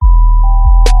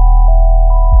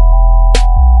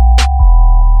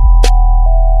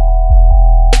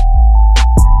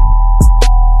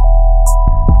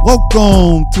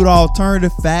Welcome to the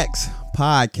Alternative Facts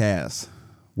Podcast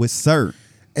with Sir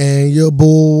and your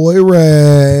boy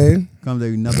Ray. Comes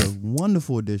to another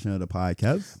wonderful edition of the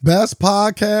podcast. Best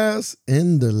podcast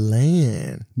in the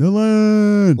land.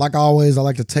 Like always, I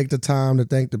like to take the time to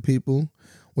thank the people.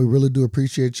 We really do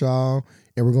appreciate y'all,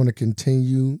 and we're going to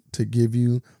continue to give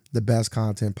you the best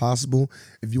content possible.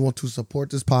 If you want to support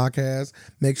this podcast,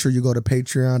 make sure you go to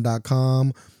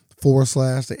patreon.com/the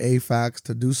AFACS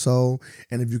to do so.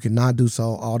 And if you cannot do so,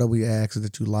 all that we ask is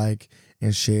that you like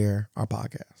and share our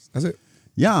podcast. That's it.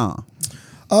 Yeah.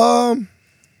 How's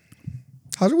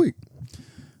your week?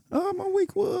 My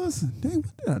week was, dang,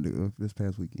 what did I do this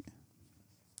past weekend?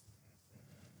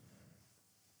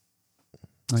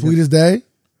 Sweetest day.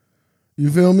 You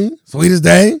feel me? Sweetest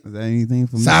day. Is that anything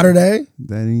for me? Saturday. Is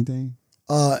that anything?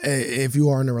 If you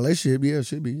are in a relationship, yeah, it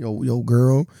should be. Your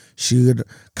girl should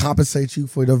compensate you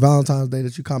for the Valentine's Day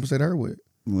that you compensate her with.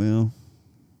 Well,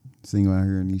 single out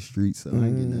here in these streets, so I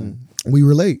ain't getting nothing. We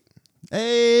relate.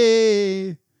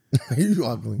 Hey. You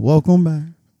ugly. Welcome back.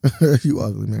 You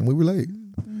ugly, man. We relate.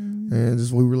 And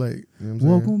just we relate. You know what I'm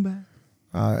Welcome back.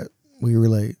 All right. We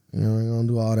relate. You know, we ain't gonna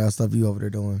do all that stuff you over there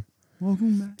doing.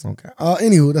 Welcome back. Okay.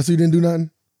 Anywho, that's why you didn't do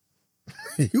nothing.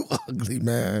 You ugly,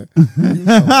 man. You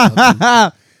so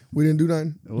ugly. We didn't do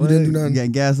nothing. What? You didn't do nothing. You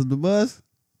got gas up the bus?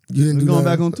 You didn't We do going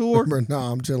nothing. back on tour?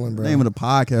 Nah, I'm chilling, bro. Name of the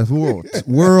podcast, World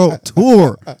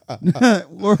Tour.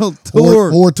 World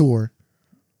Tour. Or tour.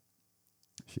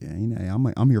 Shit,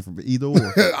 I'm here for either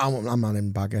or. I'm not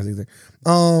in podcast either.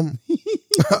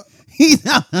 He's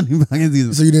not in podcast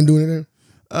either. So you didn't do anything?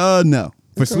 No.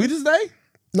 For Okay. Sweetest Day?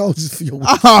 No, just for your week.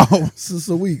 Oh. Since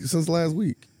a week. Since last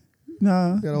week.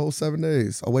 Nah. You got a whole 7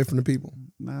 days away from the people.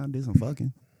 Nah, I did some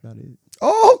fucking. About it.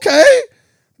 Oh, okay.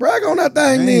 Brag on that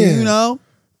thing then. You know.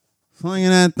 Swinging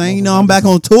that thing. You know, I'm back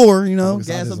on tour. You know, I gas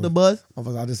did up some- the bus.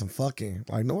 I did some fucking.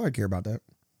 Like, nobody care about that.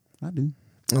 I do.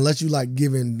 Unless you like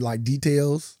giving like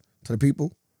details to the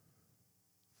people.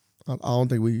 I don't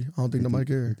think nobody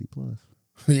cares. 50 plus.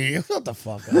 Yeah, shut the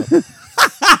fuck up.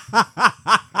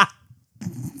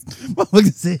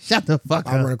 Motherfucker said, shut the fuck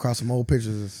I up. ran across some old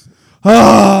pictures.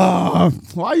 Oh,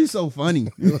 why are you so funny?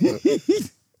 Ran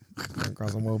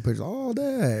across some old pictures. Oh,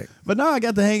 dang. But now I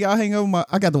got to hang over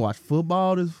I got to watch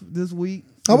football this week.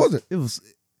 How was it?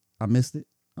 I missed it.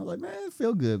 I was like, man, it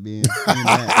feel good being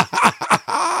back.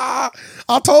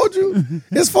 I told you.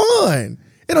 It's fun.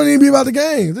 It don't even be about the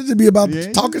games. It just be about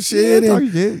talking shit.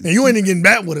 And you ain't even getting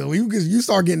back with it. You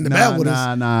start getting the bat with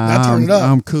us. Nah. That turn it up.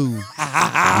 I'm cool.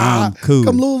 I'm cool.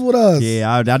 Come lose with us. Yeah,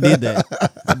 I did that.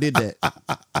 I did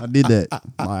that.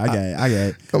 Like, I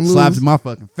got Come slapped lose. in my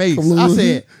fucking face. Come I lose.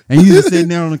 said, and you just sitting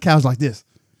there on the couch like this.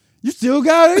 You still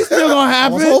got it? It's still gonna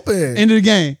happen. I was hoping. End of the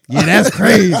game. Yeah, that's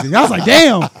crazy. I was like,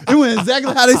 damn. It went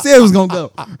exactly how they said it was gonna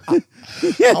go. I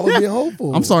was being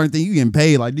hopeful. I'm starting to think you getting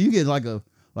paid. Like, do you get like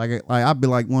I'd be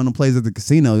like one of the players at the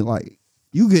casino. Like,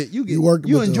 you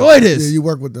enjoy this. Yeah, you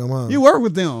work with them, huh? You work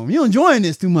with them. You enjoying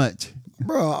this too much.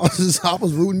 Bro, I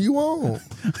was rooting you on.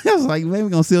 I was like, man,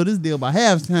 we're gonna seal this deal by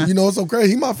halftime. You know what's so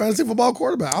crazy? He my fantasy football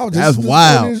quarterback. I was That's just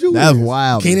wild. as you That's is.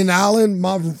 wild. Keenan Allen,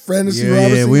 my fantasy Yeah,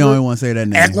 receiver. we don't even want to say that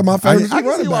name. Eckler, my fantasy I can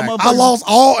running see why back. motherfuckers- I lost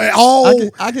all.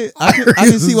 I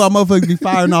can see why motherfuckers be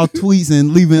firing off tweets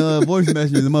and leaving voice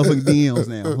messages in motherfucking DMs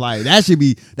now. Like that should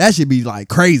be like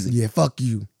crazy. Yeah, fuck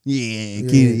you.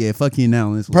 Yeah, fuck you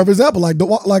now. Perfect example, like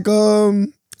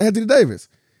Anthony Davis.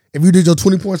 If you did your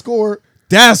 20-point score,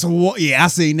 That's what. Yeah, I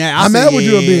seen that. How mad would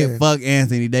you have been? Fuck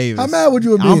Anthony Davis. how mad would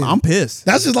you have been? I'm pissed.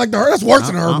 That's just like that's worse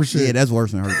than the Herbert shit. Yeah, that's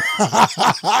worse than Herbert.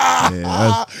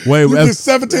 That's way You worse. get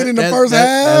 17 in the first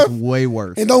half That's way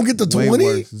worse. and don't get the Way 20.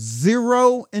 worse.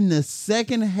 0 in the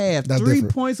second half. That's 3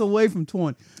 different. points away from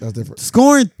 20. That's different.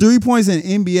 Scoring 3 points in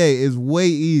NBA is way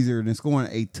easier than throwing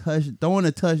a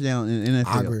touchdown in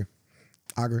NFL.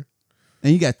 I agree.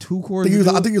 And you got 2 I quarters. think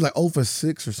to do it. he was like 0 for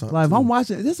 6 or something. Like if too. I'm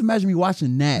watching, just imagine me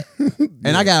watching that,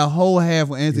 and I got a whole half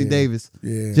with Anthony Davis,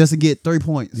 Yeah. just to get 3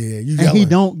 points. Yeah, you and yelling. he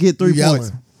don't get 3 You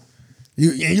points.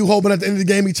 yelling. You hoping at the end of the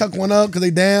game he chuck one up because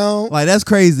they down. Like that's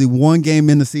crazy. 1 game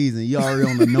in the season, you already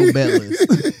on the no bet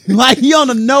list. Like you on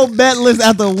the no bet list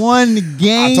after 1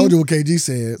 game. I told you what KG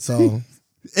said. So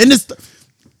and this,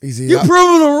 he said, you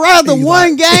proving him right the he's 1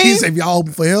 like- game. He said, if y'all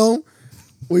open for him,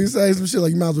 what you say? Some shit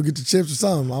like you might as well get your chips or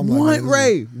something. I'm like,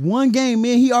 man, 1 game,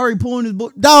 man. He already pulling his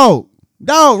book. Dog,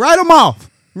 write him off.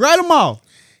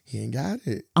 he ain't got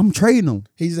it. I'm trading him.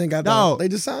 He just ain't got Dog. that. They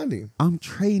just signed him. I'm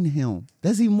trading him.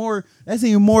 That's even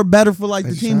more better for like the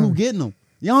That's team who fine. getting him.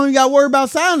 You don't even got to worry about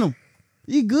signing him.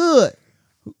 He good.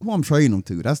 Who I'm trading him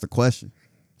to? That's the question.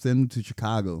 Send him to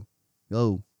Chicago.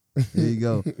 Yo, There you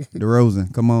go.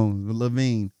 DeRozan, come on.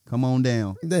 Levine, come on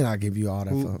down. Then I give you all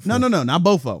that. No, not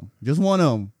both of them. Just one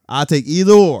of them. I'll take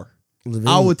either or. Levine,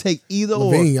 I would take either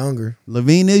or. Levine younger.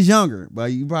 Levine is younger,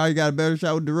 but you probably got a better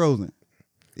shot with DeRozan.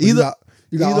 Either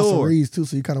you got either Austin or. Reeves too,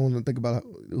 so you kind of want to think about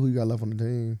who you got left on the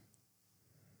team.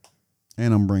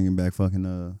 And I'm bringing back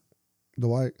fucking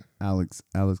Dwight. Alex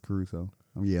Caruso.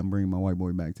 I'm bringing my white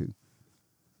boy back too.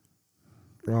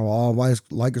 All white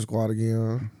Lakers squad again.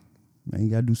 Huh? Man, you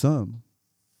gotta do something.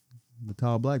 The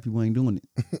tall black people ain't doing it.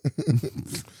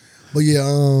 But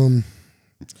yeah,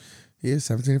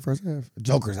 17 first half.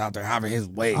 Joker's out there having his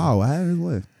way. Oh, I had his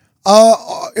way.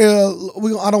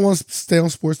 I don't want to stay on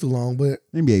sports too long, but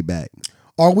NBA back.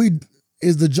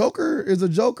 Is the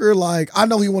Joker like? I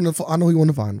know he won the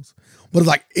finals, but it's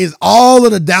like, is all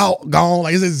of the doubt gone?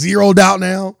 Like, is it zero doubt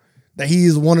now that he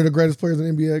is one of the greatest players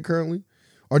in the NBA currently?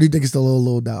 Or do you think it's still a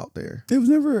little doubt there? It was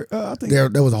never. I think there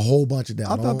was a whole bunch of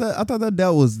doubt. I thought that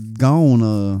doubt was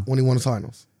gone. When he won the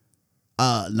finals.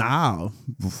 Nah.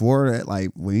 Before that,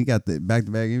 like when he got the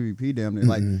back-to-back MVP, damn near,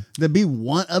 like to be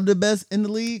one of the best in the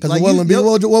league. Because like, what was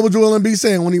Joel Embiid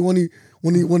saying when he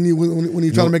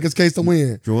trying to make his case to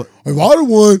win? If I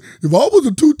was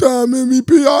a 2-time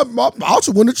MVP, I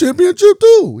should win the championship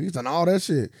too. He's done all that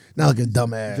shit. Now look at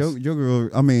dumbass.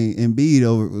 Joker. I mean,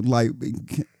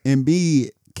 Embiid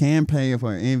campaign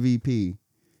for an MVP,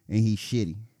 and he's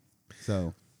shitty.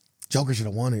 So Joker should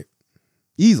have won it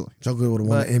easily. Joker would have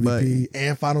won the MVP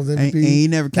and Finals MVP. And he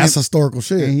never. That's historical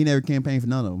shit. And he never campaigned for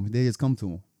none of them. They just come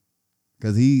to him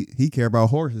because he care about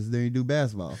horses. Then he do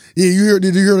basketball. Yeah,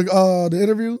 did you hear the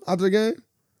interview after the game?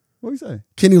 What you say?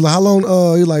 Kenny was like, how long?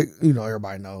 He like,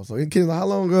 everybody knows. So Kenny like, how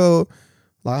long ago?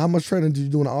 Like, how much training did you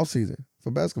do in the off season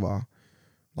for basketball?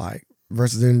 Like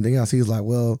versus anything else. He was like,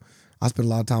 well, I spent a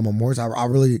lot of time on horses. I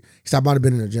might have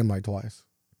been in the gym like twice.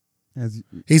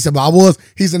 He said, but I was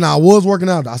working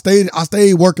out. I stayed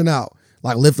working out,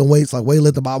 like lifting weights, like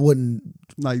weightlifting, but I wasn't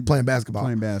like playing basketball.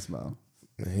 And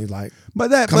he's like,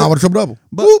 come out with a triple double.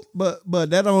 But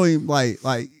that only like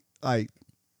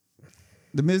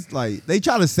the miss, like they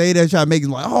try to say that, try to make it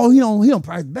like, oh, he don't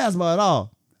practice basketball at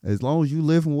all. As long as you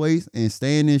lifting weights and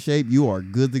staying in shape, you are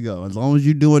good to go. As long as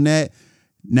you doing that.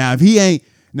 Now if he ain't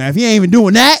even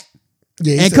doing that.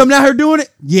 Yeah, and coming out here doing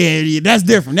it, yeah, that's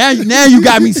different. Now you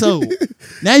got me sold.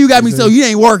 Now you got me sold. You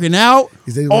ain't working out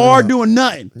or doing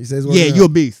nothing. Yeah, you're a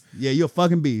beast. Yeah, you're a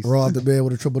fucking beast. Roll out the bed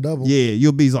with a triple double. Yeah,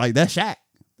 you're a beast. Like that's Shaq.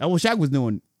 That's what Shaq was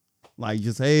doing. Like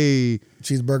just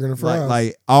cheeseburger and fries.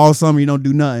 Like all summer you don't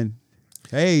do nothing.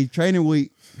 Hey, training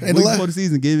week before the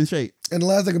season, get in shape. And the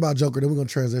last thing about Joker, then we're gonna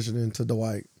transition into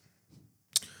Dwight.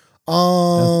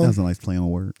 That's a nice play on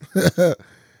word.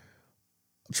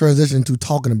 Transition to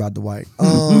talking about Dwight.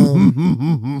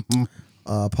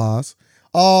 Pause.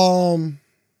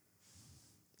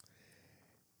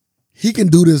 He can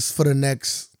do this for the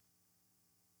next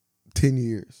 10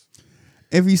 years.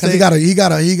 If you say he got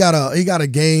a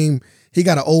game, he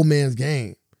got an old man's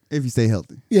game. If you stay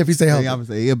healthy. Yeah, if you stay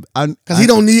healthy. Because he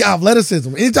don't need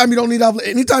athleticism. Anytime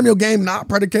your game not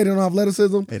predicated on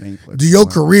athleticism, it ain't your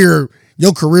career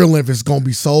length is gonna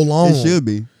be so long. It should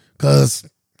be. Because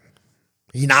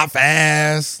he not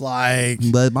fast,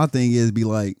 But my thing is, be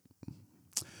like,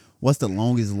 what's the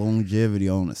longest longevity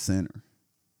on a center?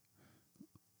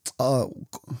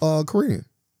 Korean.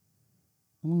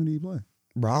 How long did he play?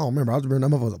 Bro, I don't remember. I was remember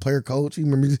that motherfucker was a player coach. He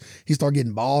started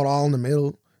getting balled all in the middle.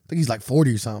 I think he's like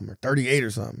 40 or something, or 38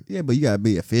 or something. Yeah, but you gotta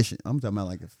be efficient. I'm talking about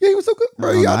like he was so good,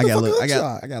 bro. I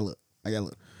gotta look.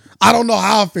 I don't know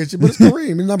how efficient, but it's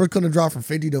Kareem. His numbers couldn't drop from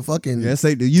 50 to fucking. Yeah,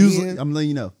 say usually. I'm letting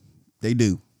you know, they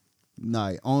do.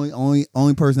 Nah, only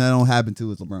person that don't happen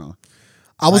to is LeBron.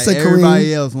 I would say everybody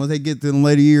Kareem, else, once they get to the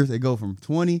later years, they go from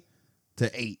 20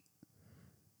 to 8.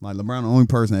 Like LeBron, the only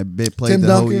person that played Tim the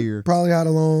Duncan whole year. Probably had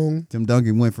a long. Tim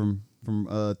Duncan went from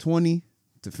 20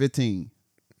 to 15,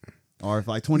 or if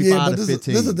like 25 to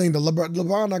 15. This is the thing.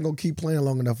 LeBron not gonna keep playing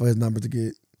long enough for his numbers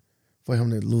for him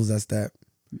to lose that step.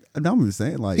 I'm just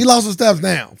saying, like he lost some steps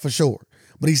now for sure,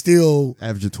 but he's still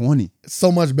averaging 20.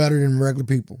 So much better than regular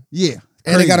people. Yeah.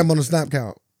 And they got him on the snap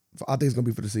count. I think it's gonna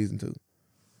be for the season too.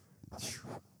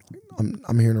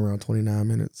 I'm hearing around 29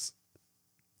 minutes.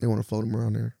 They want to float him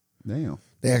around there. Damn.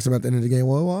 They asked him at the end of the game,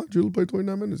 well, why did you play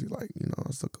 29 minutes? He's like,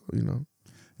 that's so cool,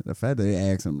 The fact that they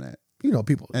asked him that.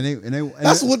 People. And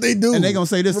that's what they do. And they gonna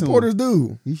say this reporters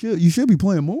to him. You should be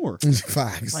playing more.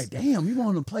 Facts. Like, damn, you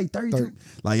want to play 32?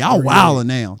 Like, y'all wilding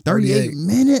now. 38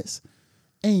 minutes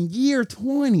in year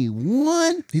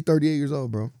 21? He's 38 years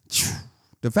old, bro.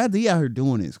 The fact that he out here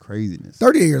doing it is craziness.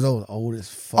 38 years old as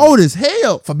fuck. Old as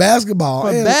hell. For basketball.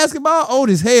 For basketball, old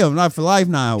as hell. Not for life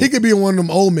now. He could be in one of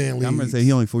them old man leagues. I'm going to say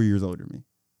he only 4 years older than me.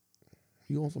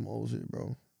 You on some old shit,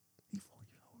 bro. He 4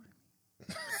 years older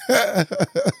than me.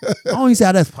 I don't even see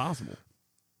how that's possible.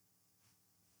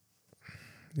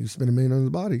 You spend $1 million on his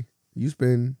body. You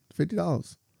spend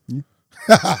 $50. Yeah.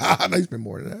 I know you spend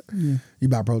more than that. Yeah. You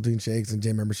buy protein shakes and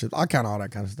gym memberships. I count all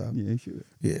that kind of stuff. Yeah, you should.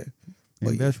 Yeah.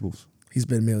 And vegetables. He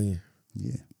spent $1 million.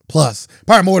 Yeah. Plus.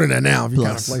 Probably more than that now if you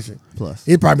count inflation. Plus.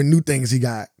 It probably new things he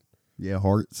got. Yeah,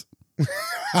 hearts.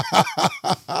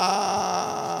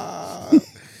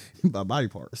 By body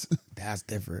parts. That's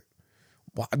different.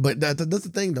 But that's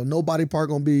the thing though. No body part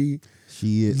gonna be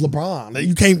LeBron. Like,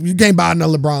 you can't buy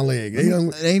another LeBron leg.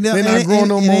 They're not growing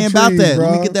no more trees, about that. Bro.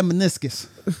 Let me get that meniscus.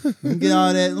 Let me get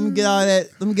all that. Let me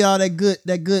get all that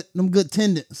good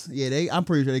tendons. Yeah, I'm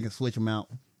pretty sure they can switch them out.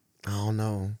 I don't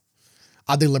know.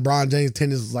 I think LeBron James'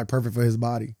 tendons was like perfect for his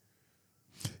body.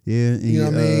 Yeah, you know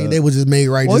what I mean. They was just made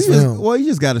right just for him. Well, you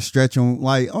just gotta stretch them.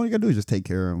 Like all you gotta do is just take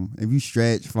care of them. If you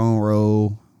stretch, foam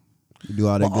roll. You do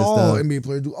all that good stuff. All NBA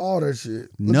players do all that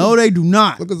shit. No, they do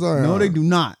not. Look at Zion. No, they do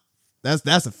not.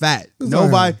 That's a fact.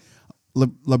 Nobody.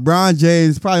 LeBron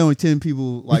James, probably only 10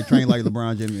 people like train like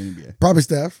LeBron James in the NBA. Probably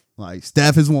Steph. Like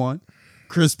Steph is one.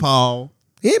 Chris Paul.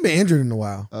 He ain't been injured in a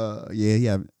while.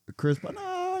 Yeah. Chris Paul. No,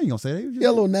 I ain't gonna say that. Yeah,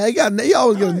 little nag. He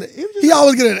always get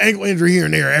an ankle injury here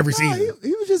and there every season.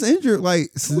 He was just injured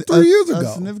like 3 years ago.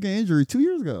 A significant injury 2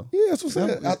 years ago. Yeah, that's what I'm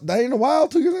saying. That ain't a while.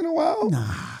 2 years ain't a while.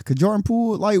 Nah, cause Jordan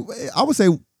Poole, like I would say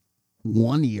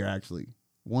 1 year actually.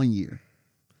 1 year.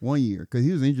 1 year. Cause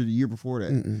he was injured the year before that.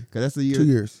 Cause that's the year. 2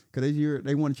 years. Cause that year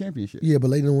they won a championship. Yeah, but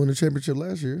they didn't win the championship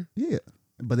last year. Yeah,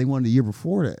 but they won the year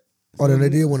before that. Oh, then they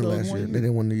did win it last year. They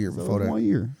didn't win the year before that. 1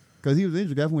 year. Because he was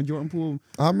injured. That's when Jordan Poole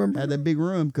had that big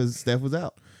run because Steph was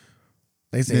out.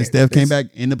 Then Steph came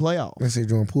back in the playoffs. They say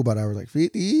Jordan Poole by that was like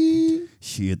 50.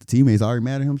 Shit, the teammates already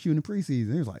mad at him shooting the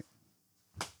preseason. He was like,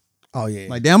 oh, yeah.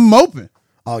 Like, damn, I'm open.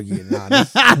 Oh, yeah.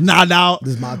 Nah, dog.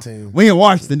 This is my team. We in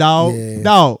Washington, dog. Yeah.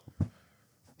 Dog.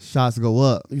 Shots go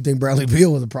up. You think Bradley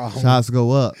Beal was a problem? Shots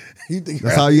go up. You think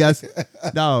That's all you guys.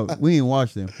 Dog, we in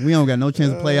Washington. We don't got no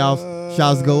chance of playoffs.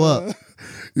 Shots go up.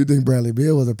 You think Bradley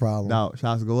Beal was a problem? Dog,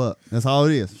 shots go up. That's all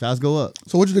it is. Shots go up.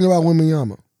 So what you think about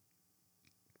Wembanyama?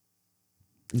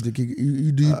 You think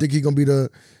do you think he gonna be the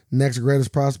next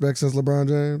greatest prospect since LeBron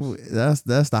James? Well,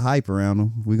 that's the hype around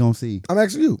him. We gonna see. I'm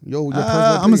asking you. Your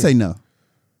I'm gonna say no.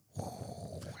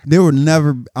 There were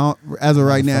never as of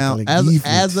right now.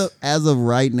 As of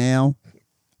right now,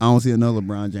 I don't see another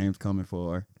LeBron James coming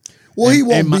for. Well, he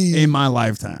won't be in my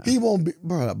lifetime. He won't be,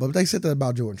 bro. But they said that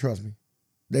about Jordan. Trust me.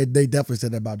 They definitely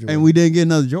said that about Jordan. And we didn't get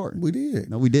another Jordan. We did.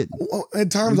 No, we didn't. In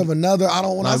terms of another, I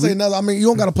don't. When I say another, I mean you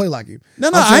don't got to play like him. No,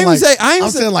 I'm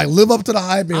saying like live up to the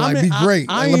hype and be great.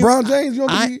 Like LeBron James, you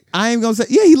don't be. I ain't gonna say.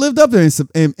 Yeah, he lived up there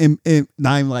and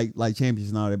not even like champions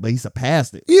and all that, but he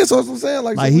surpassed it. Yeah, so that's what I'm saying.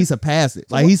 Like he surpassed it.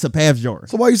 Like he surpassed Jordan.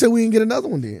 So why you say we didn't get another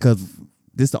one then? Because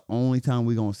this is the only time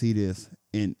we gonna see this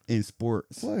in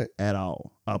sports at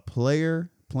all. A player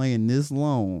playing this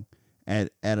long.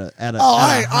 At a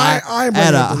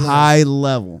high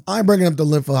level. I ain't bringing up the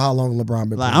length for how long LeBron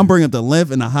been playing. I'm bringing up the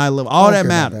length and the high level. All that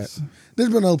matters. There's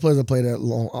been other players that play that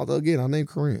long. Although again, I named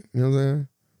Kareem. You know what I'm saying?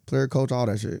 Player, coach, all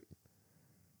that shit.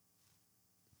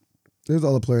 There's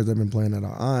other players that have been playing that.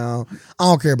 I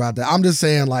don't care about that. I'm just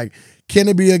saying, like, can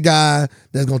it be a guy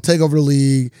that's gonna take over the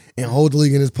league and hold the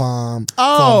league in his palm for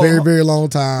a very, very long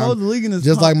time? Hold the league in his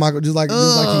palm. Like Michael, just like he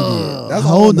did. That's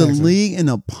hold the league in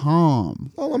the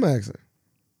palm. All I'm asking.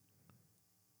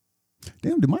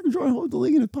 Damn, did Michael Jordan hold the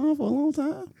league in his palm for a long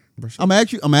time? I'm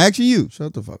asking you.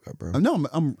 Shut the fuck up, bro. No,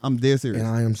 I'm dead serious. And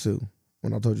I am Sue.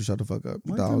 When I told you shut the fuck up.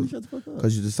 Why you shut the fuck up?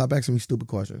 Because you just stop asking me stupid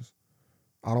questions.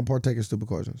 I don't partake in stupid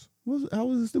questions. How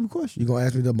was it a stupid question? You gonna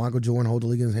ask me did Michael Jordan hold the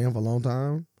league in his hand for a long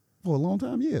time? For a long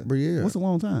time, yeah. But yeah. What's a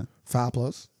long time?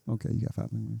 5+. Okay, you got 5.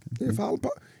 Okay. Yeah, 5+.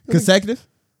 Consecutive?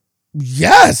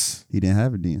 Yes. He didn't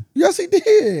have it then. Yes, he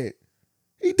did.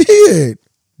 He did.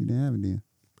 He didn't have it then.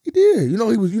 He did. You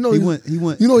know he was. You know he went.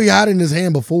 You know he had it in his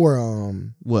hand before.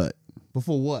 What?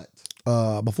 Before what?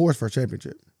 Before his first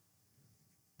championship.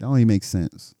 That don't even make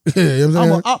sense. You know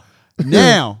what I'm saying?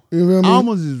 Now, you know what I mean? I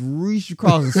almost just reached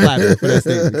across and slapped him for that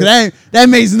statement. Cause that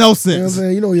makes no sense.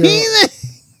 You know what I'm saying?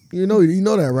 You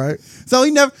know that, right? So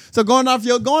he never. So going off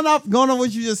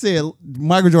what you just said,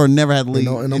 Michael Jordan never had the league.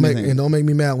 And don't make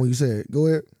me mad when you say it. Go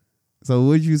ahead. So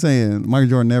what you saying? Michael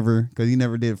Jordan never, because he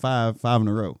never did five in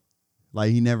a row.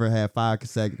 Like he never had 5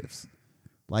 consecutives.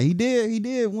 Like he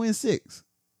did win 6.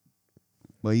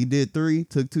 But he did 3,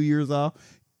 took 2 years off,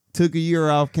 took a year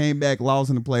off, came back, lost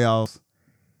in the playoffs,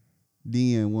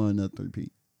 then won another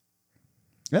 3-peat.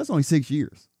 That's only 6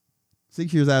 years.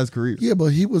 6 years out of his career. Yeah, but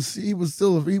he was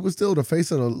still the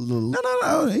face of the.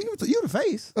 No. He was the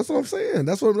face. That's what I'm saying.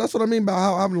 That's what I mean by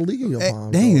how having a league in your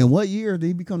palm. Dang, in what year did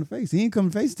he become the face? He didn't come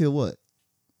the face till what?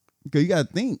 Because you got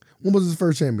to think. When was his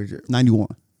first championship? 91.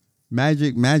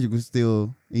 Magic was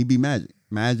still, he beat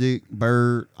Magic,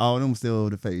 Bird, all of them still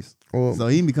the face. Well, so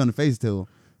he didn't become the face till,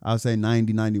 I would say,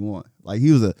 90, 91. Like,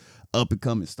 he was a up and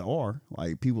coming star.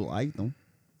 Like, people liked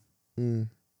him.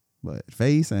 But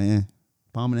face,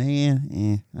 palm in the hand,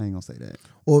 I ain't gonna say that.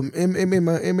 Well,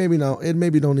 it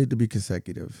maybe don't need to be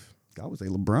consecutive. I would say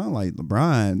LeBron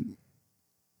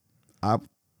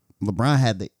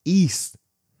had the East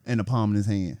in the palm of his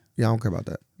hand. Yeah, I don't care about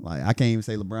that. Like, I can't even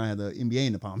say LeBron had the NBA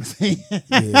in the palm of his hand.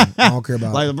 Yeah, I don't care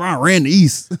about like it. LeBron ran the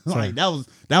East. Like that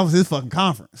was his fucking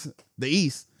conference, the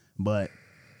East. But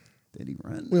did he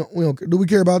run? We don't. Do we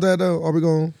care about that though? Are we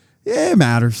going? Yeah, it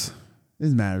matters.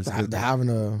 It matters. Having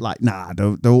a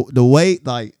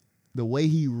the way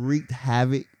he wreaked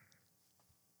havoc.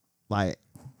 Like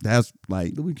that's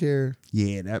like. Do we care?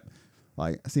 Yeah, that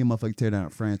like I see a motherfucker tear down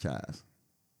a franchise.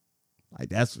 Like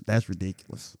that's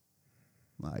ridiculous.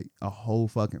 Like a whole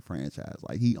fucking franchise.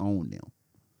 Like he owned them.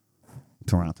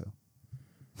 Toronto.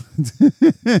 Who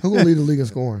gonna lead the league in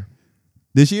scoring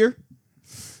this year?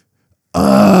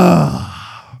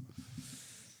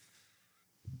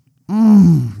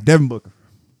 Devin Booker.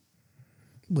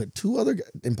 With two other guys,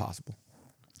 impossible.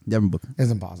 Devin Booker. It's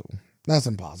impossible. That's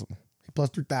impossible. Plus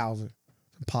 3,000. It's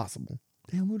impossible.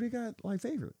 Damn, who they got like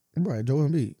favorite? Right, Joel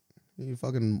Embiid. He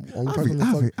fucking only person.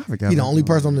 He the only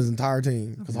person on his entire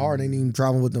team because Harden ain't even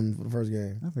traveling with them for the first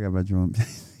game. I forgot about Joel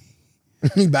Embiid.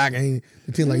 He back and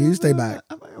the team like you stay back.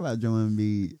 I forgot about Joel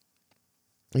Embiid.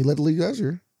 He led the league last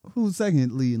year. Who was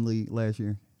second leading league last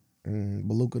year?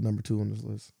 Beluka number 2 on this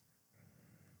list,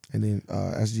 and then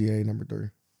SGA number 3.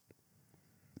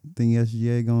 Think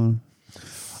SGA going?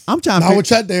 I'm trying. I would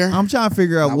chat there. I'm trying to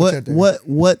figure out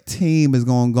what team is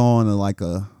going to go on to like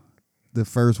the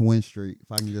first win streak.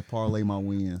 If I can just parlay my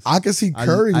wins, I can see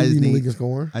Curry leading the league in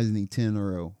scoring. I just need 10 in a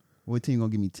row. What team gonna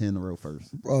give me 10 in a row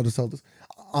first? Oh, the Celtics.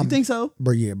 You think so?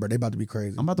 Bro, yeah, bro, they about to be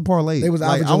crazy. I'm about to parlay. They was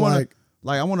averaging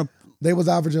They was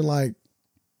averaging like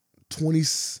 20.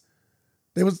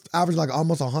 They was averaging like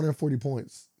almost 140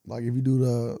 points. Like if you do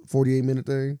the 48-minute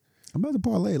thing. I'm about to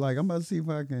parlay. Like I'm about to see if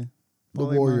I can. The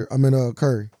Warrior.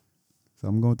 Curry. So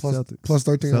I'm going to Celtics. Plus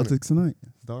 1300. Celtics tonight.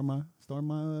 Start my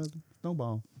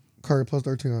snowball. Curry plus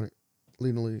 1300.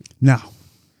 Leading the league. No.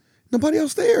 Nobody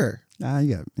else there. Nah,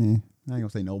 you got. I ain't gonna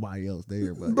say nobody else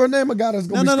there, but bro, name a guy that's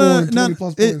gonna be scoring 20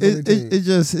 plus points on their team.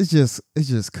 It's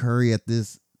just Curry at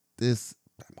this. You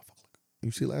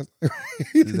see last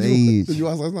his age. Did you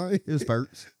watch last night? It was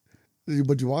spurts.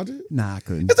 But you watch it? Nah, I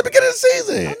couldn't. It's the beginning of the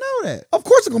season. I know that. Of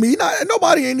course it's gonna be.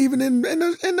 Nobody ain't even in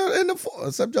the full,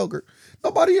 except Joker.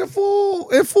 Nobody in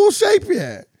full shape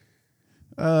yet.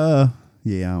 Yeah,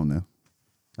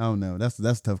 I don't know. That's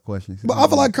a tough question. But I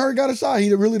feel like Curry got a shot.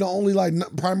 He really the only like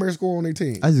primary scorer on their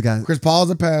team. I just got Chris Paul's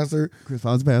a passer.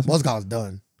 Most guys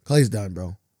done. Clay's done,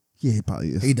 bro. Yeah, he probably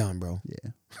is. He done, bro.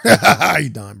 Yeah. He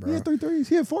done, bro. He had 3 threes.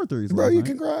 He had 4 threes. Bro,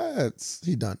 congrats.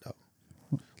 He done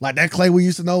though. Like that Clay we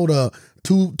used to know, the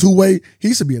two-way. He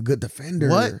used to be a good defender.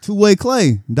 What? Two-way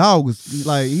Clay. Dog was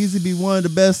like, he used to be one of the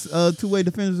best two-way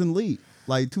defenders in the league.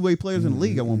 Like two-way players in the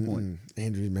league at one point.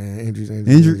 Injuries, man.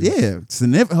 Injuries. Yeah.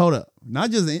 Significant. Hold up.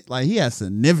 Not just like he had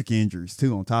significant injuries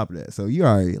too on top of that. So you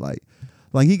already like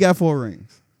he got 4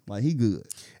 rings. Like he good.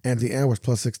 Anthony Edwards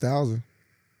plus 6,000.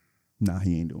 Nah,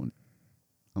 he ain't doing it.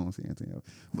 I don't see Anthony Edwards.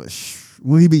 But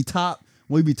will he be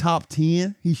top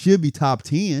 10? He should be top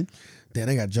 10. Then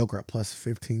they got Joker at plus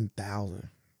 15,000.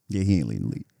 Yeah, he ain't leading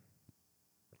the league.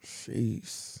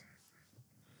 Jeez.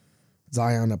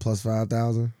 Zion at plus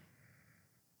 5,000.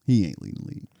 He ain't leading the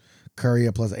league. Curry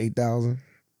at plus 8,000.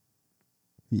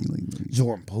 He ain't leading the league.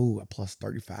 Jordan Poole at plus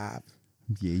 35.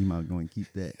 Yeah, you might go and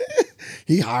keep that.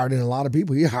 He hired in a lot of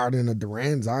people. He hired in a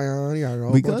Durant, Zion. He hired in a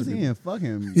whole because bunch he of ain't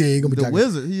fucking he gonna be the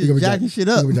wizard. He's jacking shit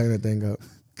up. He gonna be jacking that thing up.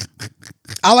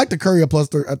 I like the Curry at plus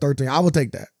 13. I would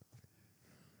take that.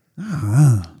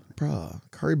 Bruh,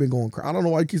 Curry been going crazy. I don't know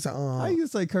why you keep saying How you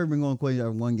say Curry been going crazy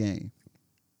after one game?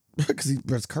 Because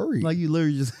it's Curry. Like you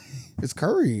literally just it's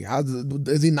Curry.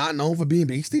 Is he not known for being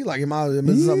beastie? Like am I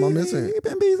missing something I'm missing? He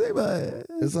been beastie, but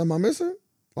is something I'm missing?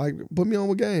 Like put me on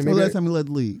with game. Well, last time he led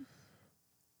the league.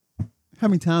 How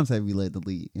many times have you led the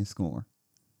league in scoring?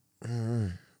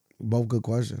 Both good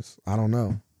questions. I don't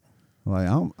know. Like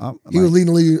he was leading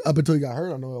the league up until he got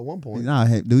hurt. I know at one point. Nah,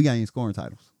 do we got any scoring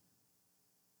titles?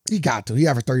 He got to. He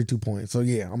averaged 32 points. So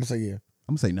yeah, I'm gonna say yeah.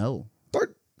 I'm gonna say no.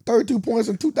 32 points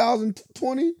in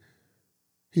 2020.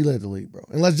 He led the league, bro.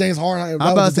 Unless James Harden.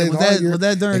 Was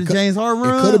that during the James Harden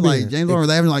run? Could have been. Like James Harden was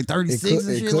averaging like 36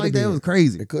 and shit like that. It was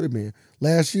crazy. It could have been.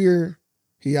 Last year,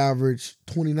 he averaged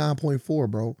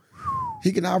 29.4, bro.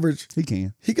 He can average. He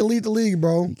can. He can lead the league,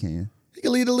 bro. He can. He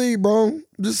can lead the league, bro.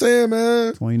 Just saying,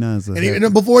 man. 29. And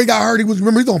even before he got hurt,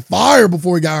 he's on fire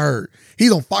before he got hurt.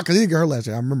 He's on fire because he didn't get hurt last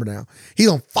year. I remember now. He's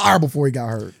on fire before he got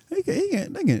hurt. They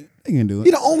can do it.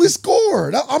 He the only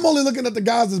scorer. I'm only looking at the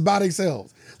guys that's by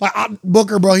themselves. Like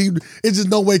Booker, bro. It's just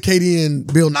no way KD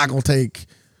and Bill not gonna take.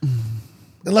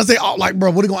 Unless they all like, bro.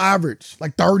 What are they gonna average?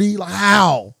 Like 30? Like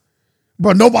how?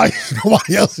 Bro, nobody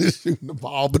else is shooting the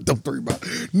ball but them three, bro.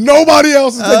 Nobody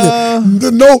else is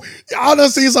taking. I done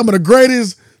seen some of the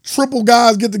greatest triple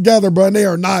guys get together, bro, and they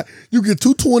are not. You get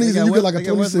 220s and you get like a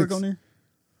 26. On there?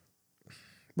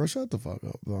 Bro, shut the fuck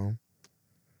up, bro.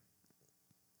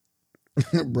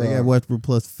 Bro. They got Westbrook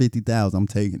plus 50,000. I'm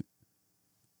taking it.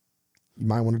 You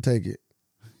might want to take it.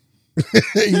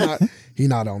 he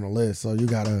not on the list, so you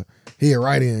gotta hit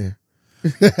right in. Go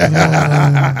to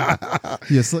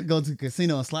the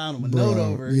casino and slide him a note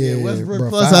over. Yeah, Westbrook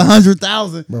plus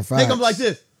 100,000. Take him like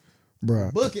this, bro.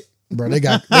 Book it, bro. They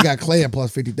got Clay at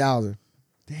plus 50,000.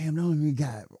 Damn, no, we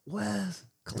got West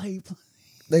Clay.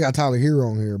 They got Tyler Hero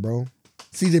on here, bro.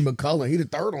 CJ McCollum, he the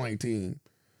third on 18.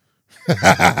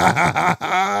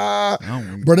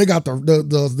 Bro, they got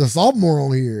the sophomore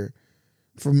on here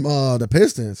from the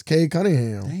Pistons, Cade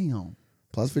Cunningham. Damn,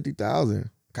 plus 50,000.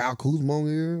 Kyle Kuzma on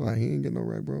here, like he ain't getting no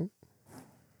rec, bro.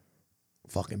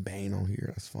 Fucking Bane on here,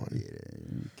 that's funny.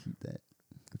 Yeah, keep that.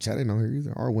 Chat ain't on here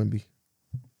either. Or Wemby.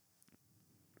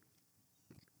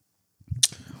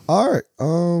 All right,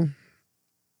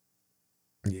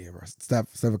 yeah, bro.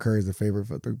 Stephen Curry is the favorite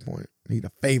for 3-point. He the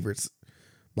favorites.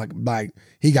 Like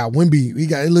he got Wemby. He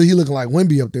looking like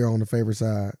Wemby up there on the favorite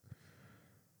side.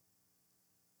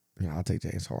 Yeah, I'll take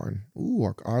James Harden.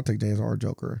 Ooh, I'll take James Harden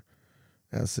Joker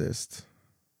assist.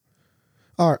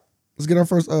 All right, let's get our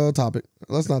first topic.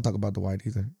 Let's not talk about Dwight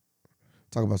either.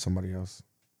 Talk about somebody else.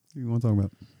 What you want to talk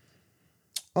about?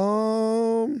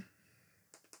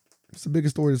 What's the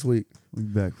biggest story this week? We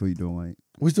back for you, Dwight.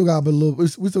 We still got a little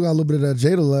bit of that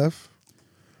Jada left.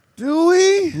 Do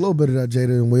we? A little bit of that Jada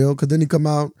and Will, because then he come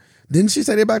out. Didn't she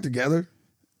say they back together?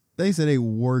 They said they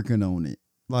working on it.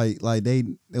 Like they.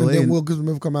 And then Will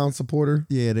Smith come out and support her.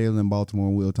 Yeah, they was in Baltimore.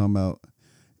 And Will talking about,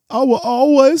 I will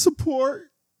always support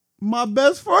my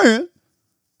best friend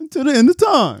until the end of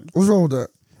time. What's wrong with that?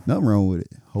 Nothing wrong with it.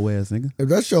 Whole ass nigga. If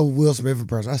that show Will Smith in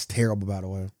person, that's terrible, by the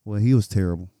way. Well, he was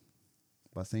terrible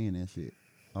by saying that shit.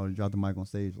 I would have dropped the mic on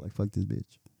stage like, fuck this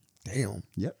bitch. Damn.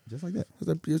 Yep, just like that.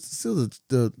 It's still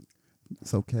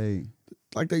it's okay.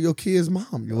 Like that your kid's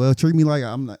mom. Yo. Well, treat me like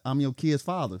I'm your kid's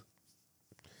father.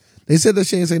 They said that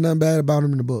she ain't say nothing bad about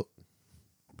him in the book.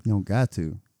 You don't got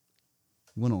to.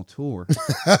 Went on tour.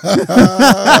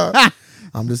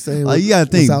 I'm just saying you gotta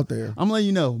think. What's out there. I'm letting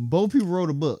you know, both people wrote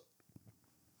a book.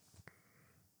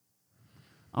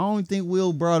 I don't think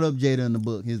Will brought up Jada in the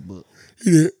book, his book.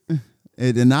 He did.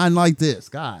 And not like this.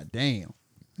 God damn.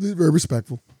 He's very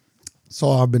respectful. So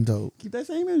I've been told. Keep that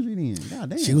same energy then. God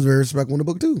damn. She was very respectful in the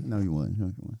book too. No, you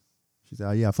wasn't. She said,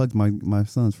 oh yeah, I fucked my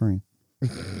son's friend.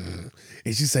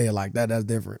 And she say it like that, that's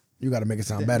different. You got to make it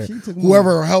sound better.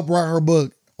 Whoever helped write her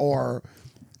book or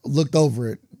looked over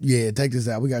it, yeah, take this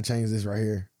out. We got to change this right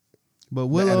here. But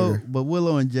Willow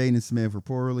and Jaden Smith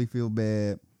reportedly feel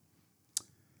bad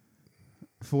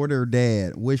for their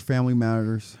dad. Which family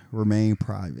matters remain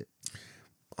private.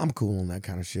 I'm cool on that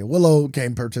kind of shit. Willow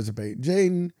can't participate.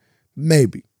 Jaden,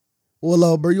 maybe.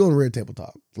 Willow, bro, you on the red table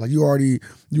talk. Like you already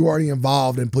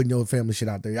involved in putting your family shit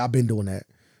out there. I've been doing that.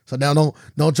 So now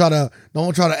don't try to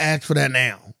ask for that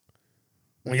now.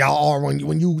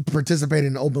 When you participate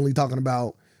in openly talking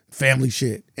about family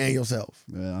shit and yourself.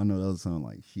 Yeah, I know those sound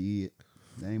like shit.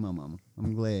 That ain't my mama.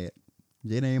 I'm glad.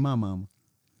 Jada ain't my mama.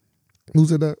 Who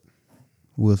said that?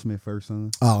 Will Smith first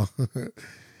son. Oh.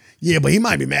 Yeah, but he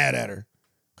might be mad at her.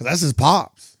 Cause that's his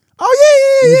pops.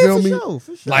 Oh yeah, you feel me?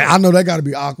 For sure. Like I know that gotta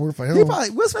be awkward for him.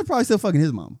 Will Smith probably still fucking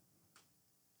his mama.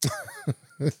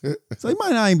 So he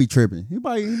might not even be tripping. He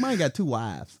might got 2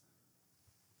 wives.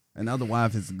 And the other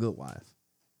wife is a good wife.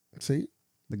 See?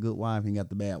 The good wife ain't got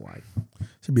the bad wife.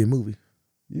 Should be a movie.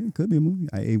 Yeah, it could be a movie.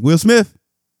 Hey, Will Smith.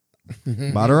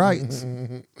 By the rights.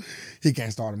 He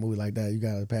can't start a movie like that. You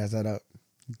gotta pass that up.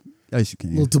 Yes, you can.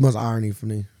 A little too much irony for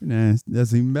me. Nah,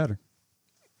 that's even better.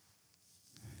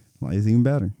 Like, it's even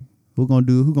better. Who gonna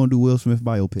do Will Smith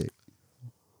biopic?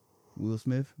 Will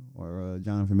Smith or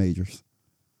Jonathan Majors?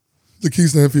 The Keith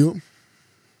Stanfield.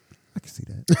 I can see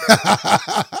that.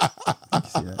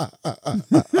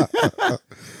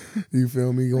 You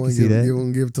feel me? Go and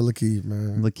give it to Lakeith,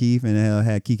 man. Lakeith and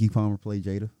had Keke Palmer play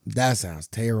Jada. That sounds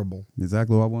terrible.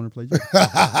 Exactly what I wanted to play Jada.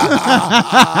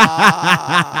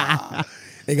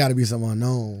 It got to be some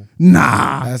unknown.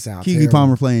 Nah, that sounds Keke terrible.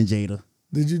 Palmer playing Jada.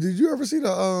 Did you ever see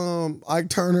the Ike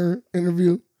Turner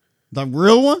interview? The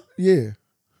real one? Yeah.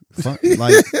 Like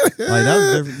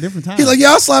that was different time. He's like,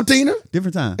 yeah, I slapped Tina.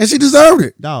 Different time. And she deserved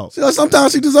it. Dog.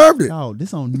 Sometimes she deserved it. Dog,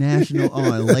 this on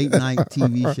a late night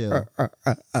TV show.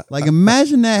 Like,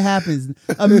 imagine that happens.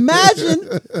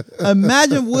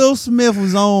 Imagine Will Smith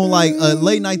was on like a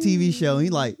late night TV show. And he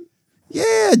like,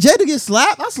 yeah, Jada gets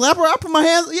slapped. I slap her. I put my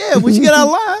hands. Yeah, when she get out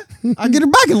of line, I get her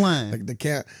back in line. Like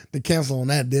the cancel on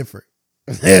that different.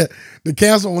 The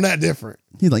cancel on that different.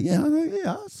 He's like, yeah,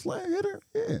 I slap hit her.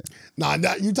 Yeah. Nah,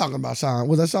 you talking about Sean?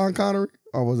 Was that Sean Connery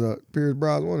or was it Pierce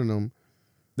Brosnan? One of them.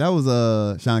 That was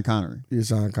Sean Connery. Yeah,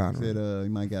 Sean Connery. Said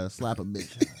you might gotta slap a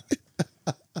bitch.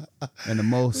 In the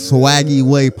most swaggy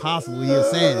way possible. He was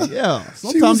saying it. Yeah.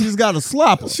 Sometimes you just gotta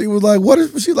slap her. She was like, what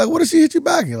if she hit you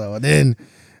back? You're like, well, then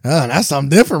that's something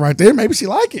different right there. Maybe she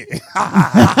like it.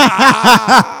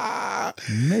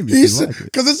 Maybe she like it.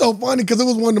 Because it's so funny, because it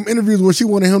was one of them interviews where she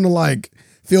wanted him to like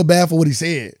feel bad for what he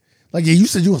said. Like, yeah, you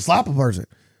said you would slap a person.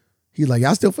 He's like,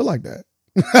 yeah, I still feel like that.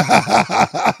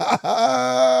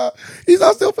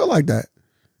 I still feel like that.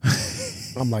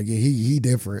 I'm like, yeah, he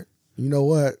different. You know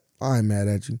what? I ain't mad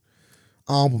at you.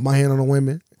 I don't put my hand on the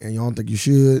women, and you don't think you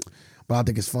should. But I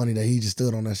think it's funny that he just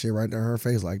stood on that shit right there in her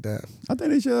face like that. I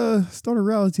think they should start a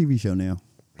reality TV show now.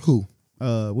 Who?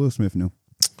 Will Smith knew.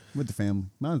 With the family.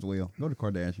 Might as well. Go the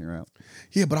Kardashian route.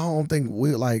 Yeah, but I don't think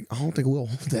Will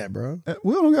want that, bro.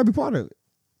 Will don't gotta be part of it.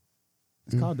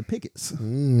 It's called the Pickets.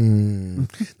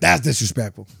 That's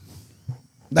disrespectful.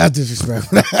 That's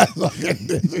disrespectful. That's fucking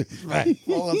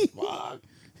disrespectful as fuck.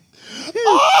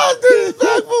 Oh,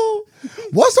 disrespectful.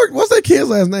 What's that kid's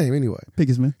last name anyway?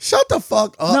 Pickett Smith. Shut the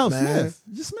fuck up, no, man. Smith.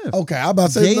 Just Smith. Okay, I'm about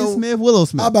to say Jaden Smith, Willow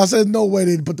Smith. I'm about to say no way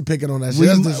they put the Pickett on that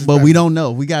shit. But we don't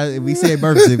know. We said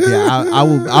birth certificate.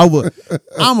 I will.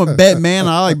 I'm a bet man.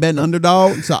 I like betting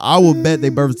underdog, so I will bet they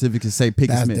birth certificate say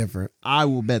Pickett Smith. That's different. I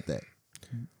will bet that.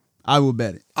 I will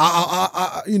bet it.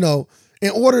 I I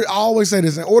always say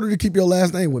this, in order to keep your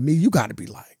last name with me, you got to be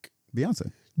like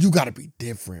Beyonce. You got to be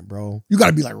different, bro. You got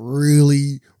to be like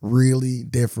really, really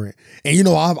different. And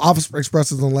I've expressed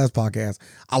this on the last podcast.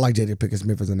 I like Jada Pinkett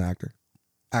Smith as an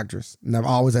actress. Never,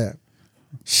 always have.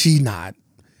 She not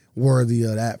worthy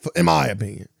of that, in my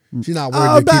opinion. She's not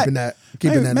worthy of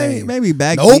keeping that name. Maybe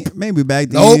back nope. then. Maybe back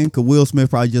then, because Will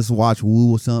Smith probably just watched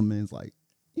Woo or something, and it's like,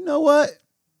 you know what?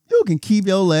 You can keep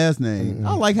your last name. Mm-hmm.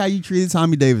 I like how you treated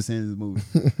Tommy Davidson in this movie.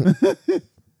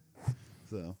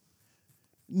 So,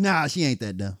 nah, she ain't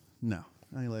that dumb. No,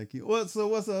 I ain't like you. What's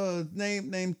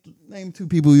name two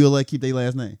people you'll let keep their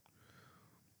last name?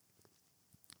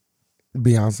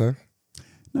 Beyonce.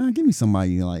 Nah, give me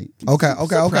somebody you like. Okay.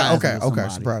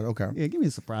 Surprise. Okay. Yeah, give me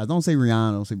a surprise. Don't say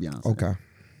Rihanna. Don't say Beyonce. Okay.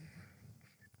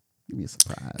 Give me a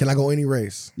surprise. Can I go any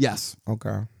race? Yes.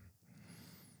 Okay.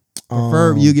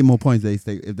 Prefer you get more points if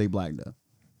they black though.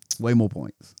 Way more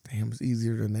points. Damn, it's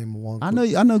easier to name one. I know.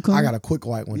 Coon. I got a quick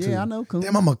white one too. Yeah, I know. Coon.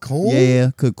 Damn, I'm a coon.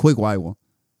 Yeah, quick white one.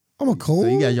 I'm a coon. So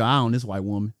you got your eye on this white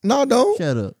woman. No, I don't.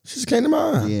 Shut up. She just came to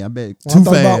mind. Yeah, I bet. When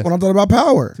I thought about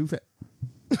power. Too fast.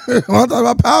 When I thought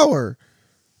about power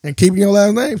and keeping your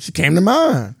last name, she came to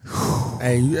mind.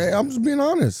 Hey, I'm just being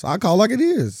honest. I call it like it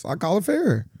is. I call it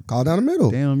fair. Call it down the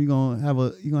middle. Damn, you gonna have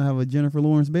a Jennifer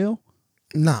Lawrence Bell?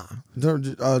 Nah,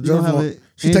 Jennifer.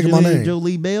 She's taking my name.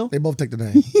 Jolie Bell. They both take the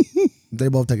name. They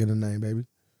both taking the name, baby.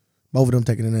 Both of them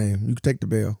taking the name. You can take the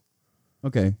bell.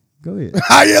 Okay, go ahead.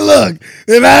 How you look?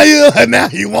 Now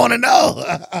you want to know.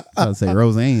 I'd say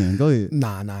Roseanne. Go ahead.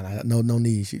 Nah. No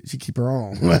need. She keep her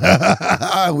on.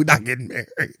 We're not getting married.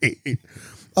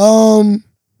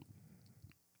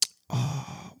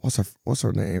 What's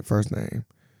her name? First name?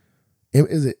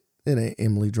 Is it? It ain't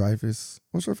Emily Dreyfus.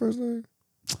 What's her first name?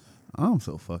 I'm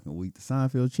so fucking weak. The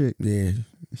Seinfeld chick. Yeah.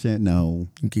 No.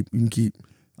 You can keep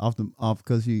off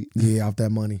because she. Yeah, off that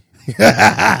money.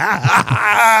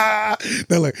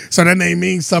 They're like, so that name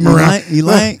means something around.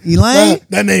 Elaine.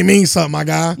 That name means something, my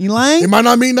guy. Elaine. It might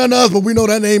not mean nothing else, but we know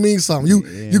that name means something.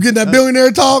 You get that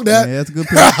billionaire talk. Yeah, that's a good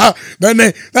point. That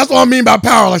name. That's what I mean by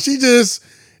power. Like she just.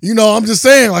 I'm just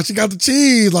saying, like she got the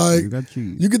cheese. Like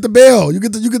you get the bell. You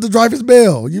get the Dreyfus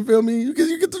bell. You feel me? You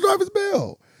get the Dreyfus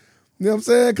bell. You know what I'm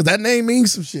saying? Because that name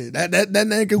means some shit. That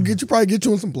name can probably get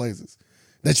you in some places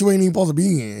that you ain't even supposed to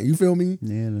be in. You feel me?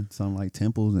 Yeah, something like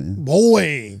temples and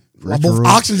boy. Both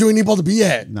auctions you ain't even supposed to be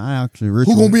at. Nah, auction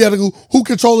ritual. Who gonna be at who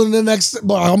controlling the next?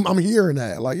 But I'm hearing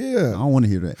that. Like, yeah. I don't want to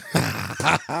hear that.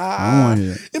 I don't want to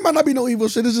hear that. It might not be no evil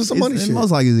shit. It's just some money shit. It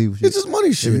most like it's evil shit. It's just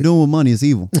money shit. If you're doing with money, it's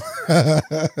evil.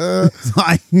 It's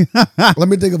like, let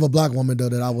me think of a black woman though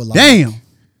that I would like. Damn.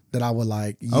 That I would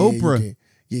like. Yeah, Oprah.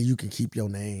 You can keep your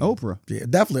name. Oprah. Yeah,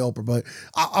 definitely Oprah. But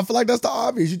I feel like that's the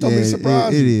obvious. You told me to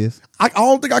surprise. It is. I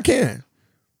don't think I can.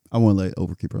 I want to let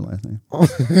Oprah keep her last name.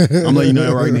 I'm letting you know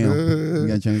that right now. You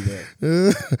got to change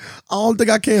that. I don't think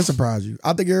I can surprise you.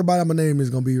 I think everybody on my name is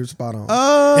going to be spot on.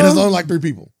 And it's only like 3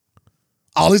 people.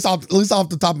 At least off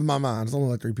the top of my mind, it's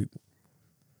only like 3 people.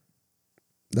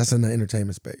 That's in the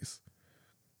entertainment space.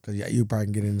 Because, yeah, you probably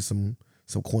can get into some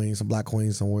queens, some black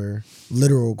queens somewhere.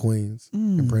 Literal queens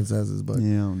and princesses. But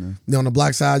yeah, I don't know. Then on the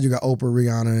black side, you got Oprah,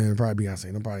 Rihanna, and probably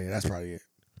Beyonce. That's probably it.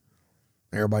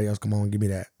 Everybody else, come on, give me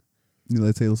that. You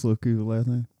let Taylor Swift keep her last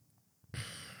name?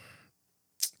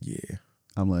 Yeah.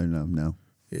 I'm letting her know.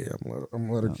 Yeah, I'm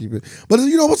gonna let her keep it. But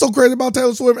you know what's so crazy about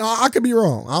Taylor Swift? I could be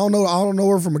wrong. I don't know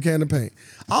her from a can of paint.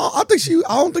 I don't think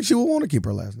she would want to keep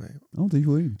her last name. I don't think she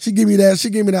would. She give me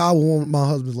that. I would want my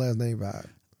husband's last name vibe.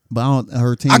 But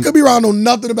her team. I could be wrong. I know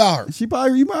nothing about her. She got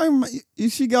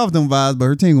off them vibes, but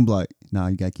her team gonna be like, nah,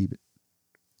 you gotta keep it.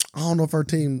 I don't know if her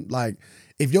team I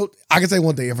can say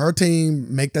one thing. If her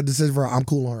team make that decision for her, I'm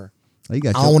cool on her. I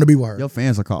don't want to be with her. Your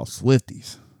fans are called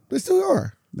Swifties. They still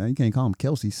are. Now you can't call them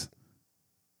Kelseys.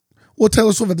 Well,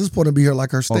 Taylor Swift at this point would be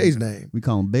her stage name. We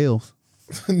call them Bells.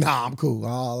 Nah, I'm cool.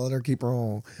 I'll let her keep her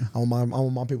on. I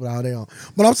want my people how they on.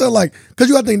 But I'm saying because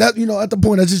you got to think that at the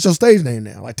point that's just your stage name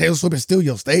now. Like Taylor Swift is still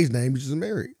your stage name. You're just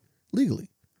married legally.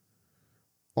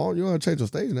 Oh, you want to change your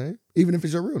stage name, even if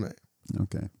it's your real name.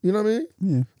 Okay. You know what I mean?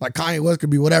 Yeah. Like Kanye West could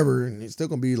be whatever, and he's still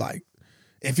gonna be like,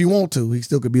 if you want to, he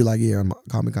still could be like, yeah,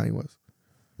 call me Kanye West.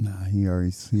 Nah, he already.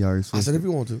 I said if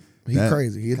you want to. He's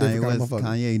crazy. He a different kind of motherfucker.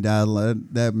 Kanye died.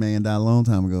 That man died a long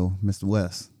time ago, Mr.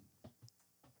 West.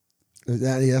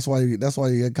 That's why you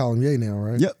call him Ye now,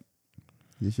 right? Yep.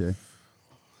 Yes, sure.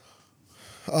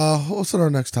 What's on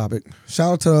our next topic?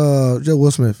 Shout out to Joe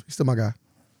Will Smith. He's still my guy.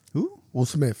 Who? Will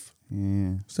Smith.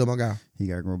 Yeah. Still my guy. He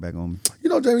got to grow back on me. You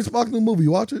know Jamie Foxx's new movie.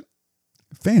 You watch it?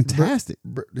 Fantastic.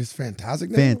 It's fantastic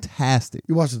now? Fantastic.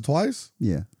 You watched it twice?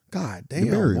 Yeah. God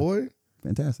damn, boy.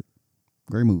 Fantastic.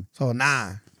 Great movie. So a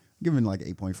 9. Give him like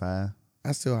 8.5.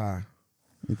 That's still high.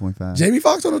 8.5. Jamie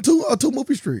Foxx on a two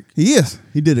movie streak. He is.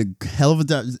 He did a hell of a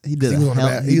job.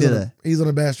 He's on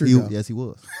a bad streak. Yes, he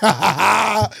was.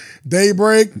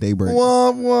 Daybreak.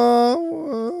 Wah, wah,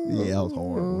 wah. Yeah, that was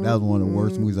horrible. That was one of the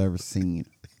worst movies I've ever seen.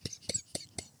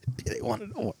 It ain't one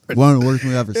of the worst. One of the worst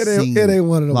movies I've ever seen. It ain't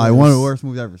one of the worst. One of the worst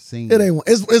movies I've ever seen. It ain't.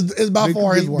 It's by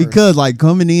far his worst. Because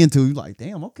coming into, you're like,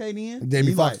 damn, okay then.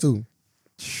 Jamie Foxx too.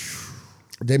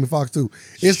 Jamie Foxx too.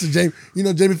 It's the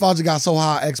Jamie Foxx got so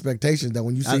high expectations that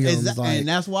when you see him, it's like, and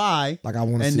that's why. Like I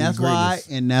want to see greatness.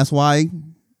 That's why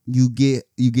you get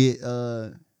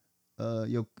your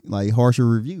harsher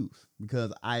reviews,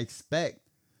 because I expect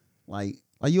like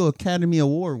you're Academy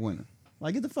Award winner.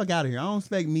 Like, get the fuck out of here. I don't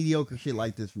expect mediocre shit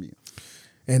like this from you.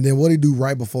 And then what did he do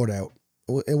right before that?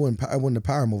 It wasn't the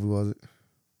Power movie, was it?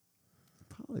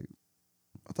 Probably.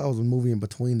 I thought it was a movie in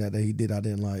between that he did I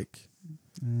didn't like.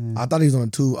 I thought he was on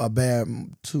two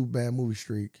bad movie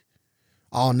streak.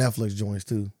 All Netflix joints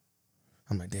too.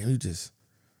 I'm like, damn,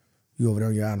 you over there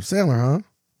on your Adam Sandler, huh?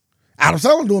 Adam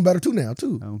Sandler doing better too now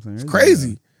too. It's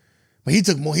crazy. But he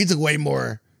took way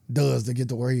more does to get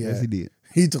to where he at. Yes, he did.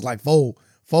 He took like fold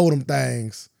them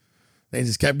things. They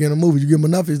just kept getting a movie. You give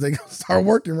them enough, they gonna start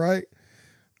working, right?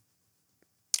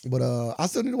 But I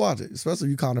still need to watch it, especially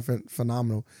if you call it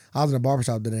phenomenal. I was in a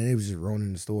barbershop today and it was just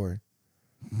ruining the story.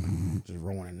 Just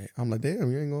ruining it. I'm like,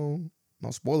 damn, you ain't gonna no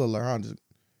spoiler alert, huh?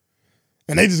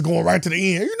 And they just going right to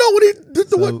the end. You know what he did?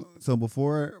 So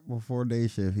before Day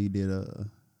Shift, he did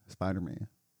Spider-Man.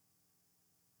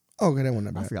 Okay, that wasn't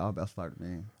that bad. I forgot all about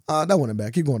Spider-Man. That wasn't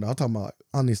bad. Keep going though. I'm talking about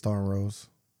I need starring roles.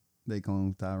 They call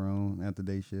him Tyrone after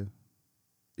Day Shift.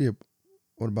 Yeah.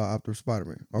 What about after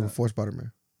Spider-Man or before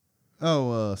Spider-Man?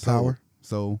 Oh, Power.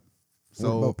 So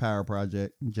Power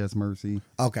Project, Just Mercy.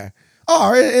 Okay.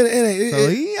 Oh, so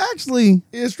he actually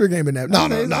his streak ain't been that. No.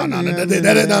 That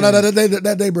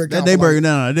Daybreak. That Daybreak.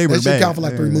 No, Daybreak. That shit count for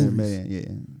like 3 movies. Man, yeah.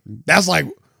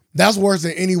 That's worse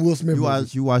than any Will Smith movie.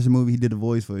 You watch the movie he did the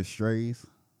voice for Strays?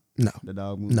 No. The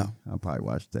dog movie? No. I probably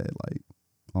watched that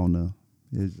on the.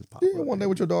 It's just pop one day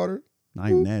with your daughter. Not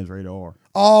even that, it's rated R.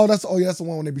 Oh, that's the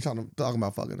one when they be talking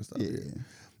about fucking and stuff. Yeah.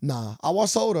 Nah, I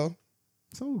watched Soul though.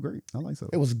 Soul was great. I like Soul.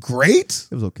 It was great.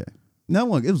 It was okay.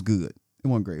 No, it was good. It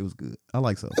wasn't great. It was good. I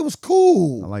like Soul. It was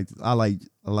cool. I like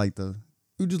the.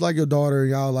 You just like your daughter.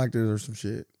 Y'all liked it or some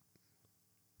shit.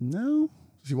 No.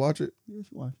 She watch it? Yeah,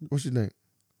 she watched it. What she think?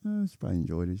 She probably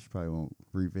enjoyed it. She probably won't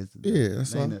revisit it. Yeah,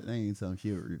 that's all. That ain't something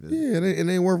she'll revisit. Yeah, it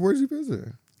ain't worth where she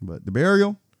visit. But The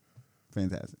Burial,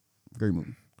 fantastic. Great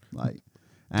movie. Like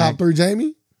Top 3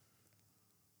 Jamie?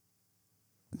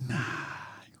 Nah,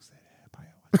 I ain't gonna say that.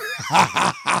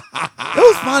 It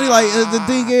was funny. Like the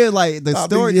thing is, like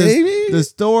the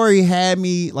story had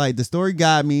me. Like the story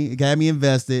got me. It got me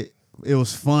invested. It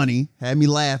was funny. Had me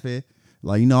laughing.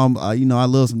 Like I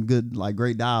love some good, like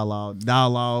great dialogue.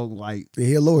 Like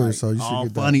he a lawyer, like, so you should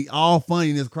get funny. All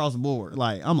funniness across the board.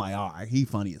 Like I'm like, all right, he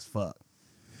funny as fuck.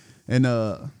 And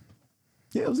yeah,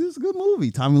 it was a good movie.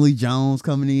 Tommy Lee Jones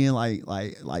coming in, like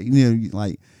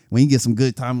when you get some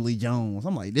good Tommy Lee Jones,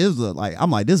 I'm like, this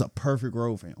is a perfect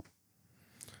role for him.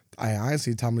 I ain't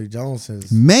seen Tommy Lee Jones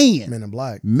since Men in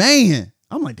Black. Man,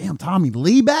 I'm like, damn, Tommy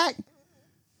Lee back.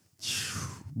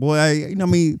 Boy,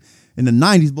 in the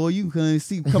 90s, boy, you couldn't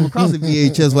come across the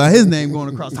VHS without his name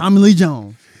going across. Tommy Lee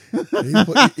Jones. He used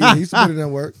to put in that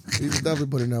work. He used to definitely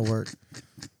put in that work.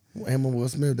 Him and Will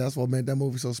Smith, that's what made that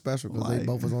movie so special because they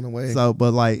both was on the way. So,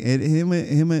 but like him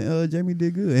and Jamie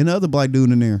did good, and the other black dude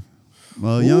in there,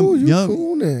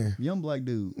 young black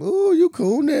dude. Ooh, you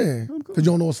cool there? Because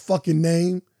you don't know his fucking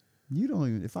name. You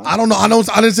don't even. I don't know. I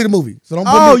didn't see the movie, so don't.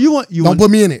 Don't put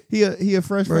me in it. He a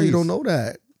fresh Bro, face. you don't know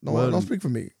that. No, don't speak for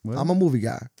me. I'm a movie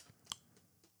guy.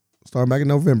 Starting back in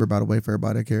November, by the way, for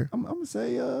everybody that care. I'm gonna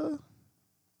say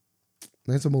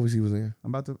name some movies he was in.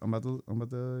 I'm about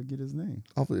to get his name.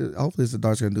 Hopefully it's a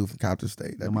dark skinned dude from Compton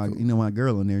State. You know my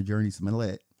girl in there, Journey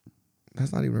Smollett.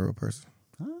 That's not even a real person.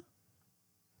 Huh?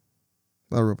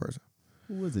 Not a real person.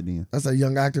 Who was it then? That's a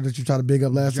young actor that you tried to big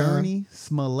up last time. Journey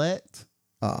Smollett.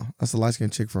 Oh, that's a light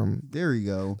skinned chick from. There you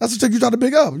go. That's the chick you tried to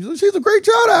big up. She's a great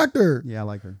child actor. Yeah, I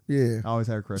like her. Yeah. I always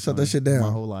had a crush. Shut that shit down. My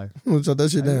whole life. Shut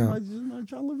that shit down. I'm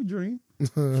trying to live a dream. She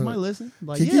might listen.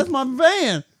 Like, Kiki? yeah, that's my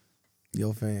fan.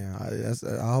 Yo, fan.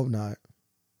 I hope not.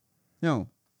 No.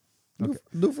 Okay.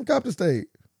 Dude from Compton State.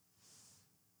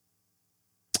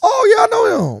 Oh yeah, I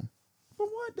know him. For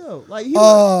what though? Like he he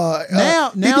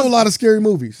do a lot of scary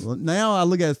movies. Well, now I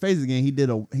look at his face again. He did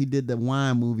the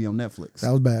wine movie on Netflix.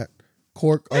 That was bad.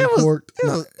 Uncorked. It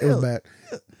was bad.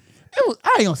 It was.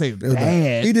 I ain't gonna say it was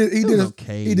bad. He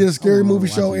did a scary movie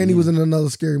show, and he was in another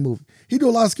scary movie. He do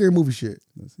a lot of scary movie shit.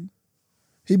 Let's see.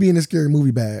 He be in a scary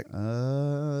movie bag.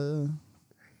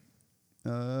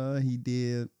 He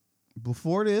did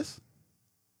before this.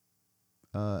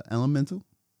 Elemental.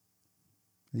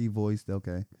 He voiced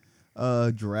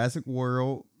Jurassic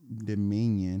World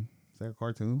Dominion. Is that a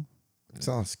cartoon? It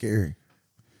sounds scary.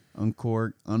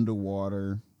 Uncorked,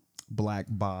 Underwater, Black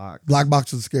Box. Black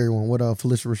Box is a scary one with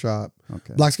Felicia Rashad.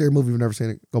 Okay. Black scary movie. You've never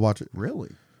seen it? Go watch it. Really?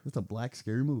 It's a black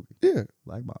scary movie. Yeah.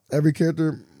 Black Box. Every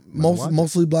character,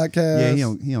 mostly black cast.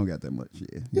 Yeah, he don't got that much.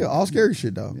 Yeah, all scary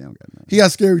shit though. He don't got nothing. He got a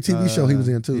scary TV show he was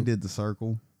in too. He did The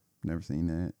Circle. Never seen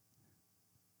that.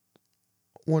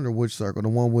 Wonder which Circle. The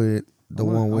one with I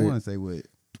want to say with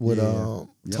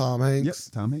Tom Hanks.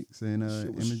 Yep, Tom Hanks and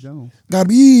Emma Jones. Got a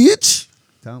bitch.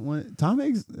 Tom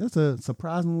Hanks. That's a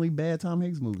surprisingly bad Tom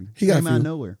Hanks movie. He got came out of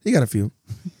nowhere. He got a few.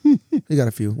 He got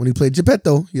a few. When he played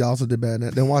Geppetto, he also did bad in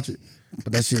that. Didn't watch it.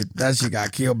 But that shit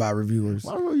got killed by reviewers.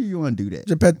 Why do you want to do that?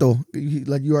 Geppetto,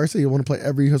 like you already said, you want to play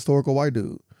every historical white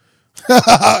dude.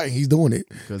 He's doing it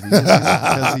because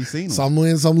he's seen them. Some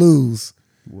win, some lose.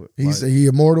 He said he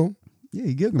immortal. Yeah,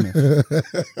 he Gilgamesh.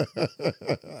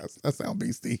 That sound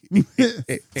beastie.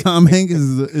 Tom Hanks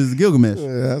is Gilgamesh.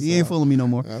 Yeah, he ain't fooling me no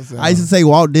more. I used to say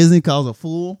Walt Disney calls a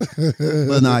fool, but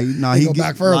he go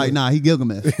back further. He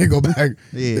Gilgamesh. He go back.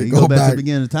 Yeah, he go back to the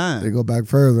beginning of time. They go back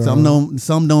further. Some know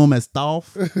him as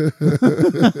Thoth.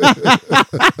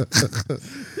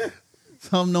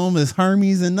 Some know him as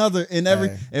Hermes.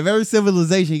 Every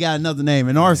civilization, he got another name.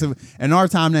 In our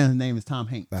time now, his name is Tom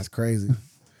Hanks. That's crazy.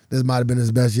 This might have been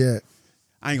his best yet.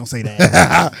 I ain't gonna say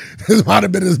that. This might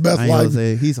have been his best life.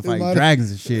 He used to fight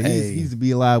dragons and shit. He used to be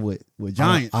alive with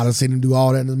giants. I done seen him do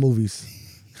all that in his movies.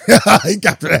 He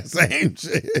got to that same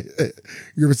shit.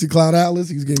 You ever see Cloud Atlas?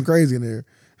 He's getting crazy in there.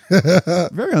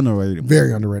 Very underrated.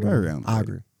 Very underrated. I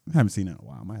agree. I haven't seen it in a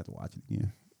while. I might have to watch it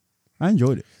again. I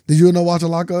enjoyed it. Did you ever watch a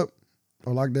Lockup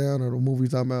or Lockdown or the movie you're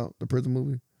talking about, the prison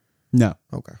movie? No.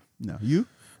 Okay. No. You?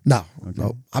 No. Okay.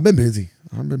 No. I've been busy.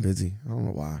 I don't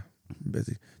know why. I'm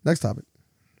busy. Next topic.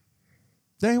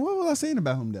 Dang, what was I saying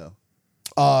about him though?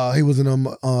 He was in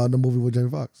the movie with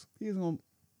Jamie Foxx.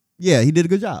 Yeah, he did a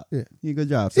good job. Yeah, he did a good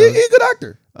job. So, he's a good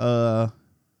actor.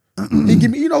 He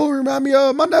give me, who remind me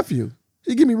of my nephew.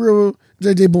 He give me real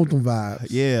JJ Boonton vibes.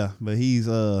 Yeah, but he's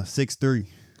 6'3".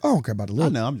 I don't care about the I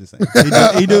look. know. I'm just saying.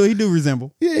 He do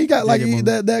resemble. Yeah, he got like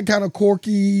that kind of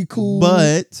quirky, cool.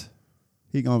 But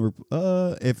he gonna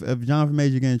if Jonathan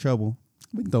Major get in trouble,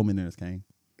 we can throw him in there as Kane.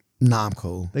 Nah, I'm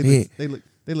cool. They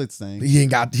look the same. He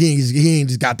ain't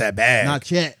just got that bag. Not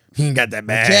yet. He ain't got that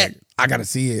bag. I gotta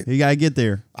see it. He gotta get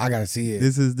there. I gotta see it.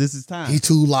 This is time. He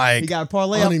too he got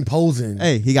parlay unimposing.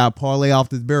 Hey, he got parlay off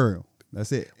this burial.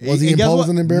 That's it. Was he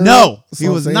imposing in burial? No, he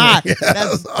was not.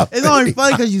 It's only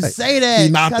funny because you say that.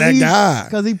 He's not that guy.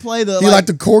 Because he played he like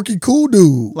the quirky cool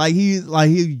dude. Like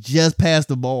he just passed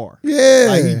the bar. Yeah.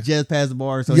 Like he just passed the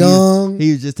bar. So young.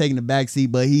 He was just taking the back seat,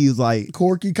 but he was like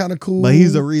quirky, kind of cool. But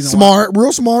he's the reason smart,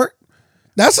 real smart.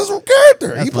 That's his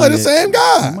character. He played the same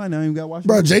guy. You might not even got to watch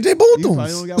bro, JJ Bootham. You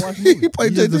probably don't got to watch the movie. He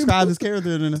played JJ described his character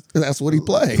in it. That's what he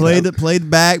played. Played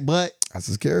back, but that's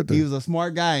his character. He was a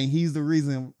smart guy, and he's the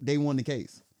reason they won the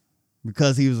case.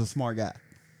 Because he was a smart guy.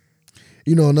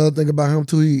 You know, another thing about him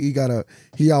too,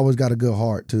 he always got a good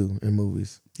heart too in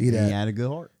movies. He had a good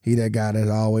heart. He that guy that's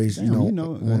always, want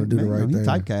to do the right thing. He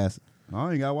typecast.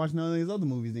 I ain't gotta watch none of these other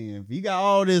movies then. If he got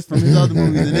all this from his other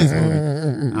movies in this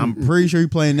movie, I'm pretty sure he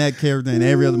playing that character in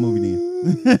every other movie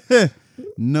then.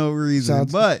 No reason.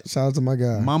 Shout out to my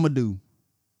guy. Mamadou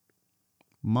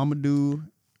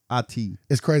Ati.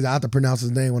 It's crazy. I have to pronounce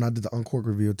his name when I did the Uncork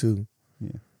review too.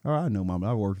 Yeah. Oh, I know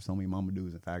Mama. I worked with so many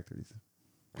Mamadous in factories.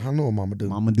 I know a Mamadou.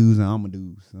 Mamadous and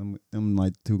Amadous. Them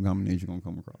like two combinations you're gonna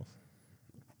come across.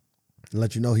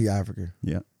 Let you know he African.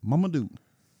 Yeah. Mamadou.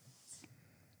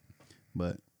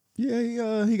 But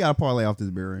yeah, he got a parlay off this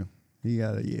burial. He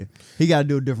got to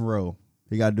do a different role.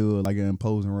 He got to do like an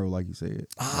imposing role, like you said.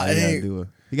 He got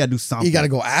to do something. He got to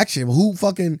go action. Who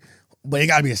fucking? But it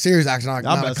got to be a serious action, not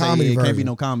a comedy. It can't be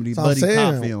no comedy buddy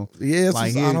cop film. Yeah,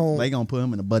 like they gonna put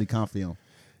him in a buddy cop film.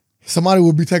 Somebody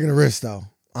would be taking a risk though.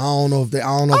 I don't know if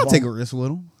I'll take a risk with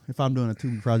him if I'm doing a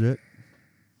Tubi project.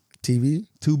 TV?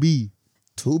 Tubi.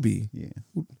 Yeah.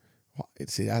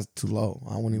 See, that's too low.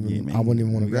 I wouldn't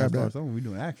even want to grab that. We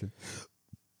doing action.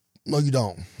 No, you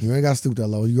don't. You ain't got to stoop that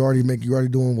low. You already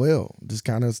doing well. Just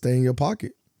kind of stay in your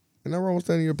pocket. Ain't nothing wrong with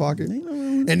staying in your pocket.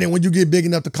 And then when you get big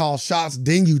enough to call shots,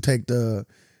 then you take the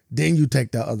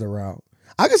other route.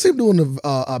 I can see him doing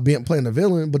playing the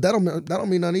villain, but that don't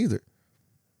mean nothing either.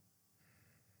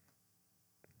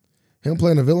 Him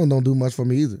playing the villain don't do much for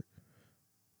me either.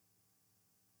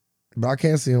 But I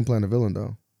can't see him playing the villain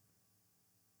though.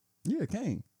 Yeah,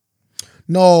 Kane.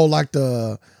 No, like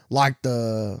the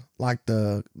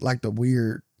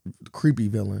weird creepy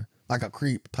villain, like a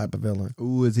creep type of villain.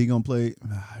 Ooh, is he gonna play? You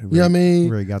know what I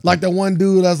mean? Like the one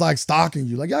dude that's like stalking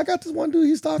you. Like, yeah, I got this one dude.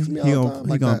 He stalks me all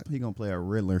the time. He gonna play a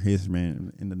Riddler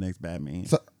henchman in the next Batman.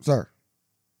 Sir.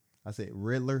 I said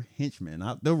Riddler henchman,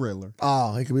 not the Riddler.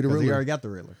 Oh, he could be the Riddler. He already got the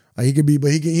Riddler. He could be, but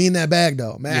he in that bag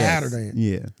though. Mad Hatter then.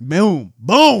 Yeah. Boom.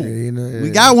 Yeah, we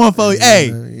got one for you.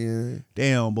 Hey.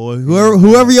 Damn, boy.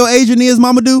 Whoever your agent is,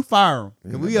 Mamadou, fire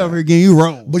him. Cause we over here getting you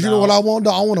wrong. But you know what I want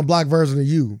though? I want a black version of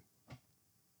you.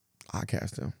 I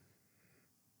cast him.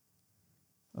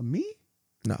 Me?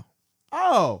 No.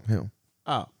 Oh. Him.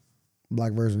 Oh.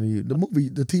 Black version of you. The movie,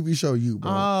 the TV show you, bro.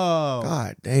 Oh.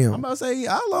 God damn. I'm about to say,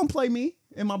 I'll let him play me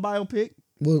in my biopic.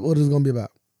 What is it gonna be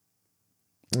about?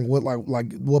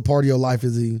 What part of your life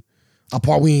is he? A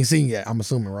part we ain't seen yet, I'm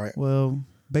assuming, right? Well,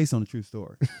 based on the true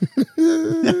story.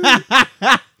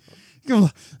 You're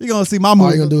gonna see my movie. All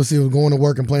you're gonna do is see him going to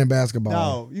work and playing basketball.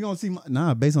 No, you're gonna see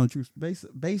based on the true base.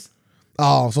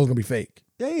 Oh, so it's gonna be fake.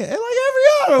 Yeah, like every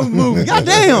other movie.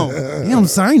 Goddamn. Damn,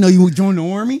 son, I didn't know you would join the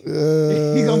army.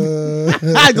 He's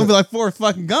gonna be like Forrest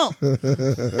fucking Gump.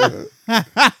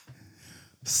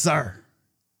 Sir.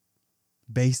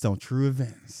 Based on true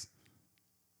events.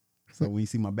 So when you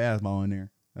see my basketball in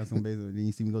there, that's when basically then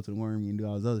you see me go to the worm and do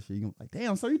all this other shit. You're gonna be like,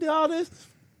 damn, so you did all this?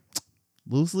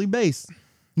 Loosely based.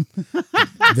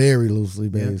 Very loosely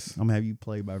based. Yeah, I'm gonna have you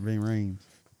played by Ving Rhames.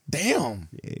 Damn.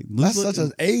 Yeah, that's such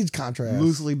an age contrast.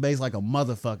 Loosely based like a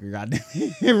motherfucker, goddamn.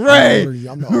 Right.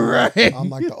 I'm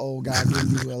like the old guy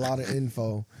giving you a lot of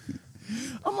info.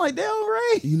 I'm like, damn,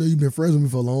 right. You know, you've been friends with me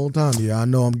for a long time. Yeah, I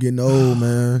know I'm getting old,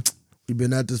 man. You've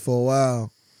been at this for a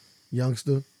while,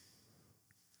 youngster.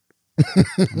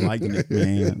 I'm liking it,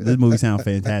 man. This movie sounds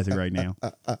fantastic right now.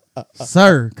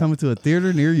 Sir, coming to a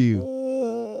theater near you.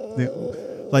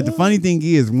 Like, the funny thing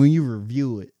is, when you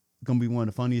review it, it's going to be one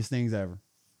of the funniest things ever.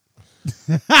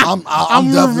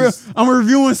 I'm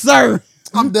reviewing Sir.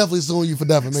 I'm definitely suing you for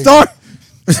defamation.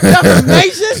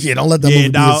 Defamation? Yeah, don't let that movie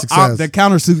be a success. The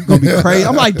countersuit gonna be crazy.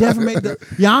 I'm like, defamation,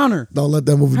 Your Honor. Don't let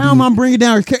that movie. How am I bringing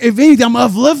down? If anything, I'm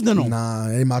uplifting him. Nah,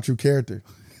 it ain't my true character.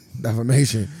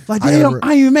 Defamation. Like, damn,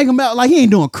 I ain't even make him out like he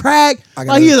ain't doing crack.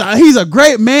 Like he's a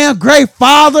great man, great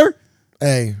father.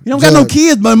 Hey, he don't got no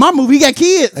kids, but in my movie he got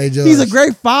kids. Hey, Judge, he's a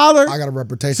great father. I got a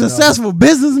reputation. Successful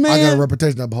businessman. I got a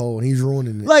reputation to uphold, and he's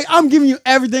ruining it. Like I'm giving you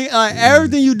everything, like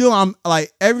everything you do. I'm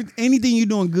like anything you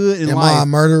doing good in life. Am I a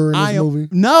murderer in this movie?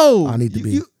 No, I need to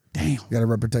be. Damn, you got a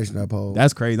reputation to uphold.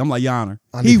 That's crazy. I'm like Yonner.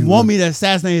 He want me to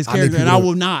assassinate his character, and I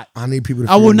will not. I need people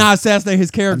to. I will not assassinate his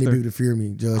character. I need people to fear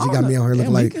me, Judge. He got me on here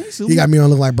looking like he got me on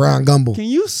looking like Brian Gumble. Can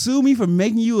you sue me for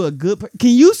making you a good?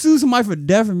 Can you sue somebody for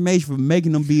defamation for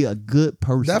making them be a good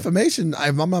person? Defamation,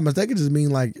 if I'm not mistaken, just mean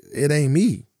like it ain't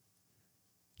me.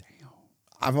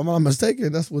 If I'm not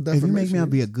mistaken, that's what defamation. If you make me out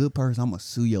be a good person, I'm gonna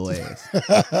sue your ass.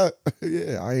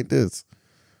 Yeah, I ain't this.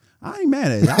 I ain't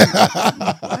mad at it.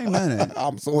 I ain't mad at it.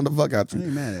 I'm suing the fuck out you. I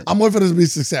ain't mad at it. I'm waiting for this to be a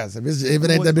success. If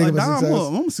it ain't that big of a success,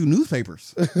 I'm gonna sue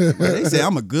newspapers. They say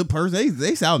I'm a good person.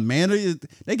 They say I'm man.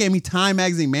 They gave me Time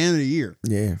Magazine Man of the Year.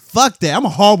 Yeah. Fuck that. I'm a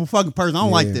horrible fucking person. I don't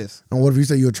like this. And what if you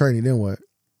say you're a tranny? Then what?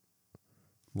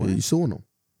 Yeah, you suing them.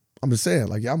 I'm just saying,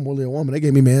 like, I'm really a woman. They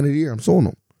gave me Man of the Year. I'm suing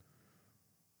them.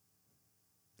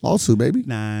 Lawsuit, baby.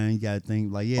 Nah, you gotta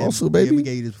think like, yeah. Lawsuit, baby. Yeah, we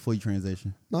gave you this before you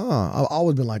transition. Nah, I've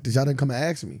always been like this. Y'all didn't come and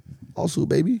ask me. Lawsuit,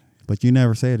 baby. But you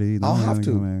never said it either. I'll have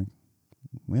to.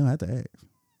 We don't have to ask.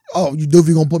 Oh, you do if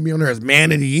you're gonna put me on there as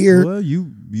Man of the Year? Well,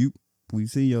 we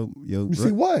see your you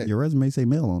see what? Your resume say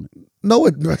male on it. No,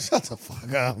 shut the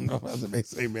fuck up. No resume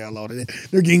say male on it.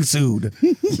 They're getting sued.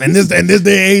 and this day and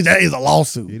age, that is a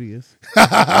lawsuit. It is.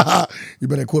 You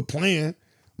better quit playing.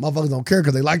 Motherfuckers don't care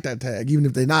because they like that tag, even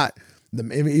if they're not.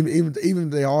 Even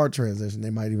if they are transition,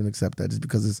 they might even accept that just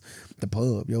because it's the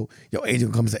pub. Your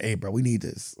agent comes and say, "Hey, bro, we need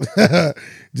this.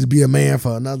 Just be a man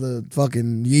for another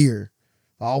fucking year.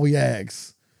 All we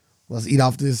ask. Let's eat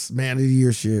off this Man of the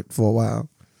Year shit for a while."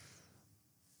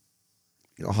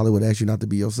 You know, Hollywood asks you not to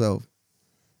be yourself.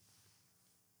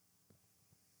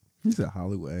 You said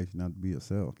Hollywood asks you not to be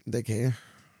yourself. They can.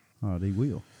 Oh, they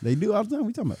will. They do all the time.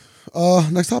 What you talking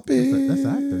about? Next topic. That's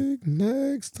an actor.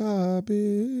 Next topic.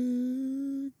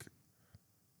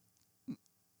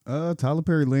 Tyler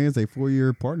Perry lands a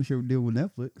 4-year partnership deal with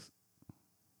Netflix.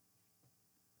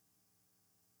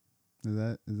 Does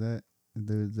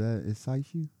that excite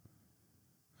you?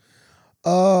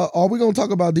 Are we gonna talk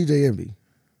about DJ Envy?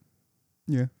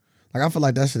 Yeah. Like I feel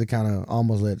like that should have kind of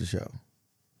almost led the show.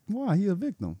 Why? He a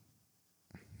victim.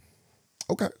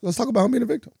 Okay, let's talk about him being a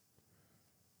victim.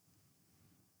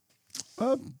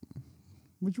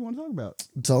 What you want to talk about?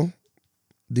 So,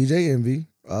 DJ Envy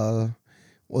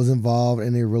was involved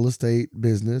in a real estate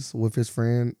business with his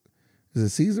friend. Is it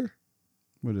Caesar?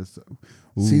 What is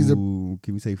Caesar? Can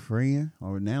we say friend,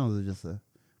 or now is it just a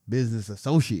business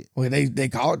associate? Well, they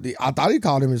called. I thought he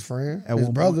called him his friend, his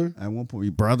brother. At one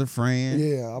point, brother, friend.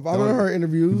 Yeah, I've heard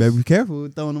interviews. You better be careful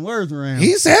with throwing the words around.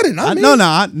 He said it, not me. No,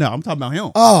 I'm talking about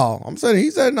him. Oh, I'm saying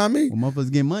he said it, not me. Well,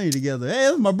 motherfuckers get money together. Hey,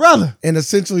 that's my brother. And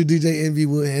essentially, DJ Envy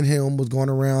and him was going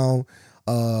around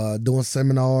doing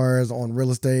seminars on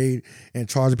real estate and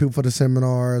charging people for the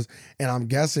seminars. And I'm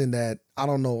guessing that, I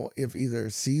don't know if either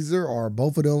Caesar or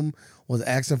both of them was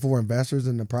asking for investors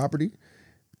in the property.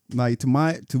 Like to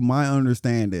my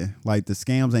understanding, like the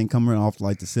scams ain't coming off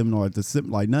like the seminar.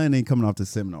 Like nothing ain't coming off the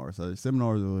seminar. So the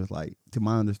seminars was like, to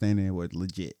my understanding, it was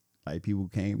legit. Like people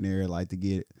came there like to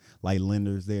get like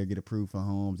lenders there, get approved for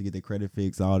homes, to get their credit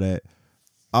fixed, all that.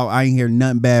 Oh, I ain't hear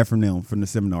nothing bad from them from the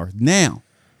seminars. Now,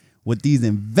 with these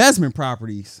investment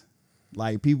properties,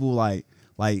 like people like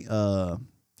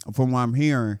from what I'm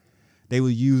hearing, they were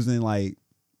using like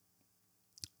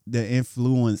the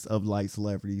influence of like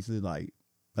celebrities, like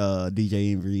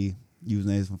DJ Envy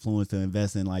using his influence to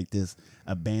invest in like this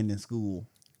abandoned school.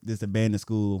 This abandoned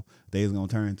school they was gonna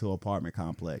turn into an apartment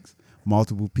complex.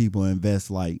 Multiple people invest,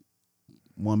 like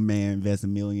one man invests $1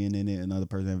 million in it, another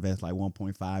person invests like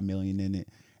 1.5 million in it,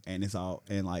 and it's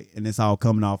all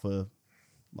coming off of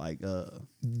like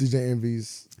DJ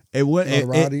Envy's.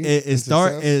 It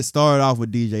started off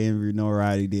with DJ Envy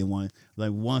notoriety. Then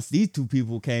once these two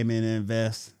people came in and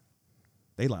invest,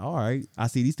 they like, all right, I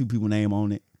see these two people name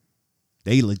on it.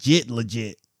 They legit.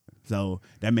 So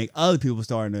that make other people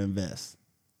starting to invest.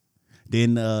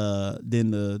 Then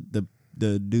the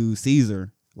dude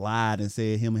Caesar lied and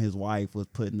said him and his wife was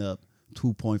putting up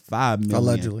 2.5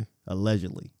 million.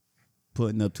 Allegedly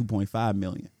putting up 2.5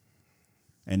 million.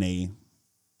 And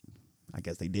I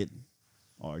guess they didn't.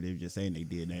 Or they were just saying they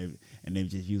did, and they were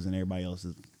just using everybody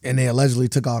else's. And they allegedly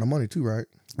took all the money too, right?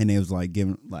 And they was like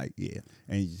giving, like, yeah,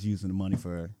 and just using the money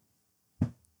for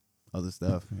other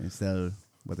stuff instead of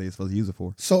what they were supposed to use it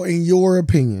for. So, in your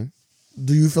opinion,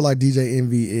 do you feel like DJ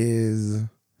Envy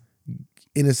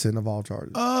innocent of all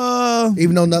charges?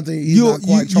 Even though he's not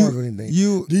quite charged with anything.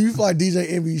 Do you feel like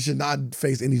DJ Envy should not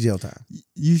face any jail time?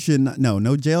 You should not.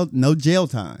 No jail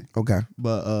time. Okay,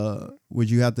 but would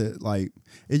you have to like?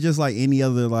 It's just like any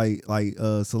other like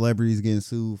celebrities getting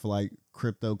sued for like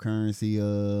cryptocurrency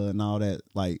and all that.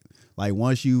 Like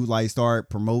once you like start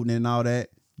promoting and all that,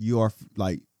 you are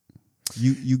like.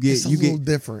 You get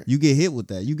different. You get hit with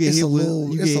that. You get hit with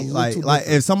like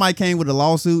if somebody came with a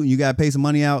lawsuit and you got to pay some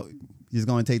money out, you're just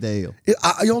going to take that L.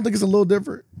 You don't think it's a little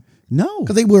different? No,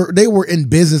 because they were in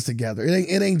business together.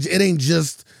 It ain't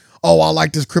just I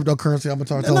like this cryptocurrency. I'm gonna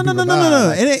talk to people.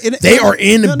 No. They are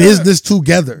in business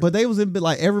together. But they was in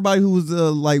like everybody who was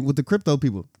like with the crypto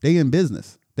people. They in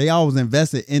business. They always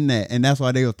invested in that, and that's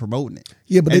why they was promoting it.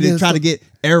 Yeah, but they didn't try to get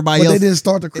everybody else. They didn't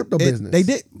start the crypto business. They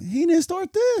did. He didn't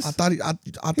start this. I thought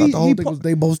the whole thing was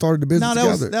they both started the business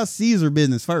together. That's Caesar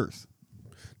business first.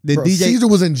 Caesar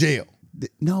was in jail.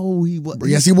 No, he was.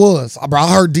 Yes, he was. Bro, I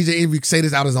heard DJ Envy say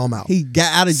this out his own mouth. He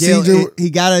got out of jail. He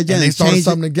got out of jail. And they started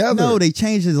something together. No, they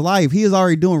changed his life. He was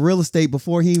already doing real estate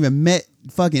before he even met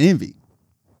fucking Envy.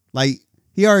 Like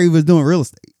he already was doing real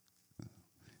estate.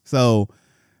 So.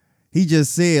 He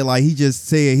just said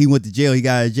he went to jail. He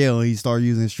got out of jail and he started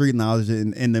using street knowledge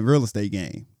in the real estate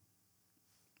game.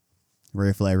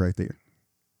 Red flag right there.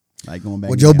 Like going back.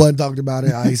 Well, Joe Budden talked about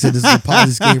it. He said this is a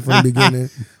Ponzi scheme from the beginning.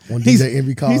 When DJ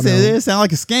Envy called, he said it sounded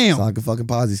like a scam. Sound like a fucking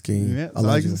Ponzi scheme. Yeah, sound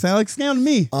like a scam to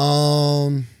me.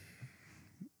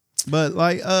 But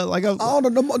I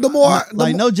don't know. The more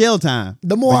no jail time.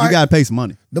 The more you gotta pay some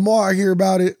money. The more I hear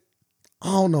about it,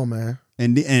 I don't know, man.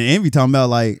 And Envy talking about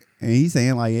like. And he's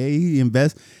saying like, hey, he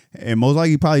invest, and most likely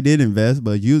he probably did invest,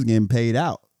 but you was getting paid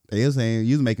out. They were saying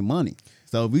you was making money.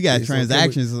 So if we got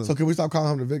transactions. So can we stop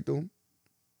calling him the victim?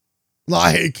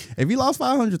 Like, if he lost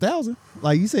 $500,000,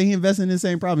 like you say, he invested in the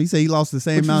same problem. He said he lost the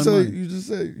same amount of money. You just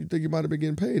said you think he might have been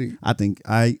getting paid. I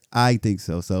think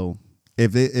so. So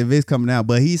if it's coming out,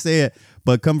 but he said,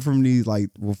 but coming from these like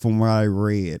from what I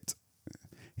read,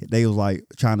 they was like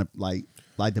trying to like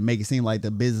to make it seem like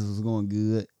the business was going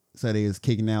good. So they was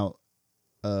kicking out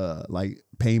like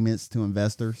payments to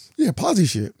investors. Yeah, Ponzi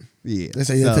shit. Yeah. They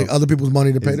say they take other people's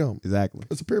money to pay them. Exactly.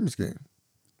 It's a pyramid scheme.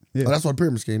 Yeah. That's what a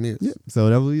pyramid scheme is. Yeah. So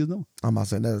that's what he was doing. I'm not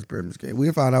saying that is a pyramid scheme.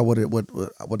 We'll find out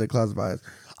what they classify as.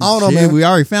 I don't know, man. We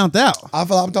already found out. I'm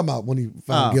talking about when he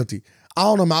found guilty. I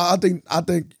don't know, man. I think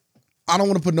I don't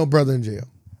want to put no brother in jail.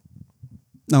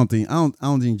 I don't think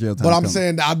jail time. But I'm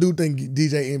saying that I do think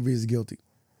DJ Envy is guilty.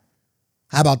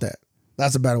 How about that?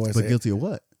 That's a better way to say it. But guilty of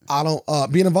what? I don't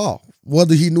being involved,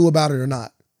 whether he knew about it or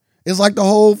not. It's like the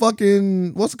whole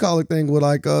fucking what's the call thing with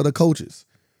like the coaches.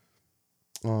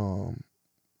 What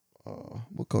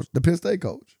coach? The Penn State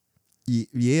coach.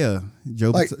 Yeah,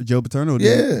 Joe Paterno.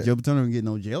 Yeah, Joe Paterno didn't get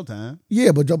no jail time.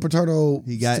 Yeah, but Joe Paterno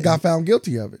got found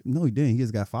guilty of it. No, he didn't. He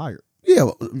just got fired. Yeah,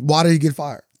 why did he get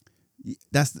fired?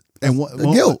 That's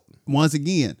the guilt. Once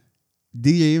again,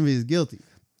 DJ Envy is guilty.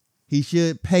 He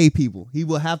should pay people. He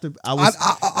will have to.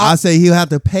 I say he'll have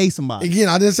to pay somebody. Again,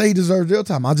 I didn't say he deserves jail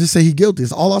time. I just say he guilty.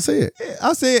 That's all I said. Yeah,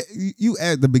 I said you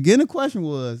at the beginning question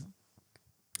was,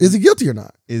 is he guilty or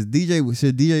not? Should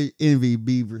DJ Envy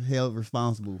be held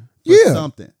responsible for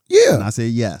something? Yeah. And I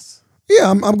said yes. Yeah,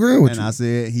 I'm agreeing with you. And I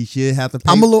said he should have to pay.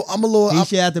 I'm a little. He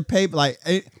should have to pay like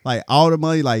all the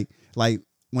money like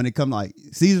when it come like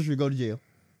Caesar should go to jail.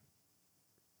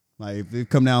 Like if it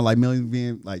come down like millions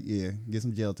being like get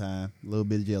some jail time, a little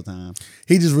bit of jail time.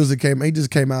 He just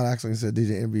came out actually and said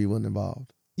DJ Envy wasn't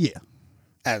involved. Yeah,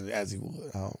 as he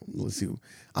would. I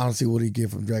don't see what he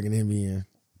get from dragging Envy in.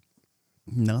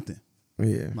 Nothing.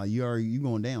 Yeah, like you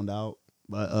going down, dog.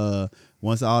 But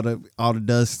once all the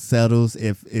dust settles,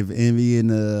 if Envy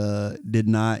and did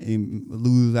not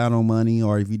lose out on money,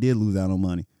 or if he did lose out on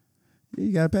money,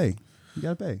 you gotta pay.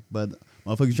 But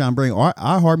motherfuckers trying to bring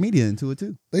iHeart Media into it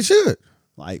too. They should.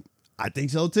 Like, I think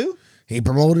so too. He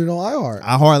promoted it on iHeart.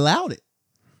 iHeart allowed it.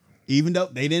 Even though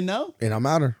they didn't know. It don't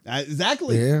matter.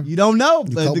 Exactly. Yeah. You don't know.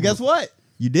 But guess what?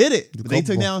 You did it. But they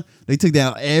took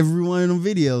down every one of them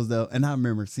videos though. And I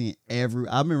remember seeing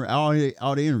all the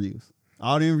interviews.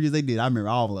 All the interviews they did. I remember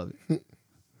all of it.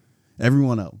 Every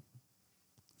one of them.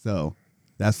 So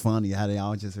that's funny how they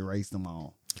all just erased them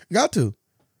all. Got to.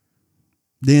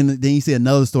 Then you see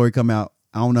another story come out.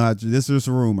 I don't know how to, this is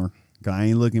a rumor. Cause I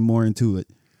ain't looking more into it.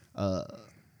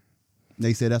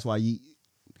 They said that's why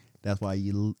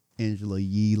Angela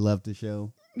Yee left the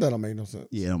show. That don't make no sense.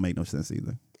 Yeah, it don't make no sense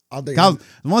either.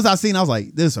 Once I seen, I was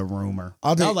like, this is a rumor.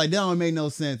 I was like, that don't make no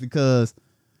sense because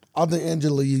I think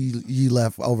Angela Yee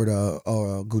left over the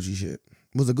Gucci shit.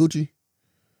 Was it Gucci?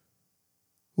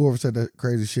 Whoever said that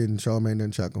crazy shit and Charlamagne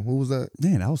didn't check him. Who was that?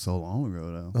 Man, that was so long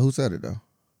ago, though. Who said it, though?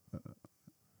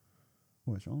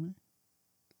 What, Charlamagne?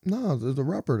 No, there's a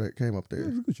rapper that came up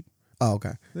there. Oh,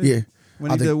 okay. Yeah.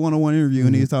 When he did a one-on-one interview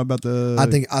and he was talking about the...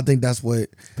 I think that's what...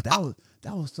 But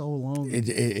that was so long.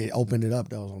 It opened it up,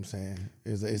 though, is what I'm saying.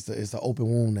 It's an open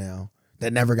wound now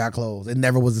that never got closed. It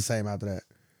never was the same after that.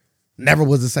 Never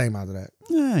was the same after that.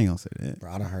 Nah, I ain't gonna say that.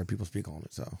 Bro, I done heard people speak on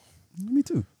it, so... Me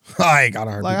too. I ain't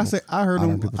gotta heard. Like people, I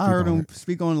heard him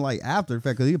speak on it like after the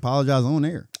fact because he apologized on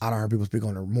air. I done heard people speak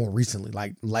on it more recently,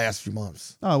 like last few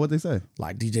months. Oh, what they say?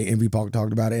 Like DJ Envy talked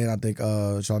about it, and I think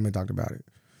Charlamagne talked about it.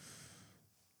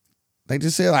 They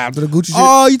just said like, after the Gucci shit.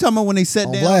 Oh, you talking about when they sat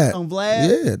on down Vlad. on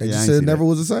Vlad? Yeah, they just said it never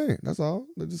was the same. That's all.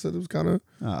 They just said it was kind of.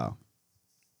 Oh.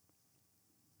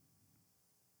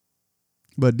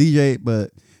 But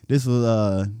this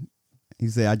was he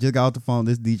said I just got off the phone.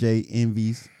 This DJ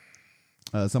Envy's.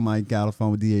 Somebody got off the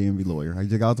phone with DJ Envy lawyer. I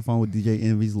just got off the phone with DJ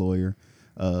Envy's lawyer.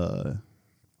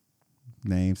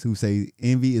 Names who say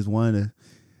Envy is one of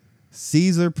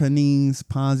Caesar Panine's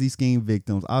Ponzi scheme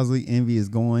victims. Obviously, Envy is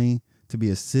going to be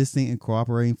assisting and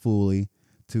cooperating fully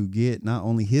to get not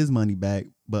only his money back,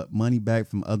 but money back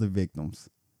from other victims.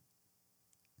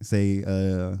 Say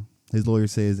his lawyer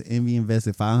says Envy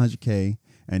invested $500K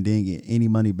and didn't get any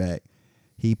money back.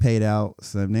 He paid out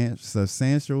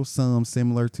substantial sums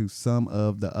similar to some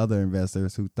of the other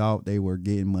investors who thought they were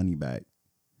getting money back.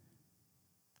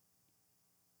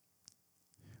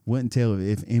 Wouldn't tell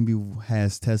if Envy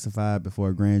has testified before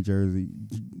a grand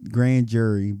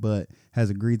jury, but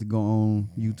has agreed to go on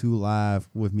YouTube Live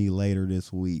with me later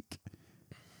this week.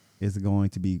 It's going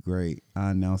to be great.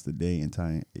 I announced the day and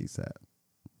time ASAP.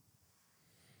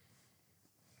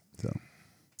 So.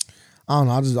 I don't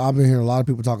know. I've been hearing a lot of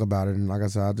people talk about it, and like I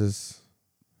said,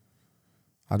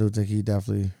 I do think he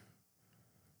definitely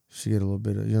should get a little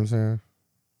bit of, you know what I'm saying?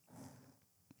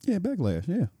 Yeah, backlash.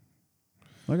 Yeah,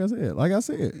 like I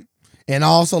said, and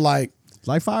also like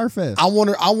Firefest. I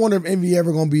wonder if Envy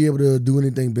ever gonna be able to do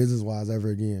anything business wise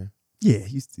ever again. Yeah,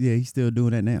 he's still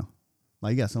doing that now.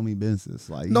 Like he got so many businesses.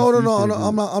 Like no,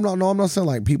 I'm not saying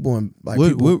like people and like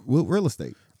with real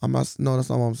estate. I'm not. No, that's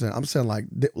not what I'm saying. I'm saying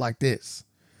like this.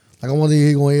 Like, I wonder if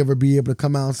he's going to ever be able to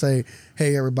come out and say,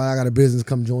 hey, everybody, I got a business,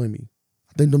 come join me.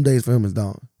 I think them days for him is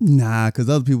done. Nah, because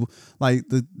other people, like,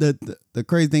 the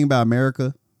crazy thing about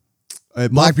America.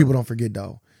 Black people don't forget,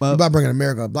 though. About bringing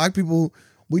America. Black people,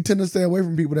 we tend to stay away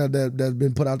from people that's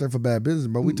been put out there for bad business,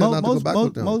 bro. We tend not to go back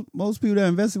with them. Most people that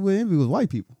invested with Envy was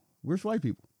white people. Where's white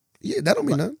people? Yeah, that don't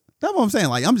mean nothing. That's what I'm saying.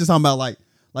 Like, I'm just talking about, like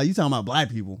you talking about black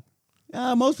people.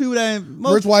 Most people that...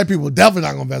 Rich white people definitely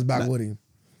not going to invest back with him.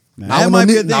 Now, not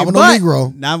with no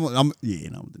Negro.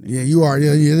 Yeah, you are.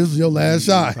 Yeah, this is your last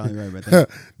shot. Right about that.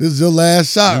 This is your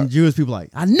last shot. And Jewish people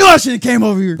like, I knew I should have came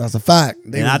over here. That's a fact.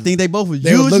 I think they both was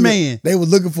Jewish man. They were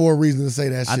looking for a reason to say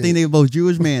that shit. I think they were both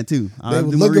Jewish man too. They were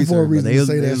looking for a reason to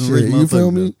say that shit. You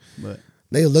feel me? But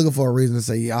they were looking for a reason to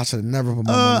say, yeah, I should have never put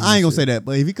my money I ain't gonna say that,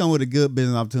 but if he come with a good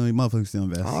business opportunity, motherfuckers still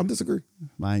invest. I disagree.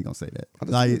 I ain't gonna say that.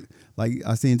 Like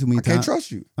I seen too many times. I can't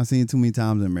trust you. I seen too many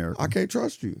times in America. I can't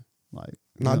trust you. Like,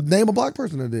 now name a black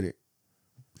person that did it.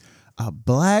 A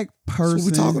black person. That's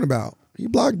what we talking about. He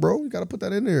black, bro. You got to put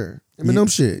that in there. Them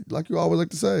shit, like you always like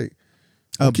to say.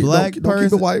 Black person. Don't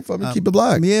keep it white for me. Keep it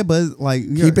black. Yeah, but like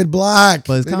keep it black.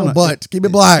 But it's kind of keep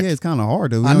it black. Yeah, it's kind of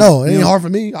hard though. I know it ain't hard for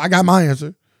me. I got my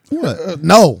answer. What?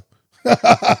 No.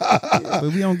 But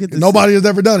we don't get to nobody has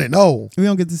ever done it. No, we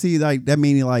don't get to see like that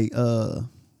many like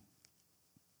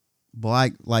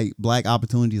black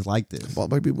opportunities like this.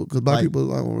 Black people, because black people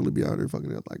don't really be out there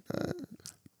fucking up like that.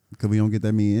 Because we don't get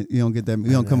that many. You don't get that. We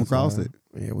don't come across it.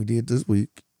 Yeah, we did this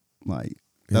week. Like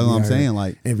that's what I'm saying.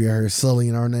 Like if you heard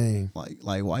sullying our name,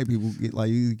 like white people get like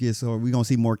you get so we gonna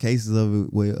see more cases of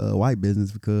it with white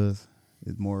business because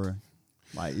it's more.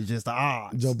 Like, it's just the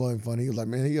odds. Joe Budden funny. He was like,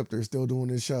 man, he up there still doing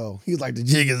this show. He's like, the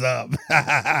jig is up.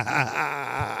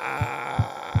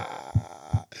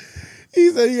 He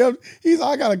said,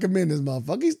 I got to commend this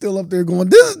motherfucker. He's still up there going,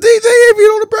 this is DJ Envy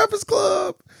on the Breakfast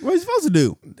Club. What are you supposed to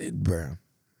do? Bro,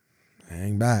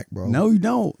 hang back, bro. No, you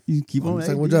don't. You keep on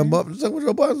saying what Joe Budden was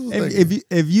thinking.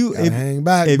 If you hang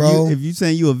back, bro. If you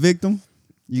saying you a victim,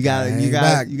 you gotta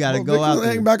go out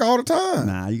there. Hang back all the time.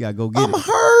 Nah, you gotta go get I'm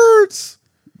hurt.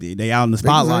 They out in the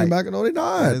spotlight. Back. No, they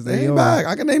not. They ain't back.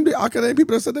 I can name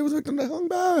people that said they was victims that hung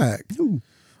back. Who?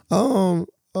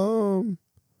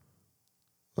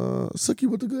 Sookie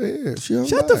with the good hair. She hung back.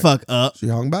 Shut the fuck up. She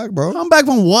hung back, bro. Hung back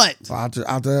from what? After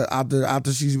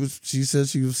she said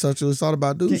she was sexually assaulted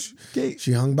by a dude.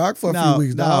 She hung back for a few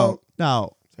weeks, dog.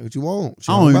 No. What you want?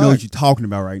 I don't even know what you're talking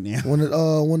about right now. When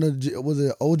was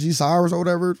it OG Cyrus or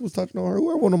whatever was touching on her?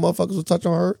 Whoever one of the motherfuckers was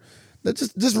touching on her. That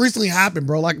just recently happened,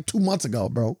 bro. Like 2 months ago,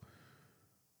 bro.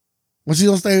 When she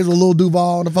on stage with Lil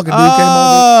Duval and the fucking dude came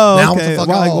over. Now okay. it's the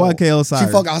fucking Why KO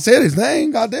Cyrus? I said his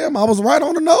name. Goddamn, I was right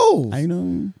on the nose. I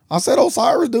know. I said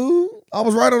Osiris, dude. I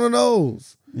was right on the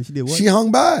nose. And she did what? She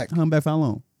hung back. Hung back for how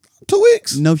long? 2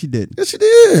 weeks. No, she didn't. Yes, she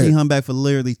did. She hung back for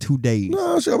literally 2 days.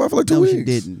 No, she hung back for like 2 weeks. She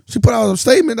didn't. She put out a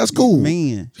statement. That's cool.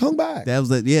 Man. She hung back. That was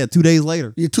 2 days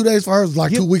later. Yeah, 2 days for her is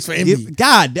like 2 weeks for Envy.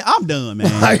 God, I'm done,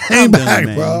 man. Hang back,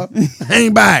 bro.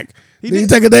 Hang back. Did he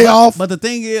take a day off? But the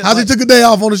thing is, how's he took a day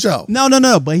off on the show?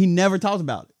 No. But he never talked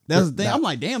about it. That's the thing. I'm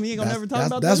like, damn, he ain't gonna never talk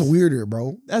about that's this. That's weirder,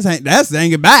 bro. That's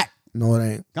hanging back. No, it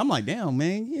ain't. I'm like, damn,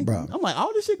 man. Bro. I'm like,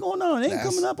 all this shit going on. It ain't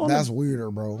coming up on. That's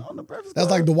weirder, bro. On the Breakfast That's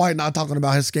Club. like Dwight not talking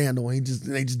about his scandal. They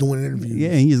just doing an interview.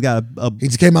 Yeah, he just got he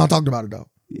just came out and talked about it though.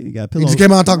 Yeah, he got a pillow. He just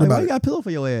came out and talked about it. it. He got a pillow for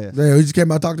your ass. Yeah, he just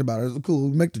came out and talked about it. It was cool.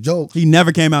 We make the jokes. He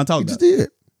never came out and talked about it. He just did.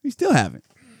 He still haven't.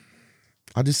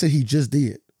 I just said he just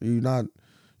did. You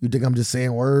think I'm just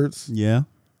saying words? Yeah.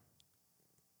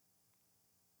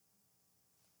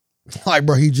 Like,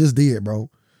 bro, he just did, bro.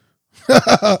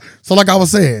 So like I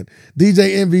was saying,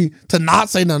 DJ Envy to not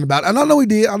say nothing about it. And I know he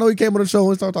did. I know he came on the show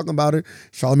and started talking about it.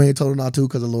 Charlamagne told him not to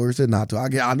because the lawyer said not to.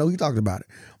 I know he talked about it.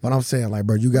 But I'm saying, like,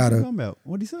 bro, you gotta.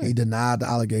 What did he say? He denied the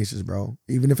allegations, bro.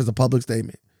 Even if it's a public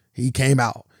statement. He came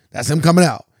out. That's him coming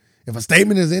out. If a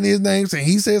statement is in his name saying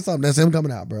he said something, that's him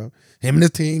coming out, bro. Him and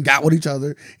his team got with each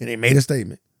other and they made a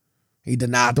statement. He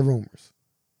denied the rumors.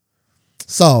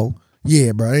 So,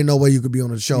 yeah, bro, ain't no way you could be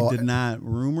on the show. He denied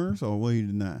rumors, or what he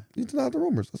denied? He denied the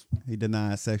rumors. He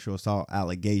denied sexual assault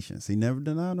allegations. He never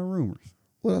denied the rumors.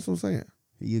 Well, that's what I'm saying.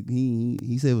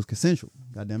 He said it was consensual.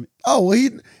 God damn it. Oh, well,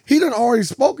 he done already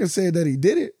spoke and said that he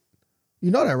did it.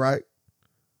 You know that, right?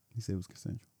 He said it was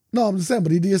consensual. No, I'm just saying,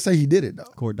 but he did say he did it, though.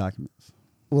 Court documents.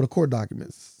 Well, the court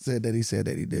documents said that he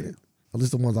did it. At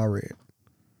least the ones I read.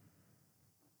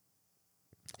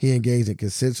 He engaged in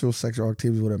consensual sexual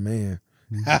activities with a man.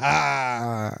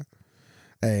 Mm-hmm.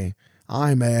 Hey, I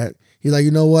ain't mad. He's like,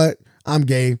 you know what? I'm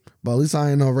gay, but at least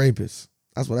I ain't no rapist.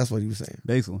 That's what he was saying.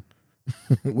 Basically.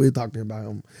 We talked about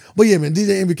him. But yeah, man,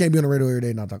 DJ Envy can't be on the radio every day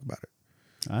and not talk about it.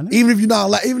 I know. Even if you're not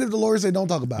allowed, even if the lawyer say don't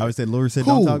talk about it. I would say the lawyer said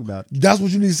don't talk about it. That's what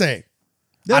you need to say.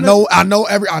 I know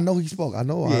he spoke. I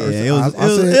know. Yeah, it was a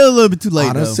little bit too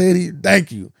late. I said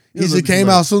thank you. He just came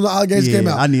out as soon as the allegations came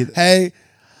out. Hey,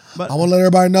 but I want to let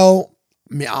everybody know.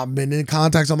 I've been in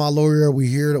contact with my lawyer. We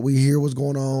hear what's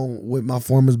going on with my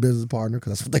former business partner,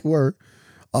 because that's what they were,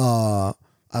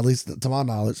 at least to my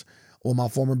knowledge, with my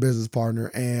former business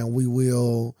partner, and we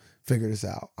will figure this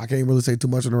out. I can't really say too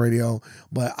much on the radio,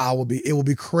 but it will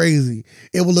be crazy.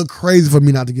 It will look crazy for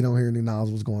me not to get on here and acknowledge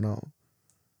what's going on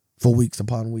for weeks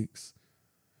upon weeks.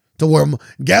 To where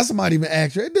guests might even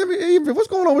ask you, hey, what's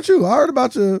going on with you? I heard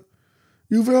about you.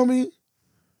 You feel me?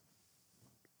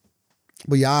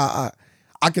 But yeah,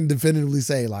 I can definitively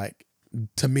say, like,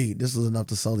 to me, this was enough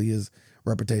to sully his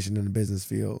reputation in the business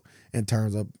field in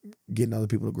terms of getting other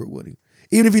people to group with him.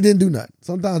 Even if he didn't do nothing.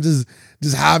 Sometimes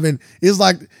just having it's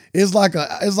like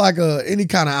any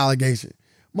kind of allegation.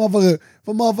 If the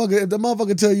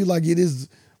motherfucker tell you like it is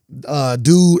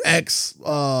dude X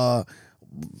was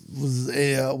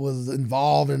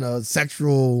involved in a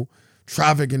sexual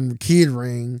trafficking kid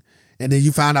ring, and then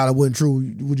you found out it wasn't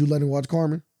true, would you let him watch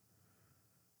Carmen?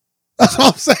 That's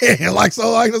what I'm saying. That's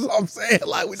what I'm saying.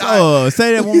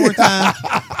 Say that one more time.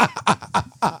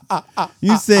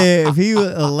 You said if he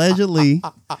was allegedly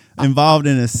involved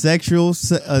in a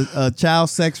child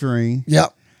sex ring,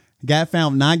 yep, got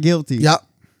found not guilty, yep,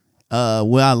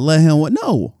 will I let him? What?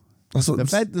 No. That's what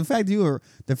the fact you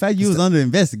was under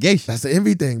investigation. That's the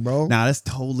envy thing, bro. Nah, that's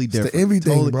totally different. It's the envy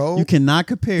thing, bro. You cannot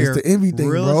compare it's the envy thing,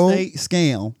 real estate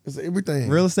scam, it's the envy thing,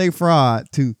 real estate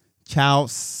fraud to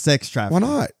child sex trafficking.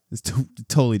 Why not? It's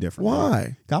totally different.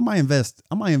 Why? I might invest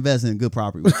in good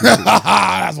property.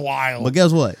 That's wild. But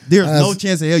guess what? There's no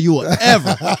chance in hell you will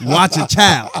ever watch a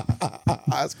child.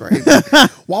 That's crazy.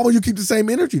 Why would you keep the same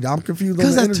energy? I'm confused.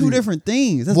 Because that's two different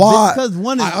things. Why? Because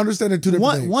one is, I understand the two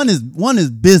different things. One is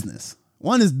business.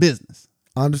 One is business.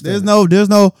 I understand.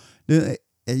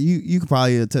 You could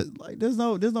probably there's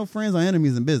no friends or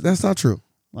enemies in business. That's not true.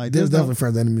 Like there's definitely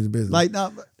friends and enemies in business. Like I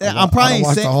probably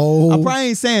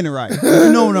ain't saying it right.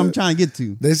 You know what I'm trying to get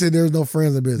to. They say there's no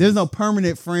friends in business. There's no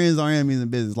permanent friends or enemies in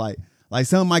business. Like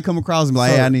someone might come across and be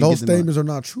like, hey, I need to get those statements are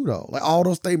not true though. Like all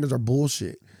those statements are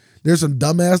bullshit. There's some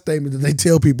dumbass statements that they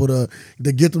tell people to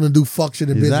get them to do fuck shit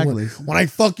in business. When I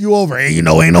fuck you over, hey, ain't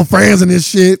no friends in this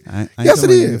shit. Yes, it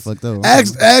is.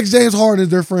 Ask James Harden is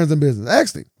their friends in business.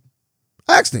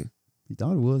 Ask him. He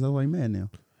thought it was. That's why he mad now.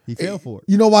 He fell for it.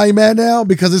 You know why he mad now?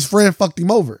 Because his friend fucked him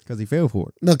over. Because he fell for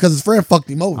it. No, because his friend fucked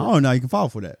him over. I don't know. You can fall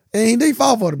for that. And he didn't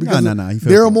fall for it because He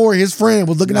fell Daryl for Morey, his friend,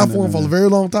 was looking out for him for a very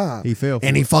long time. He fell for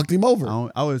and it. he fucked him over.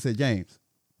 I would have said, James,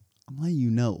 I'm letting you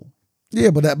know.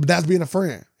 Yeah, but that's being a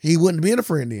friend. He wouldn't be a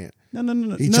friend then.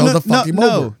 No. He chose to fuck him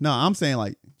over. No, I'm saying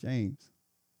like, James,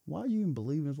 why you even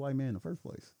believe in this white man in the first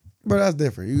place? But that's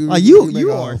different.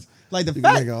 You are like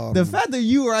the fact that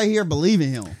you right here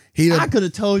believing him. I could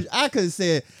have told you. I could have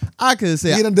said.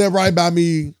 He done did right by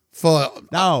me for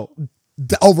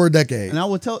over a decade. And I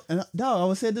would tell. And I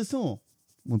would say this to him: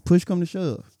 when push come to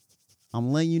shove,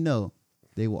 I'm letting you know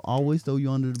they will always throw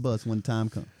you under the bus when the time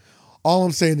comes. All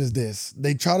I'm saying is this: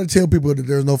 they try to tell people that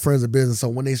there's no friends of business, so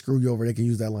when they screw you over, they can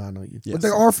use that line on you. Yes. But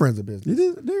there are friends of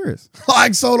business. There is.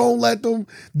 Like, so don't let them.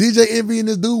 DJ Envy and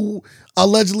this dude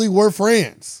allegedly were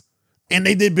friends, and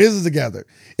they did business together.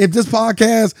 If this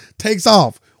podcast takes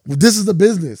off, this is the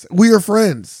business. We are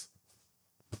friends.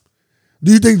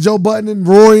 Do you think Joe Budden and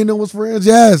Roy and them was friends?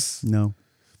 Yes. No.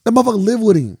 That motherfucker live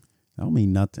with him. I don't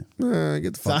mean nothing.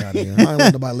 Get the fuck out of here. I ain't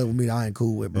want nobody live with me that I ain't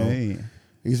cool with, bro. Hey.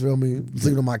 You feel me?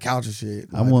 Sleeping on my couch and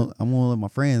shit. Like, I want to let my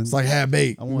friends. It's like half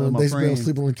baked. I want to let my friends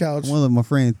sleeping on the couch. I want to let my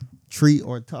friends treat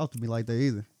or talk to me like that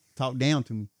either. Talk down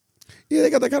to me. Yeah,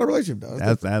 they got that kind of relationship though.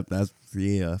 That's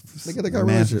yeah. They got that kind of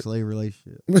master slave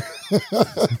relationship.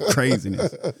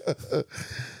 Craziness.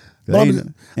 But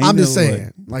I'm just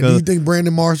saying. Like, do you think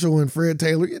Brandon Marshall and Fred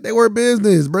Taylor, they were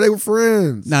business, bro? They were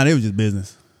friends. Nah, they were just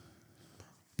business.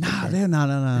 Nah, they're not.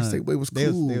 It was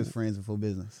cool. They was friends before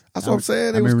business. That's what I'm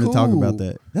saying. I remember to talk about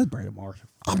that. That's Brandon Marshall.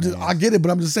 I get it,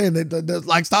 but I'm just saying that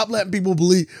like, stop letting people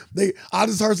believe I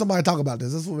just heard somebody talk about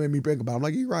this. That's what made me think about it. I'm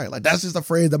like, you're right. Like, that's just a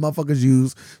phrase that motherfuckers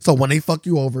use. So when they fuck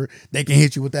you over, they can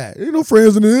hit you with that. Ain't no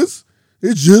friends in this.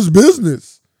 It's just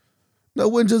business. No,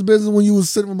 it wasn't just business when you was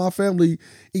sitting with my family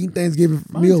eating Thanksgiving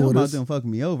meal with us. I'm talking about them fucking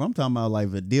me over. I'm talking about like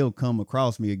if a deal come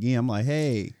across me again. I'm like,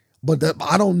 hey. But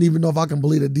I don't even know if I can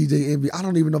believe that DJ Envy. I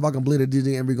don't even know if I can believe that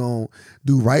DJ Envy gonna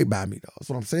do right by me though. That's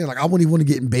what I'm saying. Like, I wouldn't even want to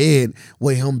get in bed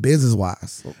with him business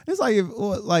wise. It's like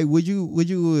would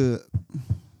you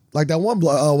like that one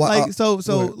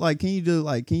like can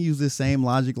you use this same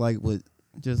logic like with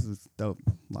just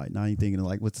like now you thinking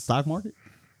like with the stock market?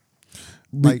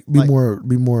 Be more.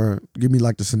 Give me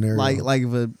like the scenario. Like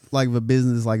if a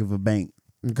business, like if a bank,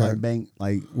 okay, like bank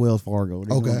like Wells Fargo,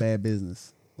 they're doing bad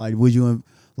business. Like would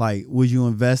you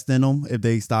invest in them if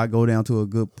they stock go down to a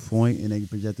good point and they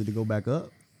projected to go back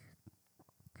up?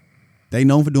 They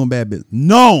known for doing bad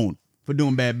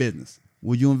business.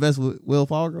 Would you invest with Wells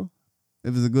Fargo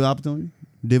if it's a good opportunity?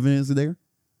 Dividends are there.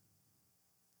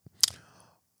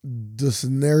 The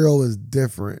scenario is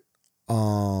different.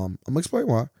 I'm gonna explain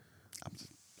why.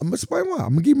 I'm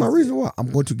gonna give you my reason why.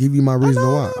 I'm going to give you my reason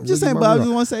why. I'm just saying, but I just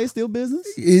want to say it's still business.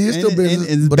 It is still business,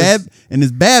 and it's bad. And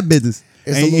it's bad business.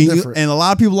 It's a little different. And a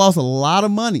lot of people lost a lot of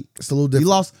money. It's a little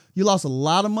different. You lost a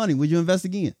lot of money. Would you invest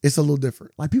again? It's a little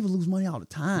different. Like, people lose money all the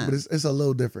time. But it's a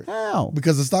little different. How?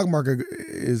 Because the stock market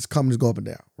is companies go up and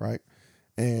down, right?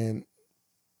 And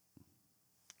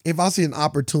if I see an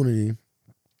opportunity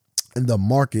in the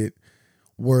market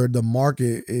where the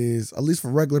market is, at least for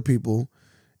regular people,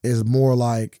 is more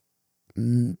like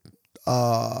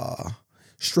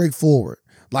straightforward.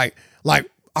 Like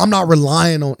I'm not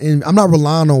relying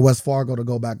on West Fargo to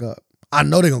go back up. I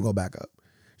know they're gonna go back up.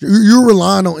 You're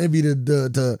relying on Envy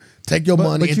to take your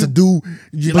money and to do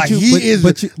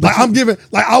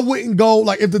I wouldn't go,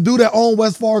 like, if the dude that owned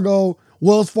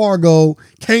Wells Fargo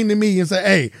came to me and said,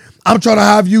 "Hey, I'm trying to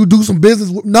have you do some business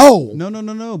with." No.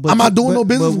 But I'm not doing no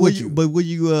business with you. But would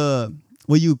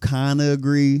you kind of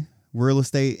agree real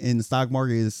estate and the stock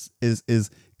market is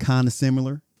kind of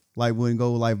similar? Like, when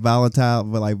go like volatile,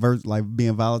 but like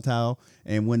being volatile,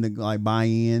 and when to like buy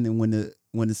in and when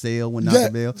to sell, when not to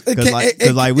bail. Because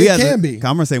we have I'm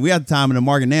gonna say we have the time in the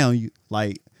market now.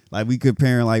 Like we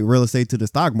comparing like real estate to the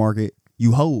stock market.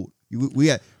 You hold. We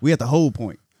at the hold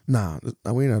point. Nah,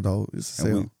 we ain't at the hold. It's a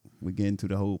sale. We getting to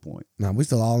the whole point. Nah, we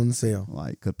still all in the sale.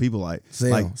 Like, cause people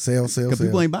sale. Cause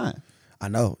people ain't buying. I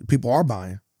know people are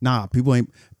buying. Nah, people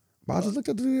ain't. But I just looked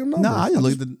at the damn numbers. Nah,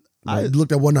 I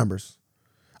looked at what numbers.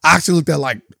 I actually looked at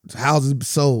like houses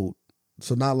sold.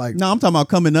 So not like. No, I'm talking about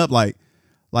coming up like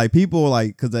people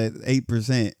like, cause at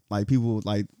 8%, like people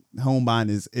like home buying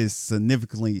is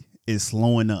significantly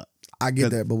slowing up. I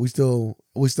get that, but we still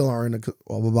are in a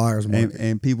buyer's market.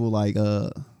 And people like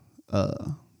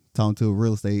talking to a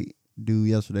real estate dude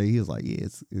yesterday, he was like, yeah,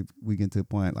 we getting to a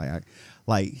point like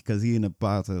because he in the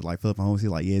about to like flipping homes. He's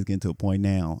like, yeah, it's getting to a point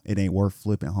now. It ain't worth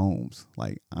flipping homes.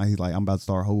 Like, he's like, I'm about to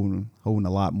start holding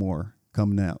a lot more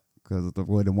coming out because of the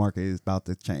way the market is about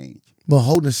to change. But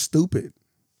holding is stupid.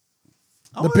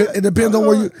 It depends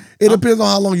on It depends on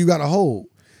how long you got to hold.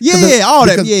 All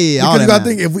that. Because you got to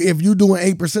think if you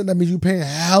doing 8%, that means you paying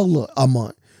hella a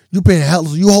month. You paying hella.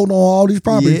 So you holding on all these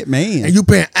properties, man, and you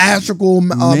paying astronomical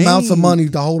amounts of money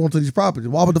to hold on to these properties.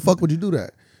 Why the fuck would you do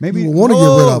that? Maybe you want to get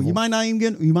rid of them. You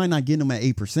might not get them at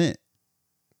 8%.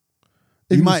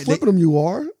 If you flipping them, you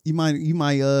are. You might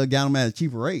get them at a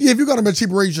cheaper rate. Yeah, if you got them at a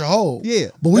cheaper rate, you should hold. Yeah,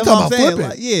 but we talking about flipping.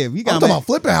 Like, if you got I'm talking about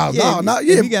flipping house.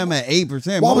 If you got them at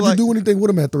 8%, why would you do anything with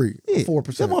them at 3 or 4%?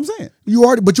 That's what I'm saying.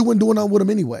 But you wouldn't do nothing with them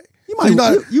anyway. You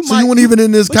weren't even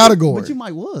in this category. But you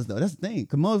might was though. That's the thing.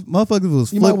 Cause motherfuckers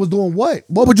was. You might was doing what?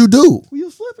 What would you do? You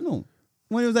was flipping them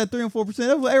when it was at 3 and 4%.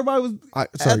 That's what everybody was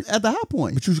at the high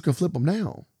point. But you can flip them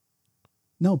now.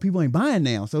 No, people ain't buying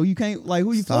now, so you can't. Like,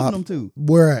 who you flipping them to?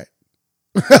 Where at?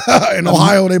 In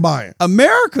Ohio, they buying.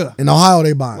 America. In Ohio,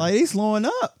 they buying. Like, they slowing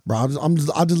up, bro. I just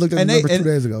looked at the number 2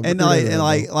 days ago. And they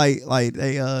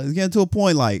it's getting to a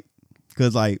point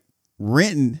because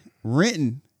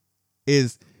renting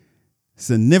is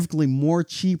significantly more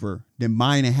cheaper than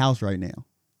buying a house right now.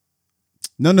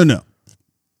 No.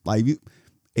 Like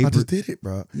I just did it,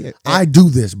 bro. Yeah, I do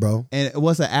this, bro. And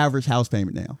what's the average house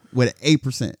payment now? With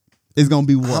 8%, it's gonna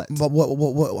be what?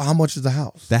 How much is the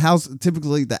house? The house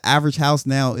typically, the average house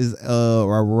now is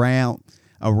around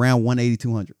 180,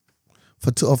 200. For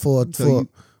a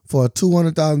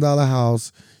 $200,000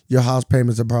 house, your house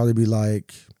payments would probably be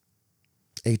like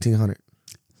 $1,800.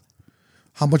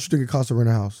 How much you think it costs to rent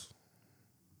a house?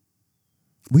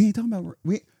 We ain't talking about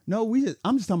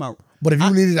I'm just talking about. But if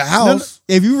you needed a house,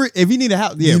 if you need a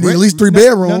house, you need at least 3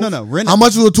 bedrooms. No. Rent. How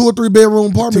much is a 2 or 3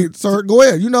 bedroom apartment, sir? Go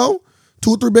ahead. 2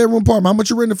 or 3 bedroom apartment. How much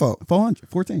you renting for?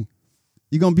 14.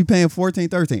 You're gonna be paying 14,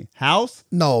 13. House?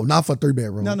 No, not for 3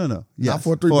 bedroom. No. Yes. Not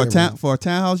for a 3 bedroom. For a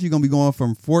townhouse, you're gonna be going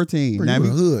from 14. Bro, you in the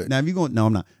hood. Now if you going, no,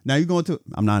 I'm not. Now you're going to.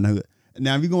 I'm not in the hood.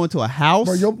 Now if you go into a house,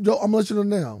 bro, I'm gonna let you know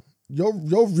now. Your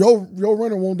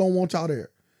renter don't want y'all there.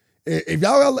 If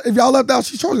y'all left out,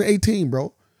 she's charging 18,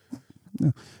 bro.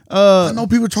 I know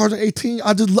people charging 18.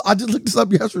 I just looked this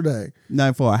up yesterday.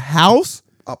 Now for a house,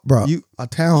 bro, a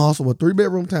townhouse or a 3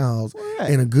 bedroom townhouse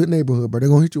in a good neighborhood, bro. They're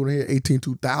gonna hit you in the head 18,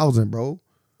 2,000, bro.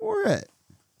 Where at?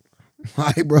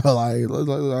 Like, bro, like you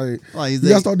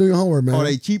gotta start doing your homework, man. Are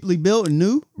they cheaply built and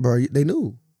new? Bro, they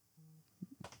new.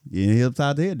 Yeah, hit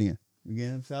upside the head then. You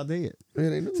get upside the head. Yeah,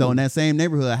 they new. So in that same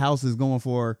neighborhood, a house is going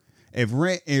for if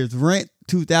rent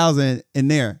 2,000 in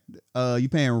there, you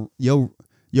paying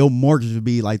your mortgage would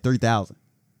be like 3,000,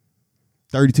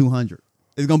 3,200.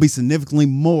 It's gonna be significantly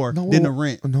more than the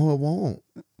rent. No, it won't.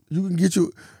 You can get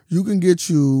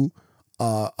you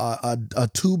a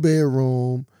 2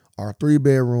 bedroom or a 3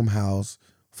 bedroom house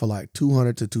for like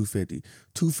 200 to 250.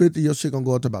 250, your shit gonna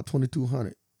go up to about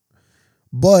 2,200.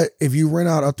 But if you rent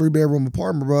out a 3 bedroom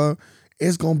apartment, bro,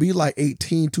 it's gonna be like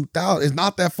 18, 2,000. It's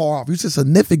not that far off. You said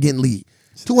significantly.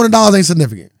 $200 ain't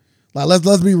significant. Like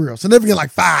let's be real. Significant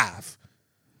like 5.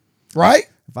 Right?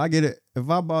 If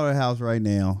I bought a house right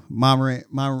now, my rent,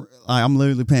 I'm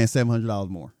literally paying $700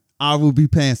 more. I will be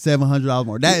paying $700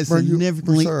 more. That is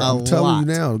significantly a lot. I'm telling you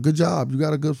now. Good job. You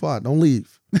got a good spot. Don't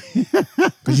leave,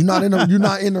 because you're not in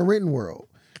the renting world.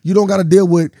 You don't got to deal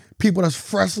with people that's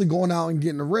freshly going out and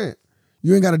getting the rent.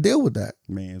 You ain't got to deal with that.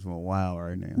 Man, it's wild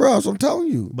right now, bro. So I'm telling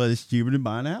you. But it's cheaper than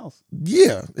buying a house.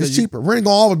 Yeah, it's cheaper. Rent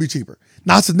gonna always be cheaper.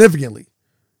 Not significantly.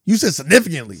 You said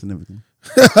significantly.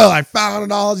 Like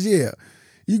 $500. Yeah,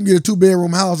 you can get a 2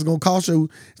 bedroom house. It's gonna cost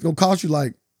you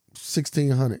like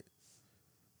 $1,600.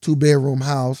 2 bedroom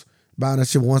house, buying that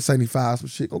shit $175. Some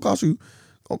shit gonna cost you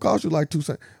like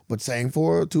 $200. But same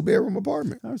for a 2 bedroom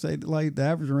apartment. I would say like the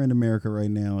average rent in America right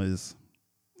now is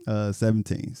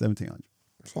 $1,700.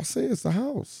 So I say it's a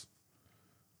house.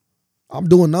 I'm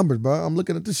doing numbers, bro. I'm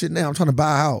looking at this shit now. I'm trying to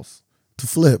buy a house to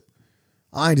flip.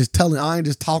 I ain't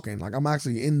just talking. Like, I'm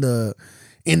actually in the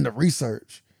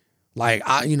research. Like,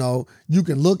 you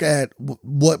can look at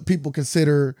what people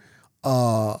consider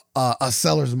a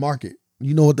seller's market.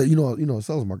 You know what a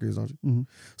seller's market is, don't you? Mm-hmm.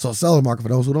 So a seller's market, for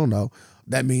those who don't know,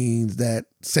 that means that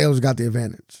sellers got the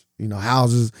advantage.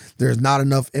 Houses, there's not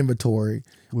enough inventory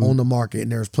on the market,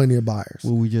 and there's plenty of buyers.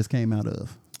 Well, we just came out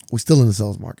of. We're still in the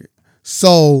seller's market.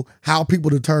 So how people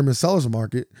determine seller's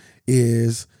market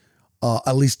is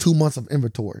at least 2 months of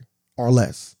inventory or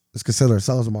less. It's considered a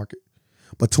seller's market.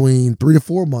 Between 3 to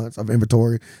 4 months of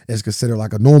inventory is considered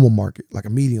like a normal market, like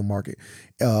a medium market.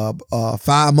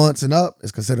 5 months and up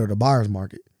is considered a buyer's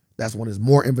market. That's when there's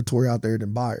more inventory out there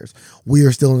than buyers. We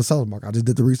are still in the seller's market. I just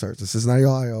did the research. In Cincinnati,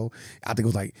 Ohio, I think it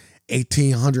was like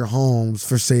 1,800 homes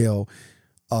for sale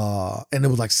And it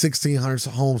was like 1,600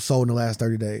 homes sold in the last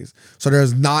 30 days. So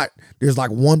there's like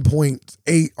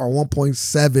 1.8 or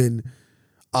 1.7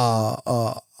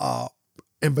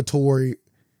 inventory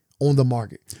on the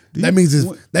market. That means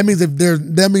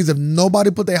if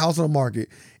nobody put their house on the market,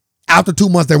 after 2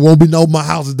 months there won't be no more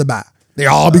houses to buy. They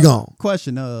all be gone.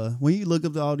 Question: when you look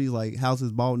up all these like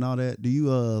houses bought and all that, do you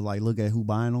like look at who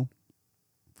buying them?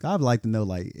 I'd like to know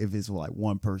like if it's like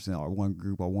one person or one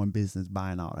group or one business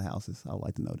buying all the houses. I'd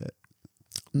like to know that.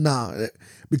 Nah,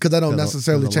 because that don't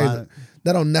necessarily change.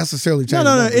 That don't necessarily change.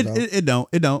 No,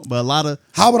 it don't. But a lot of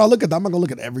how would I look at that? I'm not gonna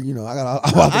look at every. I'm about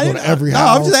to go to every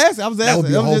house. I was just asking. That was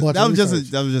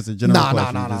just a general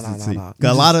question. Nah.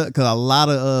 Cause a lot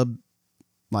of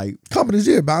like companies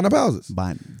buying up houses.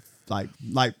 Buying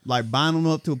buying them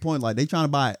up to a point like they trying to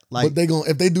buy it. Like, but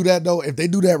if they do that though, if they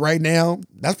do that right now,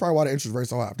 that's probably why the interest rate's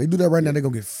so high. If they do that right now, they're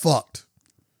gonna get fucked.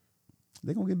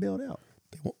 They're gonna get bailed out.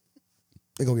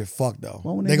 They're gonna get fucked though.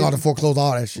 They're gonna have to foreclose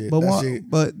all that shit.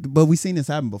 But we seen this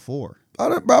happen before.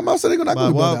 I'm not saying they're not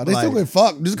gonna get bailed out. They still get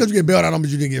fucked. Just because you get bailed out, don't mean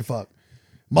you didn't get fucked.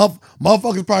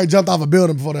 Motherfuckers probably jumped off a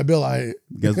building before that bill I hit.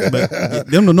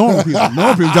 Them the normal people.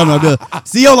 Normal people jumping off the bill.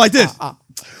 CEO like this.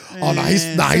 Oh no, he's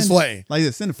sweating. Like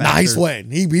this, send a Nah, he's sweating.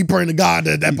 He praying to God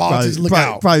that politicians look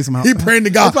out. Probably some house. He praying to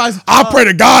God. I pray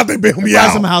to God they bail me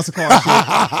out. Some house of cards.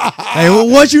 Hey,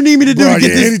 what you need me to do to get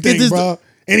this? Anything, get this, bro.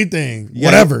 Anything,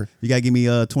 whatever. You gotta give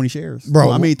me 20 shares, bro.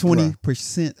 I mean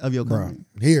 20% of your company.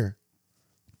 Bro, here.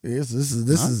 This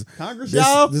is Congress,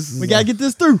 y'all. We gotta get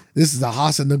this through. This is a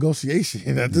hostage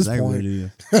negotiation at this point.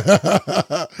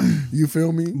 You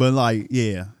feel me? But like,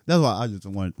 yeah, that's why I just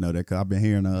wanted to know that because I've been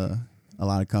hearing a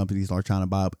lot of companies are trying to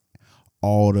buy up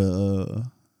all the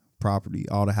property,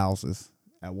 all the houses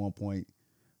at one point,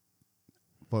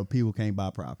 but people can't buy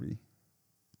property.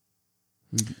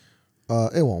 It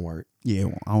won't work. Yeah, it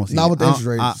won't. I don't see not it. with the interest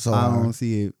rate. I don't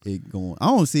see it going. I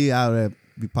don't see how that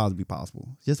be possible.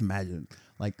 Just imagine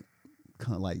like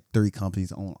 3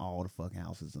 companies own all the fucking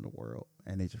houses in the world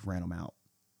and they just ran them out.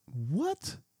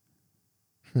 What?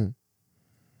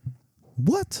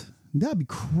 What? That'd be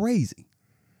crazy.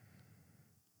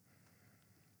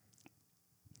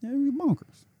 That'd be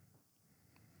bonkers.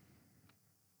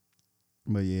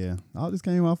 But yeah, I just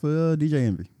came off of DJ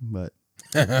Envy, but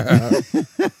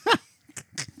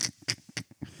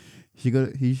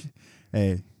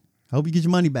hey, hope you get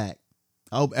your money back.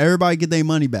 I hope everybody get their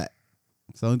money back.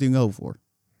 It's the only thing to go for.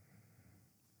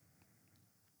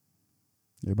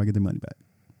 Everybody get their money back.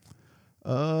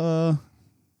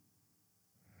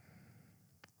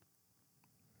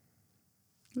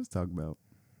 Let's talk about.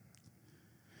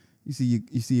 You see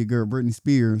your girl Britney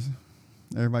Spears.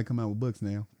 Everybody come out with books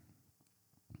now.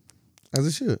 As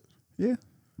it should. Yeah.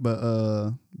 But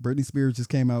Britney Spears just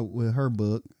came out with her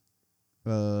book,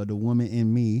 The Woman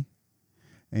in Me.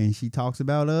 And she talks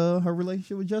about her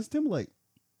relationship with Justin Timberlake.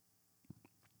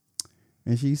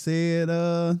 And she said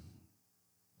how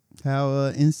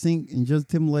NSYNC and Justin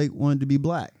Timberlake wanted to be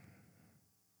black.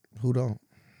 Who don't?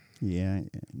 Yeah.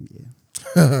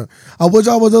 I wish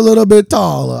I was a little bit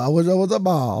taller. I wish I was a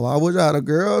baller. I wish I had a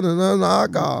girl and I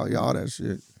call y'all that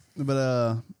shit.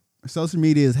 But social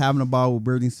media is having a ball with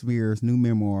Britney Spears' new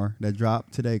memoir that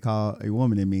dropped today called A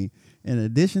Woman in Me. In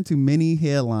addition to many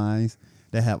headlines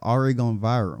that have already gone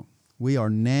viral, we are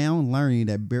now learning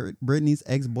that Britney's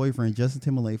ex-boyfriend, Justin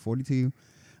Timberlake, 42,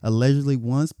 allegedly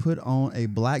once put on a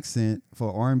black scent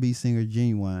for R&B singer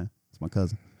Genuine. It's my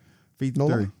cousin. Feet no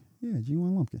 30. Yeah,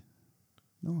 Genuine Lumpkin.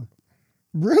 No one.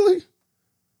 Really?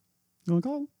 You want to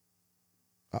call him?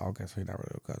 Oh, okay, so he's not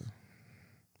really a cousin.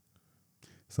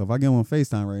 So if I get him on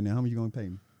FaceTime right now, how much you going to pay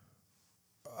me?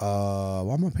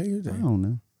 Why am I paying you I then? don't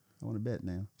know. I want to bet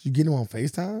now. So you get him on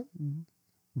FaceTime? Mm-hmm.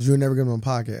 But you'll never get him on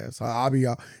podcast. So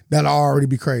that'll already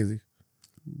be crazy.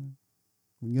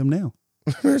 We can get him now.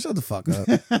 Man, shut the fuck up.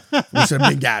 We should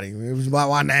have been got him. It was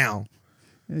why now?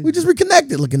 We just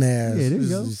reconnected looking ass. Yeah, there you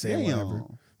go. Just saying whatever.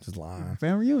 Just lying.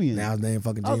 Family reunion. Now his name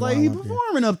fucking I was Genuine like, he Lumpkin.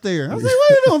 performing up there. I was like,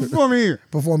 what are you doing performing here?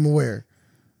 Performing where?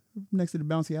 Next to the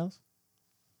bouncy house.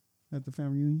 At the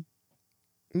family reunion.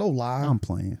 No lie. I'm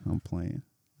playing.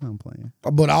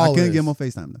 But I couldn't get him on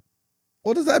FaceTime though.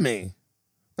 What does that mean?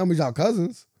 That means y'all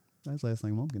cousins. That's the last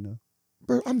thing Lumpkin though.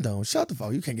 Bro, I'm done. Shut the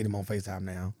fuck. You can't get him on FaceTime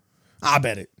now. I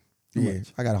bet it. Yeah,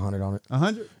 I got 100 on it.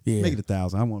 100? Yeah. Make it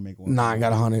 1,000. I want to make one. Nah, I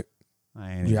got 100.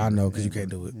 I know because you can't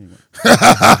do it.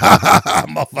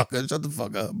 Motherfucker, shut the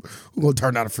fuck up. We're going to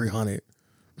turn out a free 100.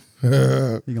 You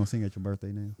going to sing at your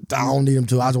birthday now? I don't need him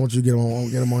to. I just want you to get him on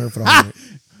here for the 100.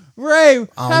 Ray,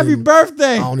 happy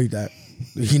birthday. I don't need that.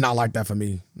 He not like that for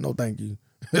me. No, thank you.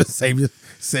 save your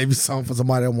song for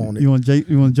somebody that want it. You want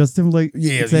Justin Timberlake?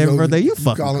 Yeah. Say happy birthday. You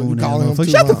fucking call cool him now. too,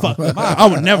 Shut the fuck up. I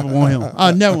would never want him.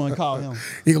 I never want to call him.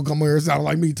 He gonna come here and sound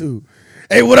like me too.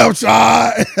 Hey, what up,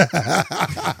 Shaw?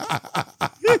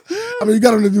 I mean, you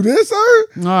got him to do this, sir?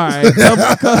 All right.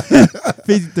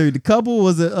 53. The couple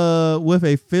was with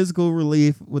a physical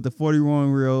relief with the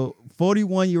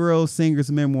 41-year-old singer's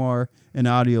memoir and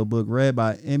audiobook read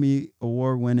by Emmy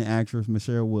Award-winning actress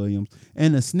Michelle Williams.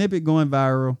 And a snippet going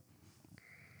viral.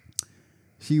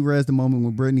 She reads the moment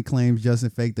when Brittany claims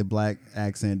Justin faked a black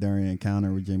accent during an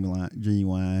encounter with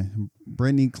Genuine.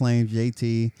 Brittany claims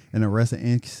JT and the rest of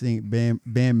NSYNC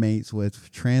bandmates was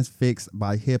transfixed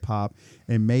by hip hop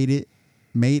and made it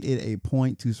a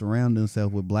point to surround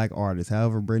themselves with black artists.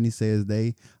 However, Brittany says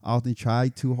they often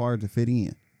tried too hard to fit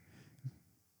in.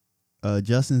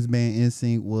 Justin's band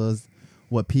NSYNC was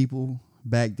what people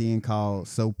back then called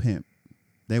so pimp.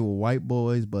 They were white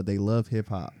boys, but they loved hip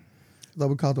hop. I thought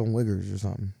we called them wiggers or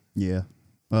something. Yeah.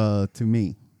 To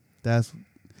me, that's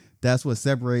what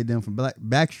separated them from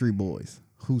Backstreet Boys,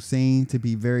 who seemed to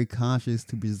be very conscious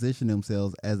to position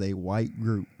themselves as a white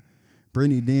group.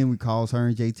 Brittany then recalls her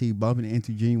and JT bumping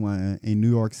into Genuine in New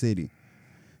York City.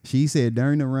 She said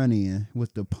during the run-in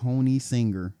with the Pony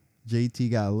Singer, JT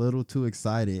got a little too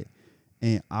excited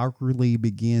and awkwardly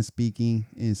began speaking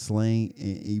in slang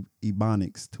and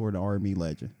ebonics toward the R&B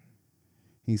legend.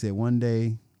 He said one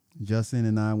day, Justin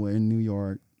and I were in New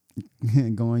York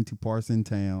going to parts of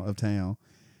town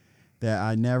that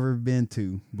I'd never been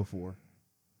to before.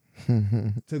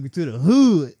 Took it to the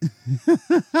hood.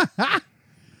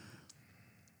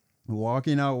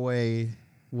 Walking our way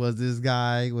was this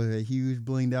guy with a huge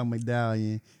blinged out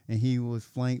medallion, and he was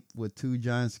flanked with 2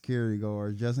 giant security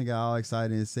guards. Justin got all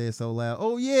excited and said so loud,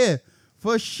 "Oh yeah,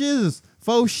 for shiz,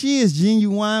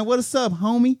 Genuine. What's up,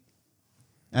 homie?"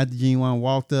 After Genuine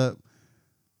walked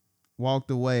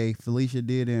away, Felicia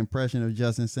did an impression of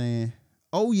Justin saying,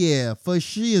 "Oh yeah, for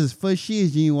shiz,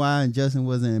 Genuine." And Justin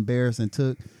wasn't embarrassed and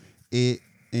took it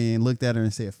and looked at her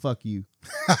and said, "Fuck you."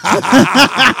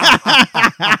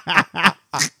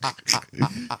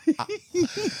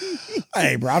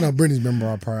 Hey, bro, I know Brittany's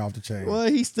memoir probably off the chain. Well,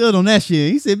 he stood on that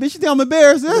shit. He said, "Bitch, you think I'm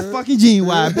embarrassed? That's fucking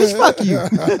Genuine. Bitch, fuck you."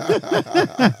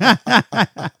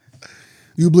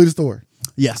 You believe the story?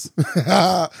 Yes.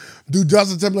 Do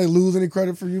Justin Timberlake lose any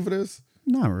credit for you for this?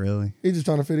 Not really. He just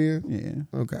trying to fit in?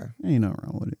 Yeah. Okay. Ain't nothing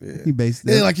wrong with it. Yeah. He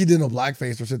basically. It ain't like he did no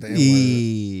blackface or shit.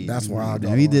 Yeah. That's where I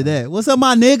go. He did that. What's up,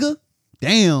 my nigga?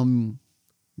 Damn.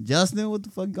 Justin, what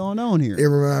the fuck going on here? It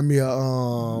remind me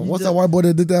of what's that white boy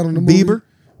that did that on the movie? Bieber.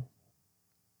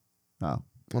 Oh.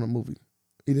 On the movie.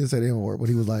 He didn't say the N-word, but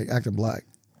he was like acting black.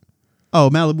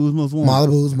 Oh, Malibu's Most Wanted.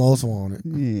 Malibu's Most Wanted.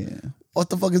 Yeah. What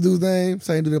the fuck is dude's name?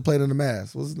 Same dude that played in The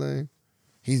Mask. What's his name?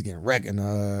 He's getting wrecked in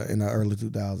the early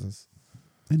 2000s.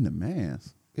 In The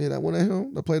Mask? Yeah, that one at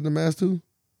him that played in The Mask too.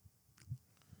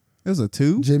 It was a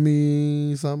 2?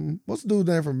 Jimmy something. What's the dude's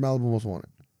name from Malibu Most Wanted?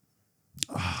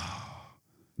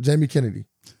 Jamie Kennedy.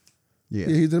 Yeah.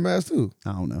 Yeah, he's in The Mask too.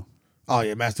 I don't know. Oh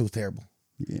yeah, Mask 2 was terrible.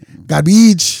 Yeah. Got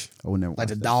beach. I would never Like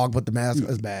the watch dog put the mask.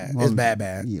 It's bad. It's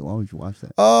bad. Yeah, why would you watch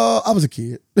that? I was a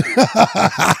kid.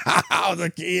 I was a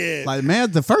kid. Like,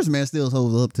 man, the first Man still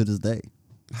holds up to this day.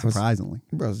 Surprisingly.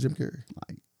 Bro, it's Jim Carrey.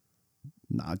 Like,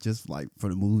 not just like for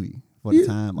the movie, for the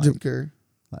time. Like, Jim Carrey.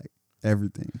 Like,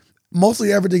 everything.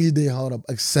 Mostly everything he did hold up,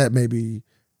 except maybe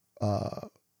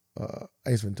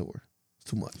Ace Ventura. It's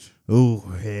too much. Oh,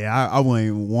 yeah. I wouldn't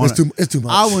even want to. It's too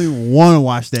much. I wouldn't even want to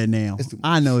watch that now. It's too much.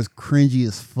 I know it's cringy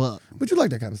as fuck. But you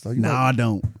like that kind of stuff. No, I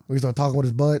don't. When he start talking with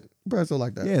his butt, bro, I still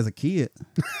like that. Yeah, as a kid.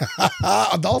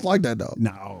 Adults like that, though.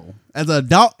 No. As an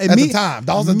adult. At the time.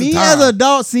 Adults at the time. As an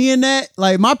adult seeing that,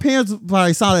 like, my parents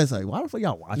probably saw that. It's like, why the fuck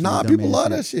y'all watching Nah, that people dumbass love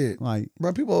shit? that shit. Like,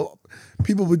 bro, people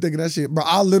be thinking that shit. Bro,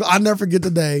 I never forget the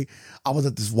day I was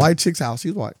at this white chick's house. She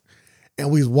was white.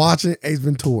 And we was watching Ace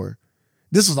Ventura.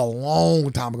 This was a long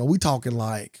time ago. We talking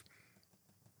like,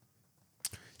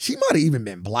 she might have even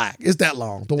been black. It's that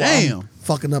long. Damn.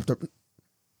 Fucking up the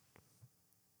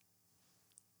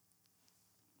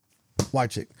white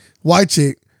chick.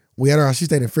 We had her. She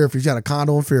stayed in Fairfield. She had a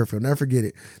condo in Fairfield. Never forget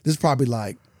it. This is probably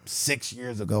like 6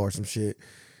 years ago or some shit.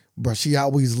 Bro, she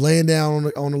always laying down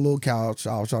on the little couch.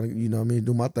 I was trying to, you know what I mean,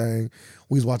 do my thing.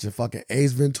 We was watching fucking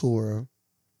Ace Ventura.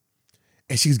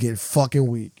 And she's getting fucking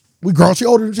weak. We grown. She's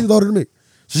older than me.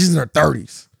 So she's in her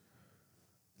 30s.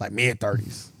 Like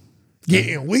mid-30s.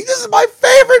 Getting weak. This is my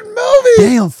favorite movie.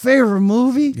 damn, favorite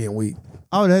movie? Getting weak.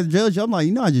 I would have to judge you. I'm like,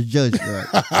 I just judged you. Right?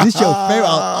 This your favorite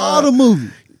of all the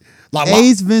movies. Like,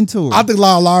 Ace Ventura. I think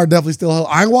Liar definitely still hold.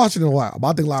 I ain't watching it in a while, but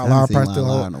I think Liar probably still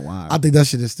Liar hold. in a while. I think that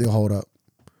shit is still hold up.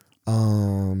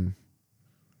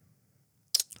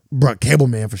 Bruh, Cable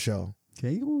Man for sure.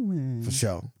 Cable Man. For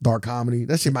sure. Dark comedy.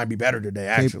 That shit might be better today,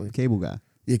 actually. Cable Guy.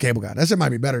 Yeah, Cable Guy. That shit might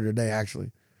be better today,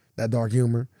 actually. That dark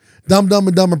humor. Dumb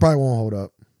and Dumber probably won't hold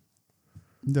up.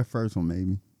 The first one,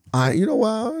 maybe. You know what?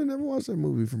 I never watched that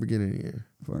movie from beginning to end.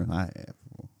 I have.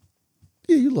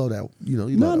 Yeah, you love that. You know,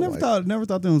 you No, love I that never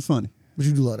thought that was funny. But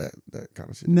you do love that kind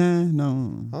of shit. Nah,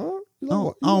 no. Huh?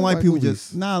 I don't like people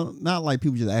movies. Just not like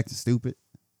people just acting stupid.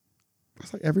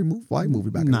 That's like every white movie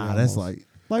back in the day. Nah, that's like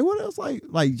what else?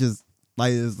 Like just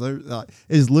like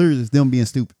it's literally just them being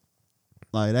stupid.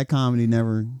 Like that comedy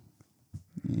never,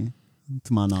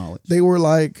 to my knowledge. They were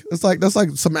like that's like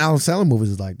some Adam Sandler movies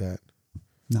is like that.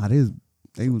 Nah,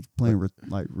 they was playing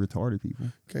like retarded people.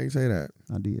 Can't say that.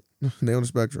 I did. They on the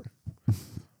spectrum.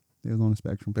 They was on the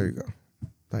spectrum. There you go.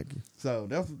 Thank you. So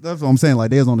that's what I'm saying.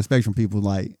 Like they was on the spectrum. People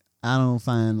like I don't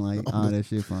find like all that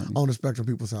shit funny. On the spectrum,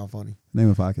 people sound funny.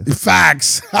 Name a podcast.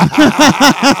 Facts.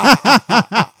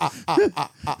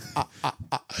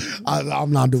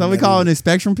 I'm not doing. So we calling it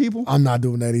spectrum people? I'm not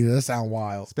doing that either. That sound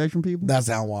wild. Spectrum people? That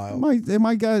sound wild. They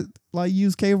might got like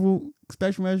use cable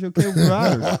spectrum as your cable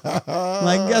provider.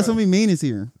 Like you got so many meanings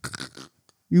here.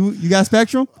 You got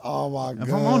spectrum? Oh my god!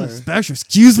 If I'm on the spectrum,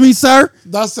 excuse me, sir.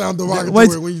 That sounds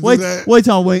derogatory when you do that. Wait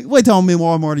till I'm in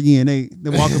Walmart again. They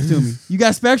walk up to me. You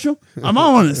got spectrum? I'm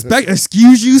on the spectrum.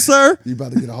 Excuse you, sir. You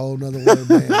about to get a whole nother word,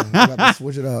 man. You about to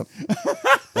switch it up.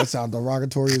 That sounds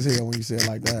derogatory as hell when you say it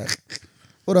like that.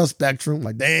 What else, spectrum?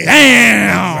 Like damn.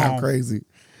 That sound crazy.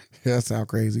 Yeah, that sound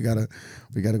crazy. We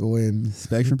gotta go in.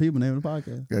 Spectrum people name of the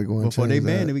podcast. Gotta go in before they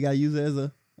ban it. We gotta use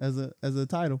it as a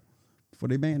title before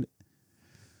they ban it.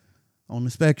 On the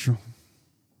spectrum.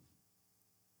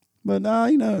 But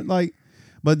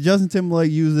but Justin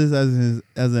Timberlake used this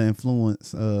as an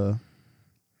influence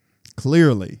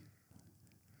clearly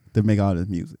to make all this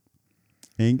music.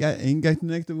 And got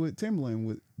connected with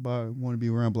Timberland by wanting to be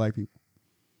around black people.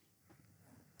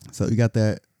 So you got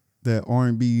that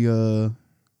R&B you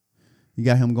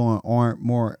got him going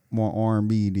more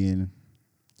R&B than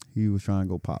he was trying to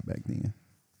go pop back then.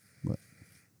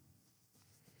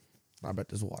 I bet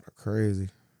this water crazy.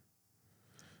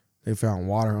 They found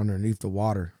water underneath the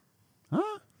water.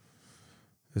 Huh?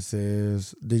 It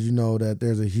says, did you know that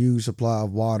there's a huge supply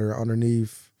of water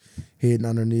hidden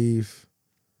underneath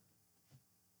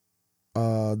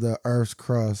the Earth's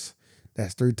crust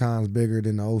that's 3 times bigger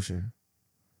than the ocean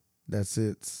that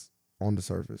sits on the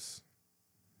surface?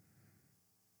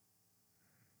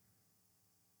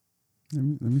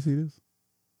 Let me see this.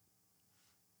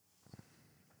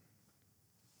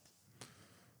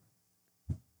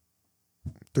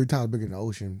 Three times bigger than the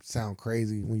ocean. Sound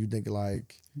crazy when you think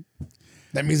like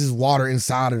that means it's water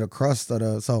inside of the crust of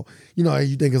the. So you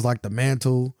think it's like the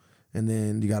mantle, and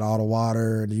then you got all the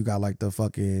water, and you got like the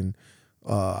fucking.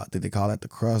 I think they call that the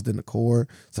crust and the core.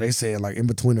 So they say like in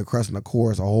between the crust and the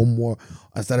core, it's a whole more.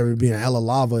 Instead of it being hella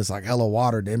lava, it's like hella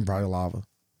water, then probably lava.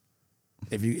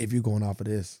 If you going off of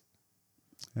this.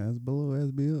 As below,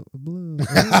 as below.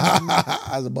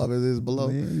 As above as is below.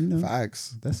 Yeah,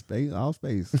 facts. That's space, all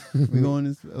space. We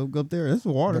going up there. That's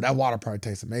water. But that water probably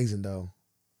tastes amazing though.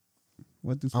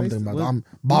 What do space? I'm thinking about. I'm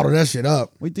bottle that shit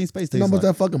up. What do you think space tastes like? You know what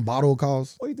that fucking bottle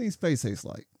costs? What do you think space tastes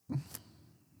like?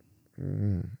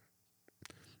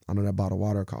 I know that bottle of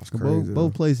water costs crazy.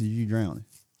 Both places you drowning.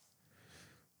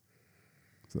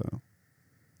 So.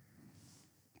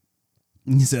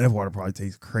 You said that water probably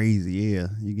tastes crazy. Yeah,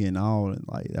 you getting all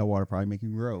like that water probably make you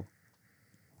grow.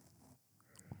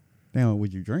 Damn,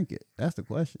 would you drink it? That's the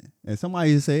question. And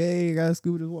somebody just say, "Hey, you got a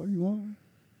scoop of this water you want?"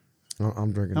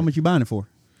 I'm drinking. How much you buying it for?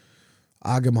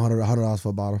 I'll give them $100 for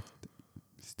a bottle.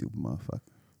 Stupid motherfucker.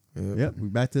 Yep, we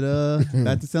back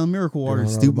to selling miracle water.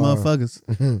 Stupid motherfuckers.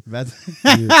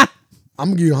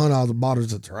 I'm gonna give you $100 a bottle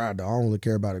just to try it though. I don't really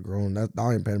care about it growing. I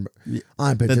ain't paying.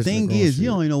 The thing is, you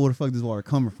don't even know where the fuck this water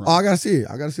coming from. Oh, I gotta see it.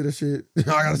 I gotta see the shit. I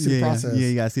gotta see the process. Yeah,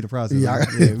 you gotta see the process. Yeah, I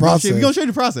gotta see the process. We gonna show you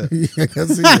the process. Yeah, I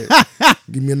gotta see it.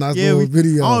 Give me a nice little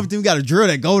video. I don't even think we got a drill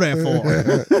that go that far.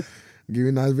 Give me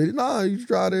a nice video. Nah, you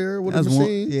try there with a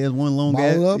machine. It's one long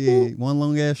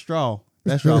ass straw.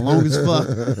 That straw long as fuck.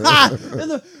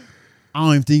 I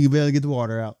don't even think you better get the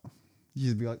water out. You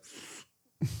just be like,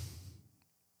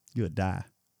 you'll die.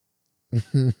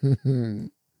 Yeah.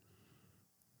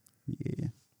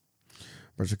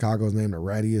 But Chicago's named the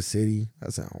rattiest city.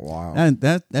 That sounds wild.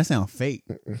 That sounds fake.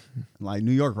 Like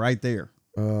New York right there.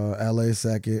 LA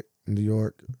second. New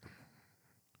York.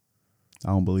 I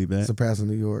don't believe that. Surpassing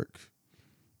New York.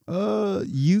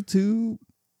 YouTube.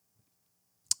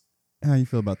 How you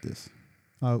feel about this?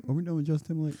 Are we done with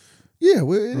Justin Timberlake? Yeah, it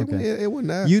wasn't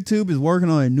that. YouTube is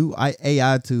working on a new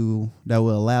AI tool that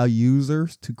will allow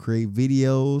users to create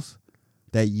videos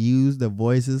that use the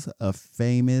voices of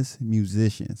famous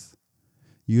musicians.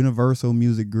 Universal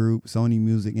Music Group, Sony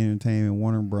Music Entertainment,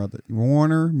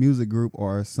 Warner Music Group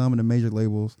are some of the major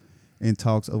labels in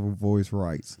talks over voice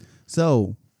rights.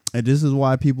 So, and this is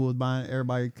why people was buying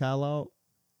everybody's catalog.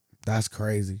 That's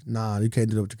crazy. Nah, you can't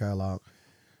do that with your catalog.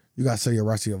 You gotta sell your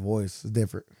rights to your voice. It's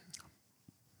different.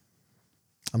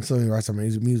 I'm selling the rights to my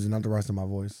music, not the rights to my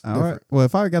voice. All right. Well,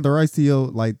 if I got the rights to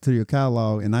your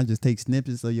catalog, and I just take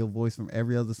snippets of your voice from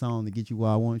every other song to get you what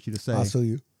I want you to say, I'll sue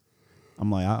you. I'm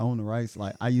like, I own the rights.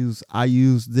 Like I use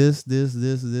this,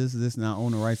 and I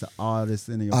own the rights to all this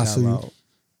in your catalog.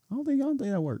 I don't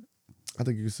think that worked. I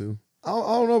think you can sue. I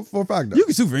don't know for a fact though. You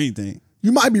can sue for anything.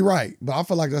 You might be right, but I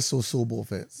feel like that's still a suable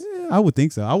offense. Yeah, I would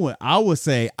think so. I would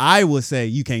say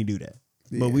you can't do that.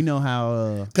 Yeah. But we know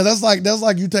how. Because that's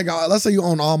like you take out. Let's say you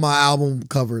own all my album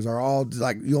covers, or all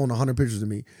like you own 100 pictures of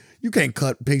me. You can't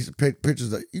cut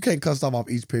pictures. You can't cut stuff off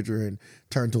each picture and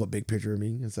turn to a big picture of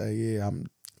me and say, yeah, I'm.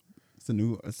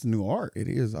 It's a new art. It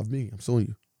is of me. I'm suing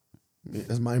you.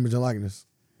 That's my image and likeness.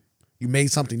 You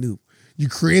made something new. You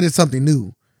created something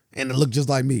new, and it looked just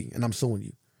like me, and I'm suing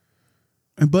you.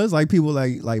 But it's like people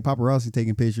like paparazzi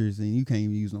taking pictures, and you can't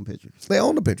even use no pictures. They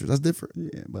own the pictures. That's different.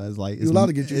 Yeah, but it's like you're allowed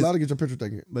to get your picture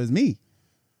taken. But it's me.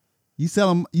 You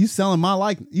selling my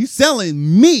likeness. You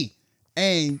selling me,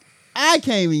 and I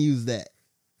can't even use that.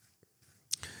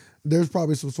 There's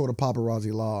probably some sort of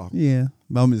paparazzi law. Yeah,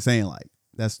 but I'm just saying like.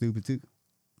 That's stupid too.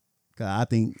 Cause I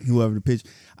think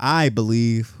I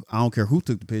believe, I don't care who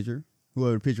took the picture,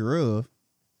 whoever the picture of,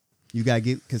 you gotta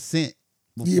get consent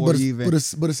before but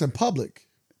it's in public.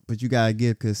 But you gotta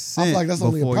get consent. I feel like that's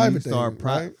only a private thing,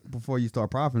 right? Before you start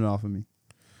profiting off of me.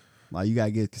 Like you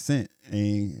gotta get consent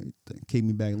and kick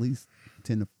me back at least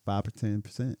 10 to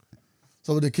 5%.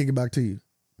 So they kick it back to you,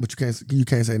 but you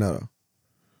can't say no though.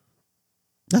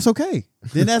 That's okay.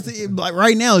 Then that's like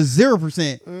right now it's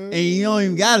 0%, and you don't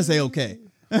even gotta say okay.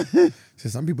 See,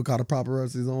 some people call the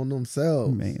paparazzis on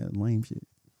themselves. Man, lame shit.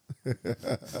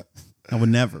 I would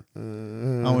never.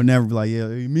 I would never be like, yeah,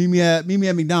 meet me at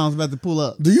McDonald's, about to pull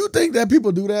up. Do you think that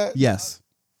people do that? Yes.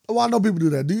 Well, I know people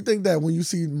do that. Do you think that when you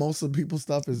see most of people's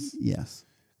stuff is yes?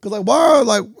 Because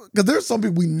because there's some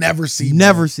people we never see.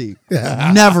 Never see.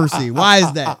 Never see. Why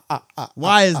is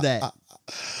that?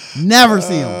 Never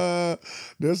see them.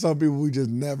 There's some people we just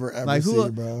never ever see,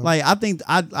 bro. Like I think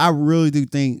I really do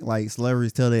think like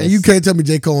celebrities tell their and you can't tell me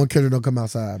J. Cole and Kendrick don't come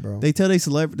outside, bro. They tell their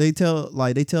celebrities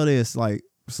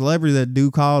that do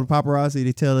call the paparazzi.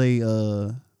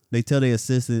 They tell their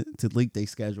assistant to leak their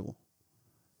schedule,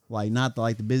 like not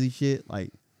the busy shit.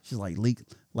 Like she's like leak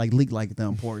the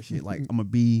important shit. Like I'm gonna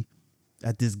be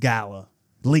at this gala,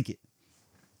 leak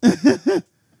it.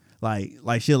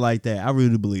 like shit like that. I really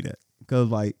do believe that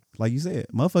because like you said,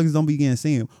 motherfuckers don't be getting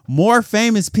seen. More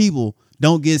famous people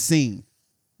don't get seen.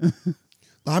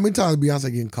 How many times Beyonce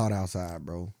getting caught outside,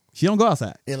 bro? She don't go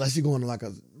outside. Unless she going to like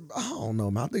I don't know,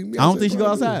 man. I don't think she go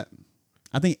outside.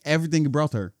 I think everything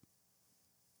brought her.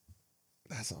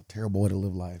 That's a terrible way to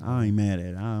live life. I ain't mad at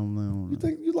it. I don't know. You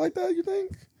think you like that? You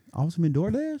think? Ultimate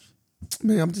DoorDash?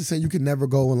 Man, I'm just saying you could never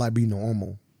go and like be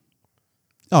normal.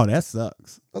 Oh, that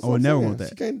sucks. I would never want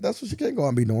that. That's what she can't go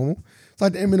and be normal. It's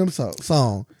like the Eminem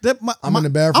song. I'm in the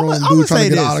bathroom, dude trying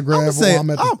to get an autograph.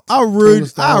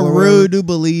 I really do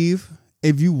believe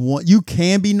if you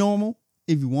can be normal.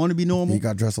 If you want to be normal, you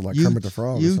got dressed up like Kermit the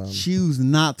Frog. You choose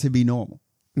not to be normal.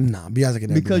 Nah, Beyonce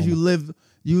can never because be normal.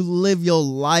 you live your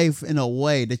life in a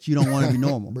way that you don't want to be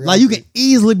normal. Like you can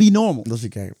easily be normal. No, she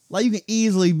can't. Like you can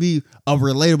easily be a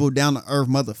relatable, down to earth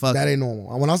motherfucker. That ain't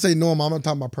normal. When I say normal, I'm not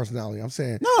talking about personality. I'm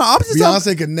saying I'm just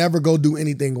Beyonce could never go do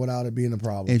anything without it being a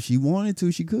problem. If she wanted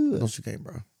to, she could. No, she can't,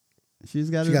 bro. She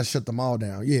got to shut them all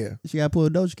down. Yeah, she got to pull a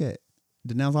Doja Cat,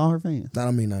 denounce all her fans. That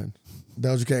don't mean nothing.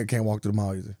 Doja Cat can't walk through the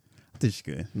mall either. I think she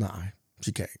could. Nah,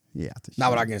 she can't. Yeah, I think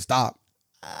not without getting stopped.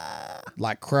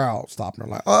 Like crowd stopping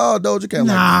her, like, oh, Doja Cat.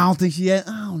 Nah, I don't think she had.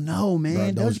 I don't know,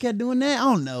 man. Doja Cat doing that? I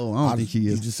don't know. I don't think she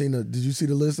is. Did you see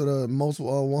the list of the most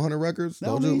 100 records?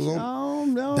 Doja was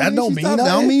on. That don't mean nothing.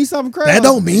 That don't mean something crazy. That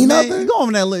don't mean nothing. You go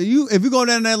on that list. If you go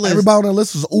down that list, everybody on that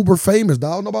list was uber famous,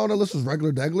 dog. Nobody on that list was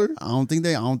regular degler. I don't think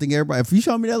everybody. If you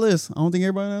show me that list, I don't think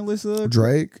everybody on that list.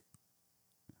 Drake,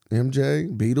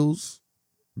 MJ, Beatles,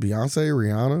 Beyonce,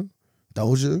 Rihanna,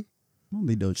 Doja. I don't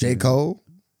think Doja. J. Cole.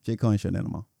 J. Cole ain't shutting that no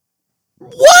more.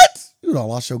 What? You done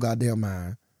lost your goddamn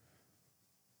mind.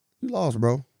 You lost,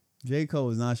 bro. J.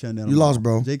 Cole is not shutting down. You lost,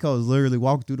 bro. J. Cole is literally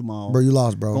walking through the mall. Bro, you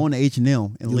lost, bro. Going to H&M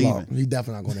and leaving. Lost. He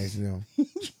definitely not going to H&M.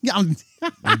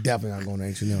 He definitely not going to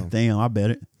H&M. Damn, I bet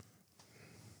it.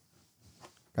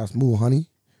 Got some smooth honey.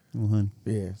 Well, honey.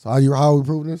 Yeah. So how are we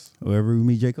proving this? Whoever we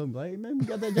meet J. Cole, be like, hey, man, we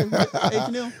got that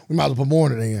H&M. We might as well put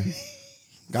more in it in.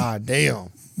 God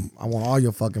damn. I want all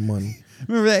your fucking money.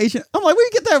 Remember that H&M? I'm like, where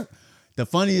you get that? The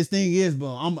funniest thing is, bro,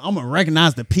 I'm going to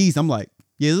recognize the piece. I'm like,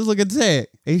 yeah, let's look at the tag.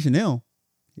 H&M. Yeah,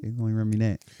 you going to run me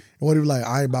that. And what if you like,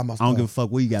 I ain't buy my stuff. I don't give a fuck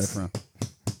where you got it from.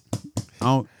 I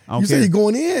don't You care. said you're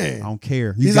going in. I don't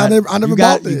care. I never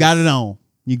bought this. You got it on.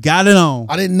 You got it on.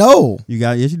 I didn't know. You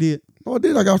got it. Yes, you did. No, I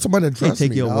did. I got somebody to Can't trust me.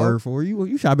 take your dog. word for it.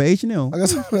 You shop at H&M. I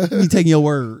got You taking your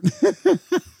word. I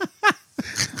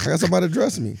got somebody to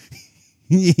trust me.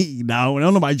 No,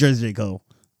 don't nobody trust J. Cole.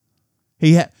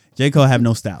 J. Cole have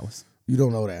no stylist. You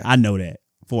don't know that. I know that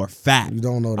for a fact. You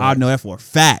don't know that. I know that for a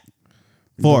fact.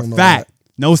 For a fact.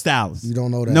 No stylist. You don't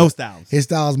know that. No stylist. His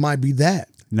styles might be that.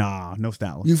 Nah, no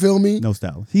stylist. You feel me? No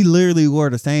stylist. He literally wore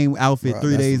the same outfit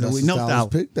 3 days a week. No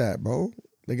stylist. Pick that, bro.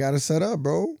 They got it set up,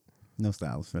 bro. No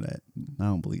stylist for that. I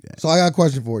don't believe that. So I got a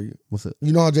question for you. What's up?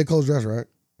 You know how J. Cole's dressed, right?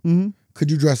 Mm-hmm.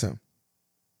 Could you dress him?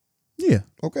 Yeah.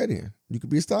 Okay, then. You could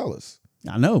be a stylist.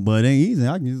 I know, but it ain't easy.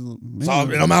 I can just, So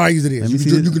it don't matter how easy it is.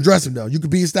 You can dress him though. You could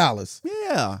be a stylist.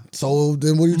 Yeah. So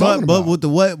then what are you talking about? But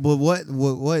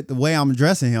with the way I'm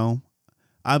dressing him,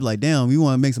 I'd be like, damn, you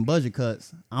want to make some budget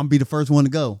cuts? I'm be the first one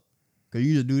to go. Cause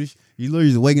you just do this. You literally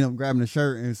just waking up, grabbing a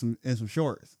shirt and some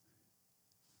shorts.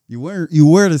 You wear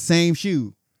the same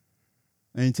shoe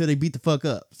until they beat the fuck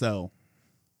up. So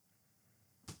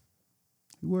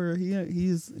he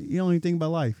don't even think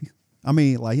about life. I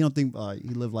mean, like he don't think he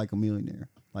live like a millionaire.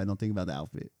 Like don't think about the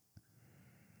outfit.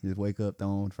 Just wake up, throw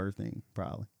on first thing,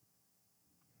 probably.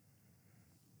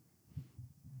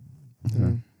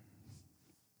 Mm-hmm.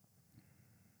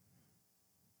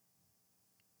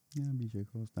 Yeah, I'd be J.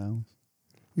 Cole styling.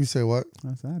 You say what?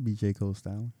 I said I'd be J. Cole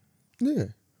styling. Yeah.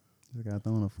 I got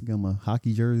thrown give him a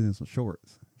hockey jersey and some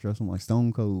shorts. Dress him like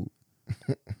Stone Cold.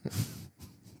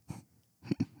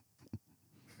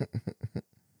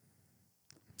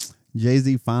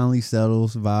 Jay-Z finally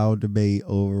settles viral debate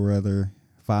over whether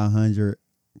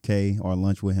 $500K or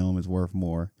lunch with him is worth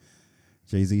more.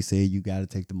 Jay-Z said, you got to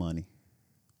take the money.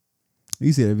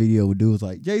 You see that video where dude was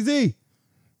like, Jay-Z.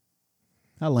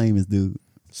 How lame is dude?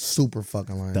 Super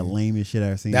fucking lame. The lamest shit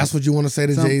I've seen. That's what you want to say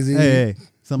to Jay-Z? Hey,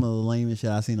 some of the lamest shit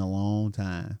I've seen in a long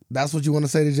time. That's what you want to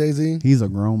say to Jay-Z? He's a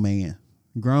grown man.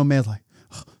 Grown man's like,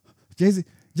 oh,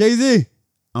 Jay-Z,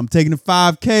 I'm taking the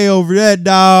 5K over that,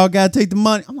 dog. Gotta take the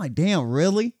money. I'm like, damn,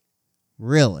 really?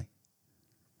 Really?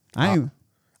 I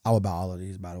would buy all of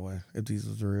these, by the way, if these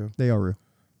was real. They are real.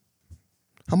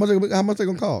 How much they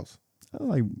gonna cost?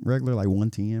 Like regular, like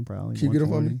 110 probably. Can you get them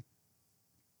for me?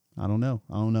 I don't know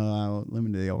how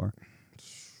limited they are.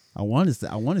 I want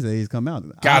to say he's come out.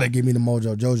 Gotta give me the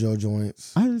Mojo Jojo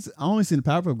joints. I only seen the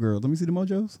Powerpuff Girls. Let me see the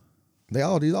Mojos.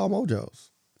 These all Mojos.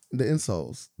 The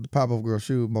insoles. The Powerpuff Girl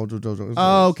shoe, Mojo Jojo insoles.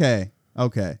 Oh, okay.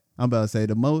 I'm about to say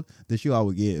the shoe I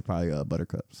would get is probably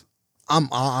Buttercups. I'm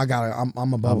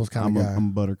a Bubbles kind of guy. I'm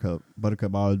a Buttercup.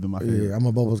 Buttercup always been my favorite. Yeah, I'm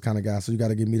a Bubbles kind of guy. So you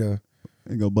gotta give me the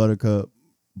go Buttercup,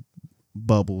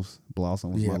 Bubbles,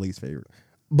 Blossom was my least favorite.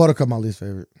 Buttercup my least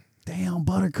favorite. Damn,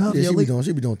 Buttercup. Yeah,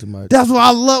 she be doing too much. That's what I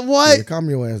love. What? Yeah, calm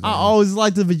your ass down. I always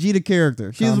liked the Vegeta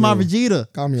character. She was my Vegeta.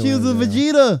 She was a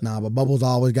Vegeta. Nah, but Bubbles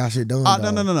always got shit done.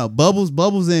 No.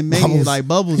 Bubbles and Megan, like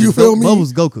Bubbles. You feel me?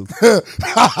 Bubbles Goku.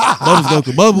 Bubbles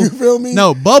Goku. Bubbles. You feel me?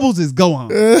 No, Bubbles is Gohan.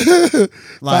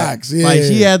 Facts. Yeah. Like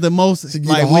she had the most.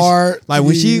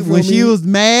 When she was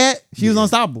mad, she was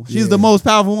unstoppable. She was the most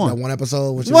powerful one. That one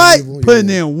episode. Putting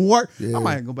in work. I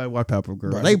might go back and watch Powerpuff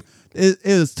Girl. It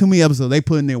was too many episodes. They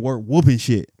put in their work whooping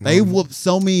shit. They whooped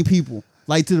so many people,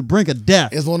 like to the brink of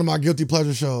death. It's one of my guilty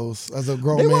pleasure shows. As a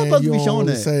grown man, they weren't supposed to be showing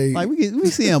that. Like we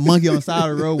see a monkey on the side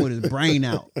of the road with his brain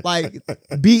out, like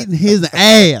beating his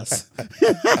ass.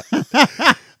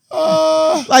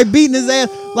 Like beating his ass.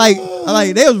 Like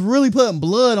they was really putting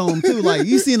blood on him too. Like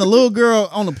you seen a little girl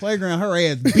on the playground, her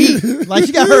ass beat. Like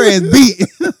she got her ass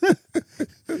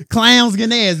beat. Clowns getting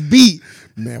their ass beat.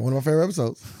 Man, one of my favorite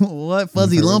episodes. What?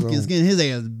 Fuzzy Lumpkin's getting his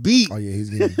ass beat. Oh, yeah, he's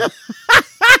getting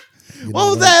What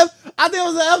was that? I think it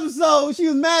was an episode she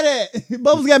was mad at.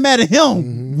 Bubbles got mad at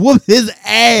him. Whooped his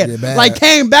ass. Like,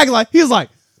 came back, like, he was like,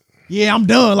 yeah, I'm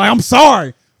done. Like, I'm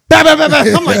sorry. Bah, bah, bah, bah.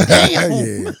 I'm like, damn.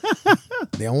 Yeah.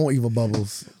 They don't want evil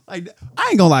Bubbles. Like, I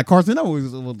ain't gonna lie, Carson, that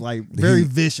was like very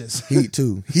vicious. Heat,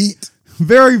 too. Heat.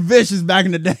 Very vicious back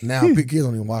in the day. Now, kids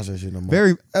don't even watch that shit no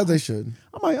more. As they should.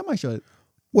 I might show it.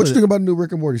 What you think about the new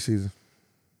Rick and Morty season?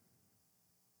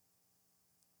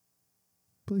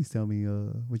 Please tell me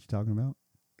what you're talking about.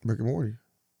 Rick and Morty.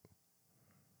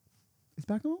 It's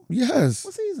back on? Yes.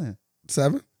 What season?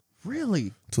 7.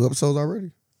 Really? 2 episodes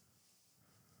already.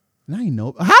 And I ain't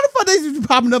know. How the fuck they just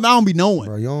popping up? I don't be knowing.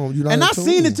 Bro, you and I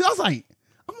seen it too. I was like,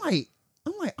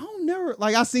 I don't never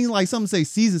like. I seen like something say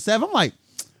season 7. I'm like,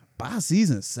 by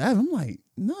season 7. I'm like,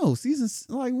 no,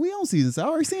 we on season 7. I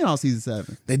already seen all season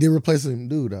 7. They did replace him,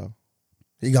 dude. Though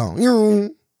he gone.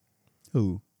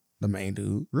 Who? The main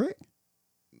dude, Rick?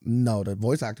 No, the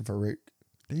voice actor for Rick.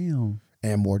 Damn.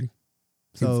 And Morty.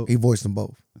 So he voiced them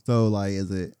both. So like,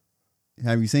 is it?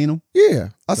 Have you seen them? Yeah.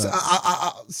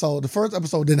 So the first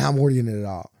episode didn't have Morty in it at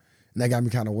all, and that got me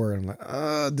kind of worried. I'm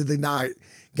like, did they not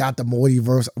got the Morty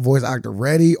voice actor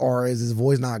ready, or is his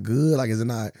voice not good? Like, is it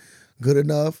not good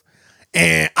enough?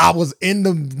 And I was in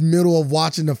the middle of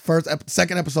watching the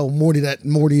second episode that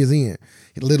Morty is in.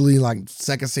 It literally like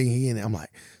second scene he in it. I'm like,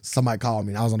 somebody called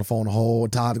me. And I was on the phone the whole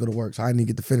time to go to work, so I didn't even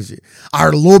get to finish it. I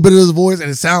heard a little bit of his voice and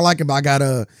it sounded like him, but I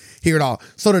gotta hear it all.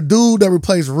 So the dude that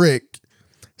replaced Rick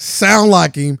sound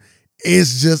like him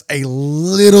is just a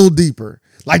little deeper.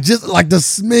 Like just like the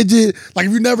smidget. Like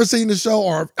if you've never seen the show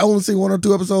or only seen 1 or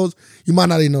 2 episodes, you might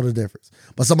not even know the difference.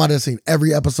 But somebody that's seen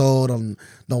every episode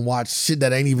don't watch shit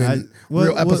that ain't even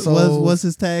real episodes. What's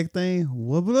his tag thing?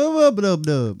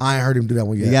 I ain't heard him do that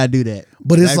one yet. You gotta do that.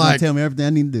 But it's like tell me everything I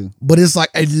need to do. But it's like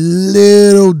a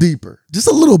little deeper, just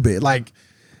a little bit. Like,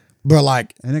 bro,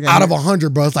 like out of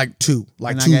 100, bro, it's like 2.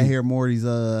 Like and 2. I gotta hear Morty's.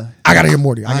 I gotta hear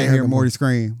Morty. I gotta hear Morty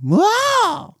scream.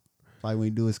 Wow! Like when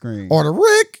you do a scream. Or the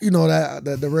Rick,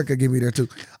 that the Rick could give me there too.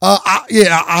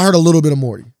 I heard a little bit of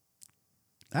Morty.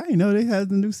 I didn't know they had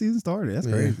the new season started. That's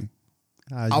crazy.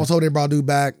 I was hoping they brought dude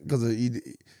back because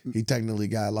he technically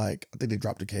got like, I think they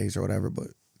dropped the case or whatever, but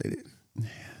they didn't.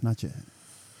 Not yet.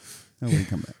 Nobody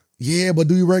come back. Yeah, but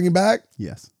do you bring him back?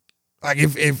 Yes. Like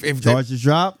if charges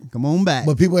drop, come on back.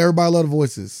 But everybody love the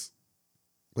voices.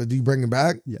 But do you bring him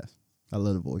back? Yes. I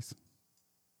love the voice.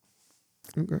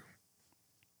 Okay.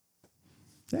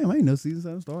 Damn, I ain't no season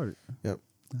 7 started. Yep.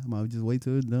 I might just wait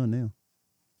till it's done now.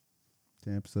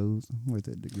 10 episodes. Wait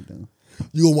till it get done.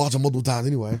 You gonna watch them multiple times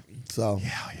anyway, so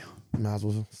yeah. Might as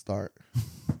well start.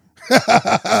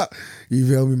 You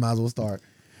feel me? Might as well start.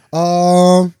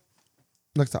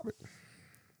 Next topic.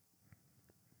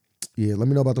 Yeah, let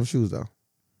me know about those shoes though.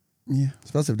 Yeah,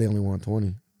 especially if they only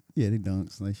 120. Yeah, they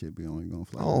dunks. They should be only going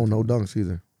fly. Oh, no dunks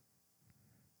either.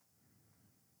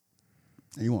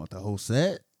 You want the whole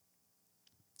set?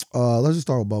 Let's just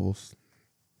start with bubbles.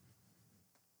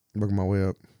 Working my way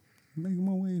up. Making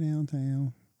my way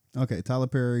downtown. Okay, Tyler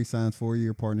Perry signs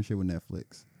 4-year partnership with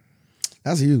Netflix.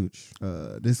 That's huge.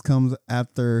 This comes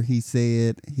after he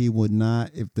said he would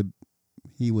not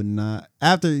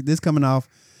after this coming off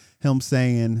him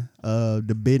saying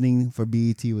the bidding for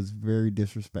BET was very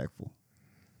disrespectful.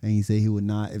 And he said he would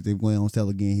not, if they went on sale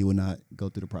again, he would not go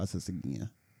through the process again.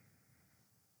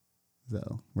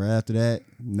 So right after that,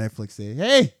 Netflix said,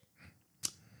 "Hey,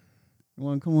 you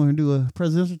want to come on and do a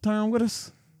presidential term with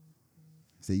us?"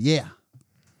 I said, "Yeah."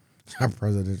 A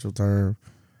presidential term.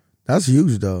 That's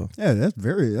huge though. Yeah, that's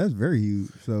very huge.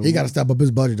 So he got to step up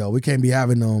his budget though. We can't be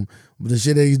having the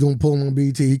shit that he's doing pulling on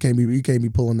BET. He can't be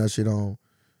pulling that shit on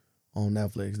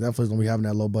Netflix. Netflix gonna be having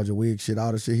that low budget wig shit.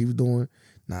 All the shit he was doing.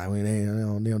 Nah, they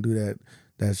don't do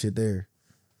that shit there.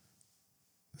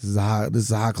 This is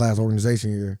a high class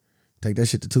organization here. Take that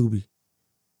shit to Tubi.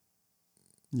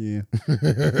 Yeah.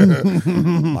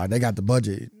 Like they got the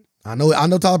budget. I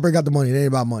know Tyler Perry got the money. It ain't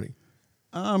about money.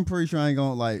 I'm pretty sure I ain't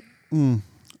gonna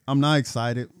I'm not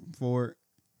excited for it.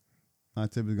 I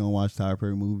typically gonna watch Tyler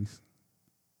Perry movies.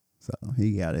 So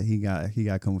he got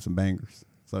to come with some bangers.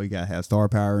 So he got to have star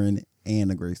power in it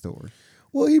and a great story.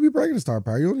 Well, he be bringing the star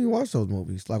power. You don't even watch those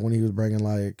movies. Like when he was bringing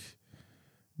like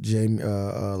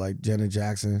like Janet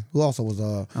Jackson, who also was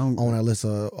on that list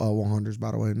of 100s,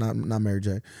 by the way, not Mary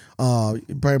J.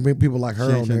 Bring people like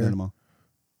her on there.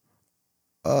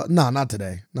 No, not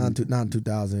today. Not in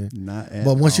 2000.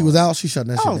 But when she was out, she shut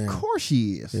that shit down. Of course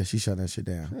she is. Yeah, she shut that shit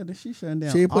down. She shutting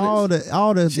down she ain't put all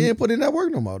the. She ain't put in that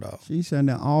work no more though. She shutting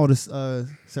down all the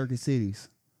circuit cities.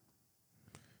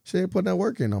 She ain't putting that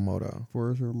work in no more though.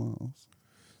 Forest Malls.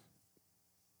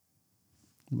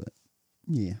 But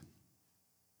yeah.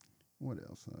 What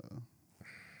else?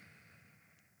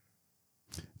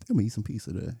 Tell me eat some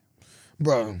pizza today.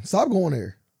 Bro, stop going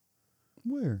there.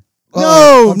 No,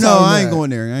 I ain't going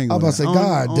there. I'm about to say,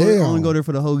 God damn. I only go there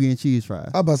for the hoagie and cheese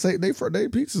fries. I'm about to say, they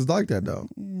pizza's like that though.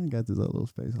 Yeah, I got this other little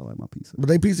space. I like my pizza. But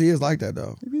they pizza is like that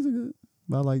though. Their pizza good.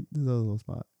 But I like this other little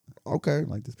spot. Okay. I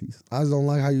like this pizza. I just don't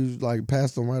like how you like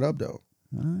pass them right up though.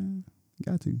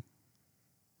 Got to.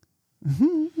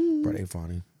 Bro, they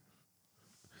funny.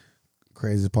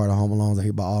 Craziest part of Home Alone is that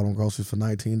he bought all them groceries for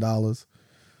 $19.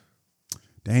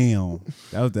 Damn.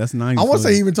 That's nice. I want to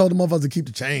say he even told the motherfuckers to keep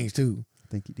the change too.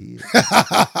 think he did.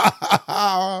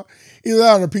 Either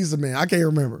that or a piece of man. I can't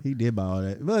remember. He did buy all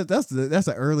that. But that's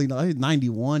the early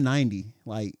 91, 90.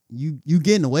 Like you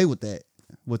getting away with that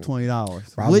with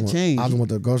 $20. With change. I just went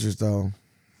to the grocery store.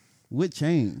 With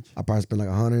change. I probably spent like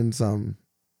 $100 and something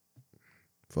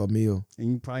for a meal.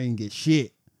 And you probably didn't get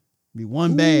shit. Be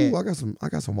one bag. I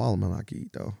got some watermelon I can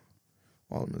eat though.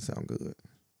 Watermelon sound good.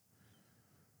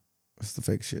 That's the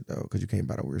fake shit though, because you can't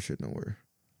buy the weird shit nowhere.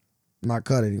 Not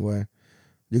cut anyway.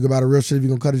 You can buy the real shit if you're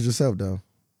gonna cut it yourself though.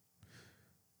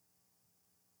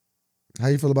 How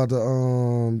you feel about the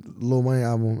Lil Wayne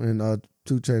album and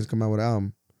 2 Chainz come out with an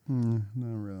album? No,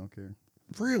 I really don't care.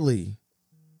 Really?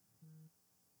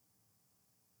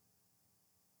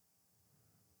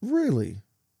 Really?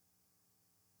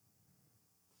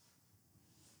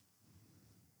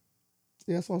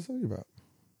 Yeah, that's what I was telling you about.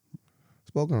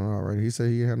 Spoken on it already. He said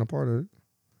he had no part of it.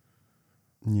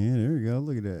 Yeah, there you go.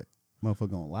 Look at that.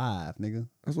 Motherfucker on live, nigga.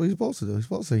 That's what he's supposed to do. He's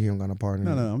supposed to say he don't got no part in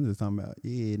it. No, I'm just talking about,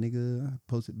 yeah, nigga, I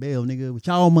posted bail, nigga, with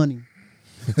y'all money.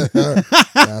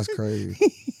 That's crazy.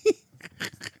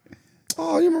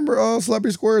 Oh, you remember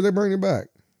Celebrity Squares? They bring it back.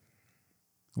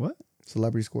 What?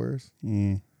 Celebrity Squares?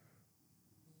 Yeah.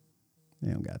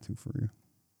 They don't got to, for real.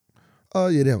 Oh,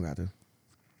 yeah, they don't got to.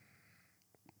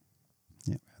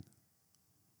 Yeah.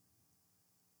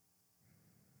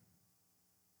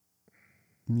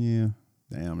 Yeah.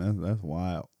 Damn, that's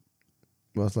wild.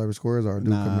 Well, Celebrity Squares are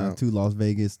coming out. 2 Las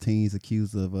Vegas teens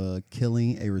accused of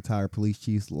killing a retired police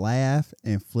chief laughed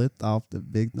and flipped off the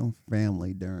victim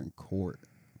family during court.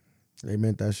 They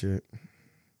meant that shit.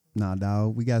 Nah,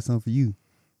 dog, we got something for you.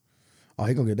 Oh,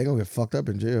 they gonna get fucked up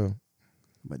in jail.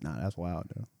 But nah, that's wild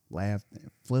though. Laughed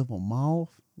and flip them off.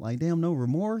 Like, damn, no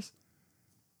remorse.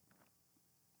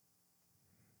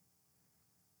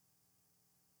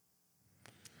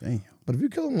 Damn. But if you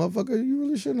kill a motherfucker, you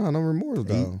really shouldn't have no remorse,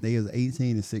 though. They was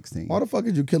 18 and 16. Why the fuck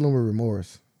did you kill him with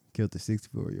remorse? Killed the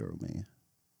 64-year-old man.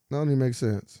 That don't even make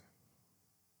sense.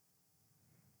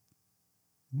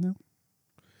 No.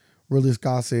 Ridley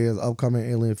Scott says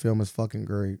upcoming Alien film is fucking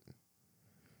great.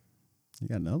 You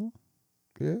got another one?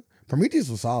 Yeah. Prometheus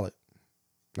was solid.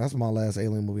 That's my last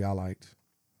Alien movie I liked.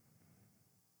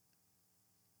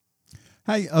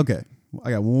 Hey, okay.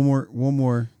 I got one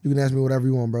more. You can ask me whatever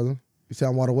you want, brother. You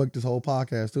sound wide awake this whole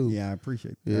podcast, too. Yeah, I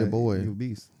appreciate that. Yeah, boy. You a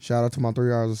beast. Shout out to my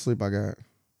 3 hours of sleep I got.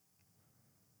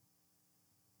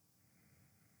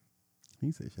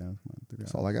 He said shout out to my 3 hours.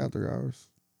 That's all I got, 3 hours.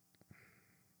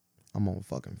 I'm on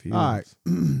fucking fumes. All right.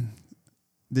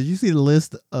 Did you see the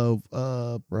list of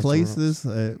places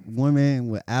women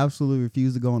would absolutely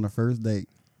refuse to go on the first date?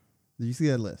 Did you see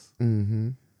that list? Mm-hmm.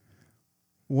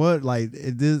 What, like,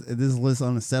 is this list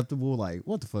unacceptable? Like,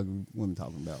 what the fuck are women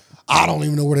talking about? I don't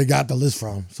even know where they got the list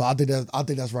from. So I think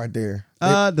that's right there.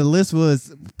 The list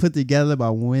was put together by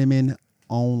women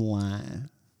online.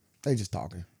 They just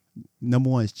talking. Number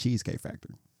 1 is Cheesecake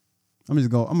Factory. I'm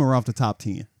gonna run off the top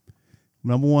 10.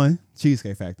 Number 1,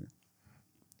 Cheesecake Factory.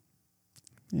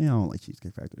 Yeah, I don't like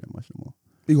Cheesecake Factory that much no more.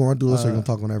 You gonna do this? So you gonna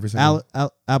talk on every single?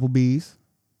 Applebee's,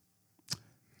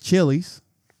 Chili's,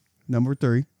 number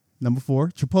 3. Number 4,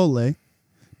 Chipotle.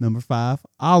 Number 5,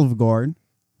 Olive Garden.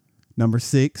 Number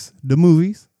 6, the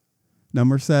movies.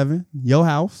 Number 7, Yo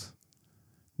House.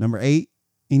 Number 8,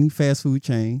 any fast food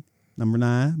chain. Number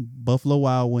 9, Buffalo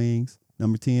Wild Wings.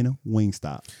 Number 10,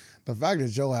 Wingstop. The fact that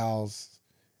Joe House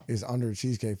is under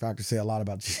Cheesecake Factory say a lot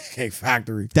about Cheesecake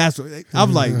Factory. That's what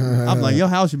I'm like. Your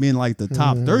house should be in like the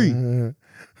top 3.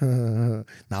 Now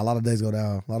a lot of days go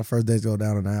down. A lot of first days go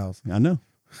down in the house. I know.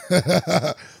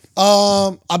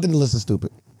 I think the list is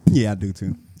stupid. Yeah, I do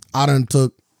too. I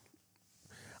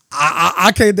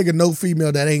can't think of no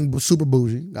female that ain't super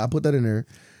bougie. I put that in there.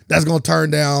 That's gonna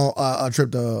turn down a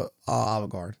trip to Olive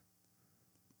Garden.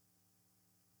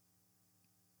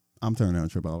 I'm turning down a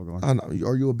trip to Olive Garden. I know.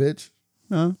 Are you a bitch?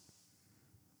 No.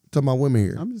 Talking about women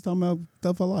here. I'm just talking about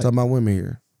stuff I like. Talking about women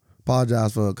here.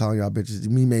 Apologize for calling y'all bitches.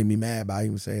 Me made me mad by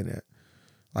even saying that.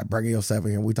 Like bringing yourself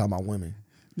in here. We talking about women.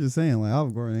 Just saying, like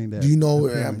Olive Garden ain't that. Do you know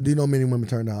many women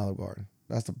turn down Olive Garden?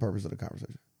 That's the purpose of the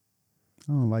conversation.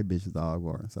 I don't invite bitches to Olive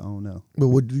Garden, so I don't know. But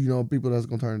what do you know people that's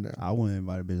gonna turn it down? I wouldn't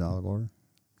invite a bitch to Olive Garden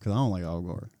because I don't like Olive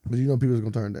Garden. But you know people that's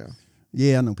gonna turn it down.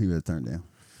 Yeah, I know people that turn down.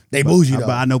 They bougie though.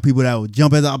 But I know people that would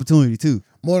jump at the opportunity too.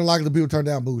 More than likely, the people turn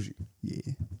down bougie.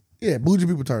 Yeah. Yeah, bougie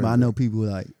people turn. But I know people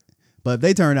like, but if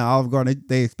they turn down Olive Garden,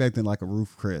 they expecting like a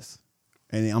roof Chris,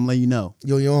 and I'm letting you know,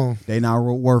 yo, own. They not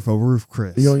worth a roof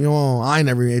Chris. Yo, own. I ain't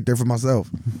never ate there for myself,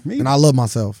 and I love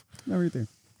myself. Never ate there.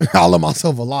 I love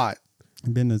myself a lot.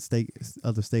 I've been to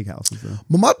other steakhouses though.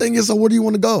 But my thing is, so where do you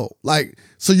want to go? Like,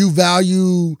 so you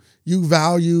value You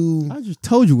value. I just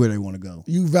told you where they want to go.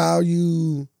 You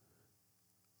value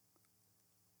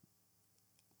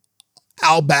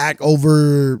Outback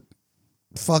over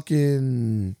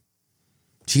fucking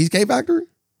Cheesecake Factory.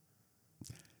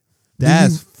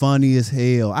 That's funny as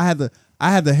hell. I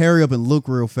had to hurry up and look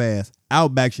real fast.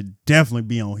 Outback should definitely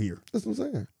be on here. That's what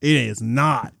I'm saying. It is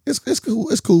not. It's cool.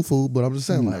 It's cool food, but I'm just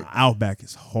saying, like, Outback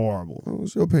is horrible.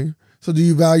 What's your opinion? So, do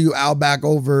you value Outback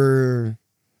over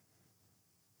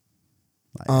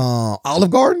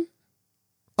Olive Garden?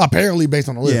 Apparently, based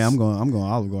on the list. Yeah, I'm going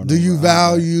Olive Garden. Do you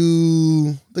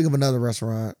value? Think of another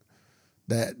restaurant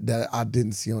that I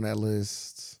didn't see on that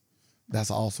list.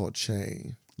 That's also a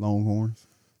chain. Longhorns.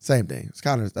 Same thing. It's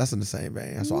kind of that's in the same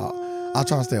vein. That's why I'll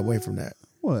try to stay away from that.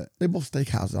 What? They both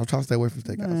steakhouses. I'll try to stay away from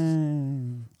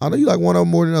steakhouses. I know you like one of them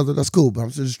more than others. That's cool, but I'm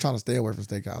just trying to stay away from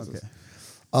steakhouses.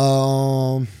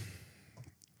 Okay.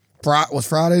 Was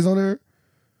Fridays on there?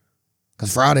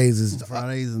 Because Fridays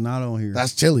is not on here.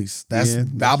 That's Chili's. That's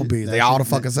Applebee's. They all the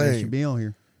fucking same. They should be on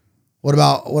here. What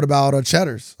about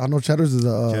Cheddar's? I know Cheddar's is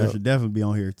a Cheddar should definitely be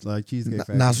on here. It's like Cheesecake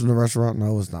Factory. Not from the restaurant.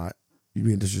 No, it's not. You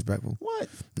being disrespectful. What?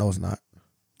 No, it's not.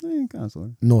 Kind of sort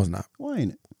of. No, it's not. Why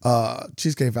ain't it?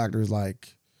 Cheesecake Factory is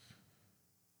like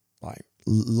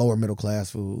lower middle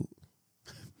class food.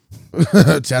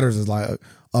 Cheddar's is like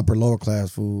upper lower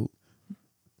class food.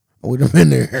 We done been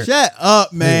there. Shut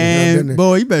up, man. Yeah,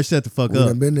 boy, you better shut the fuck up. We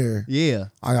done been there. Yeah.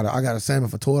 I got a salmon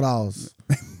for $12.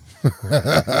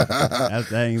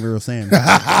 That ain't real salmon. I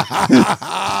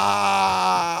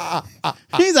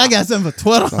got something for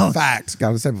 $12. Facts.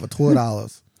 Got a salmon for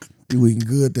 $12. You eating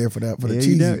good there for the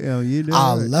cheese. You do.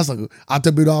 That's I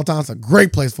tell people all the time, it's a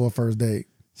great place for a first date.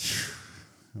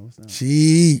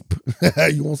 Cheap.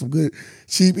 You want some good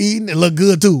cheap eating? It look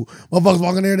good too. Motherfuckers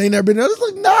walking there, they ain't never been there. This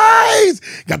look nice.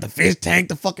 Got the fish tank,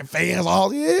 the fucking fans,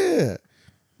 all yeah.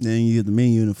 Then you get the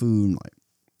menu and the food and like,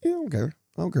 yeah, I don't care.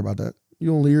 I don't care about that.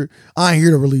 You only here. I ain't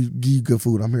here to really give you good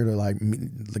food. I'm here to like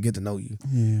get to know you.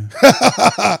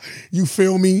 Yeah. You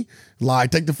feel me?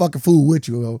 Like take the fucking food with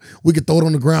you. We can throw it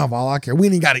on the ground for all I care. We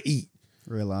ain't got to eat.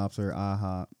 Red Lobster,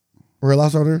 IHOP. Red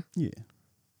Lobster there? Yeah.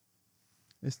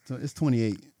 It's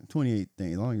 28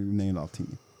 things. I don't even named off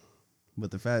 10.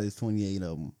 But the fact is 28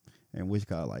 of them. And which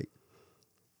got like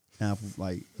Apple,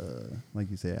 like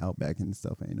you said, Outback and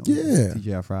stuff ain't no. Yeah.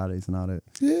 TGI Fridays and all that.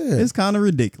 Yeah. It's kind of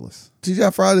ridiculous.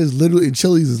 TGI Fridays is literally, and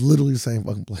Chili's is literally the same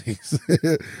fucking place.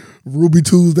 Ruby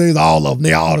Tuesdays, all of them,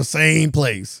 they all the same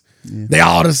place. Yeah. They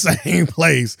all the same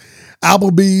place.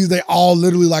 Applebee's, they all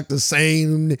literally like the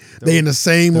same. They in the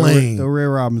same lane. The Red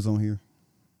Robin's on here.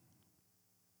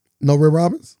 No Red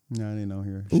Robins? No, they ain't on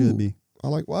here. Should be. I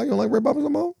like. Why you don't like Red Robins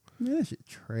no more? Man, that shit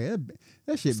trash.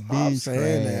 That shit Stop been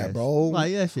saying trash. that, bro.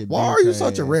 Like that shit. Why are you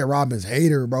such a Red Robins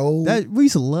hater, bro? We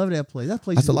used to love that place. That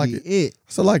place used to like it.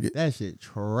 I still like it. That shit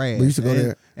trash. We used to go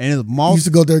there, and it's you used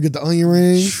to go there and get the onion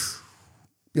rings.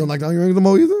 You don't like the onion rings no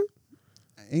more either?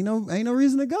 Ain't no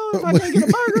reason to go if I can't get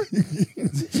a burger.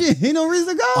 Shit, ain't no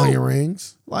reason to go. Onion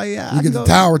rings. Like you get the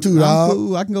tower too, dog.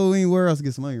 Cool. I can go anywhere else to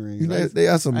get some onion rings. You know, they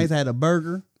have some. I used to have a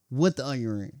burger with the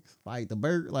onion rings. Like the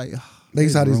burger, like they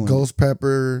used to have these ghost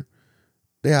pepper.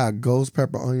 They had ghost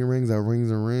pepper onion rings that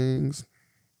rings and rings.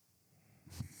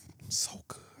 So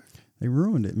good. They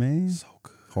ruined it, man. So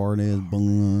good. Hard ass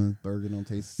buns, burger don't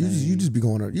taste the same. You just be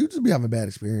going there. You just be having bad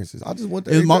experiences. I just went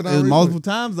there. It was multiple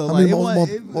times though. Like, it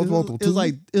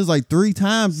was like 3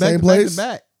 times back to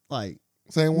back. Like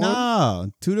same one. Nah,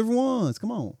 2 different ones.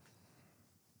 Come on.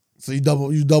 So you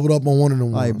doubled up on one of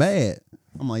them. Like bad.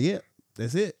 I'm like, yep,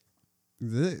 that's it.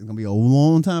 It's gonna be a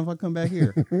long time if I come back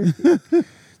here.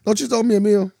 Don't you throw me a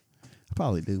meal? I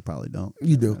probably do, probably don't.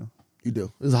 You do. You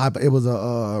do. It was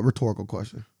a rhetorical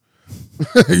question.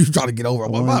 You trying to get over it.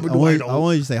 I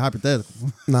wanted you to say hypothetical.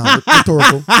 Nah,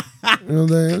 rhetorical. You know what I'm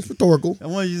saying? It's rhetorical. I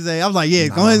wanted you to say, I was like, yeah,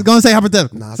 go ahead and say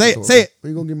hypothetical. Nah, say it.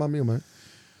 When you gonna get my meal, man?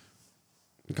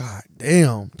 God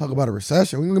damn. Talk about a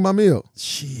recession. When you gonna get my meal?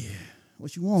 Shit.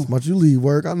 What you want? As much you leave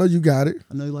work. I know you got it.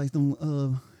 I know you like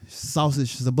them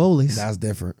sausage zabolis. That's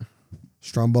different.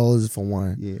 Stromboli is for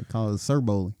wine. Yeah, call it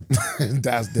Sirboli.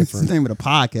 That's different. That's the name of the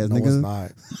podcast, no, nigga. It's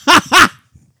not.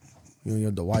 You and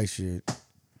your Dwight shit.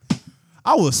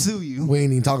 I will sue you. We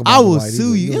ain't even talking about I will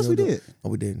sue you. Yes, we did. No,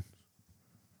 we didn't.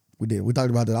 We did. We talked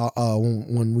about that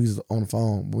when we was on the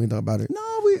phone. We didn't talk about it.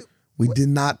 No, we did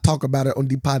not talk about it on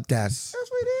the podcast. Yes,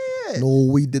 we did. No,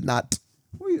 we did not.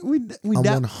 We I'm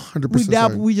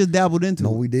 100%. We just dabbled into it.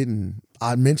 No, we didn't.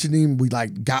 I mentioned him. We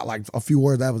got a few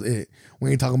words. That was it.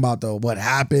 We ain't talking about what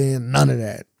happened. None of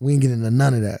that. We ain't getting into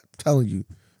none of that. I'm telling you,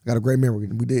 I got a great memory.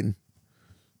 We didn't.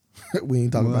 We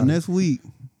ain't talking about next week.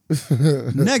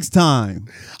 Next time.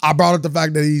 I brought up the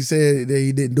fact that he said that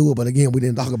he didn't do it, but again, we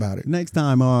didn't talk about it. Next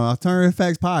time on Alternative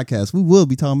Facts Podcast, we will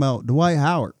be talking about Dwight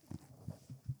Howard.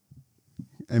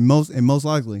 And most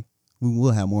likely, we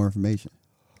will have more information.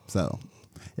 So,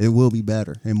 it will be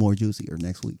better and more juicier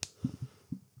next week.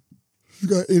 You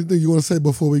got anything you want to say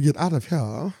before we get out of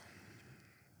here?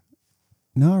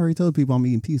 No, I already told people I'm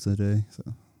eating pizza today.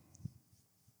 So,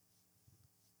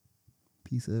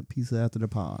 pizza after the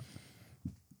pod.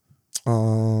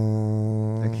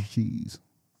 Extra cheese.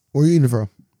 Where you eating it from?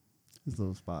 This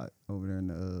little spot over there in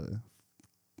the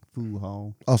food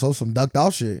hall. Oh, so some ducked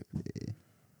off shit. Yeah.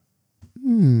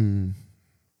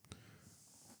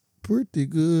 Pretty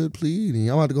good pleading.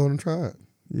 I'm about to go in and try it.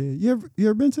 Yeah. You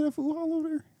ever been to that food hall over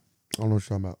there? I don't know what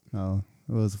you're talking about. No,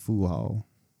 it was a food hall.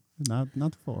 Not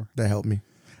too far. That helped me.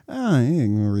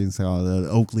 Ain't no reason to say all the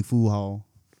Oakley Food Hall.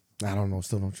 I don't know.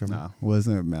 Still don't remember. Nah,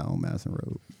 wasn't it on Madison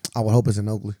Road? I would hope it's in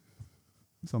Oakley.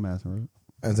 It's on Madison Road.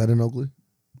 Is that in Oakley?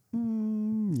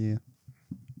 Yeah.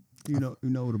 You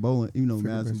know the bowling. You know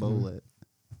Madison Bowl at.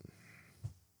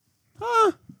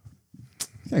 Huh?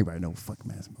 Everybody know fucking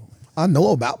Madison Bowl. I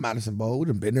know about Madison Bowl.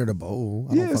 We've been there to bowl.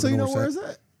 Yeah, so you know where it's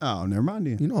at? Oh, never mind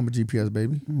then. You know I'm a GPS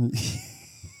baby.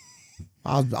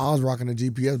 I was rocking the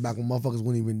GPS back when motherfuckers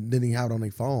didn't even have it on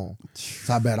their phone. That's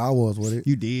how bad I was with it.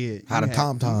 You did. Had a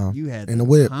tom-tom. You had in the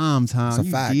whip. Tom-tom. It's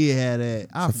a fact. You did have that.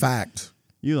 It's a fact.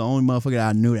 You're the only motherfucker that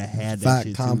I knew that had that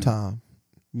shit tom-tom.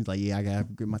 He was like, yeah, I gotta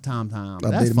get my tom-tom.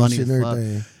 Updated That's my funny shit as and fuck.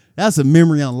 everything. That's a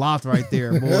memory unlocked right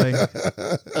there, boy.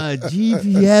 A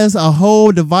GPS, a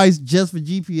whole device just for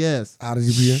GPS. How did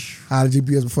GPS? How did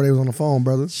GPS before they was on the phone,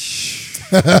 brother?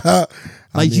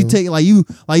 You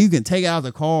can take it out of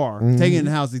the car, take it in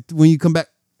the house when you come back.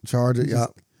 Charge it, yeah.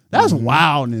 That's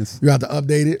wildness. You have to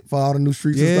update it for all the new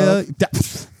streets and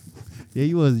stuff. Yeah,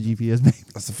 you was a GPS baby.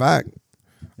 That's a fact.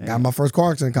 Yeah. Got my first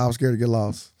car accident, I was scared to get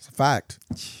lost. It's a fact.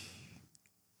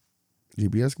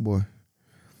 GPS boy.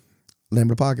 Name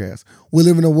of the podcast. We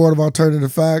live in a world of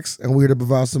alternative facts, and we're here to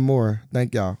provide some more.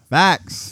 Thank y'all. Facts.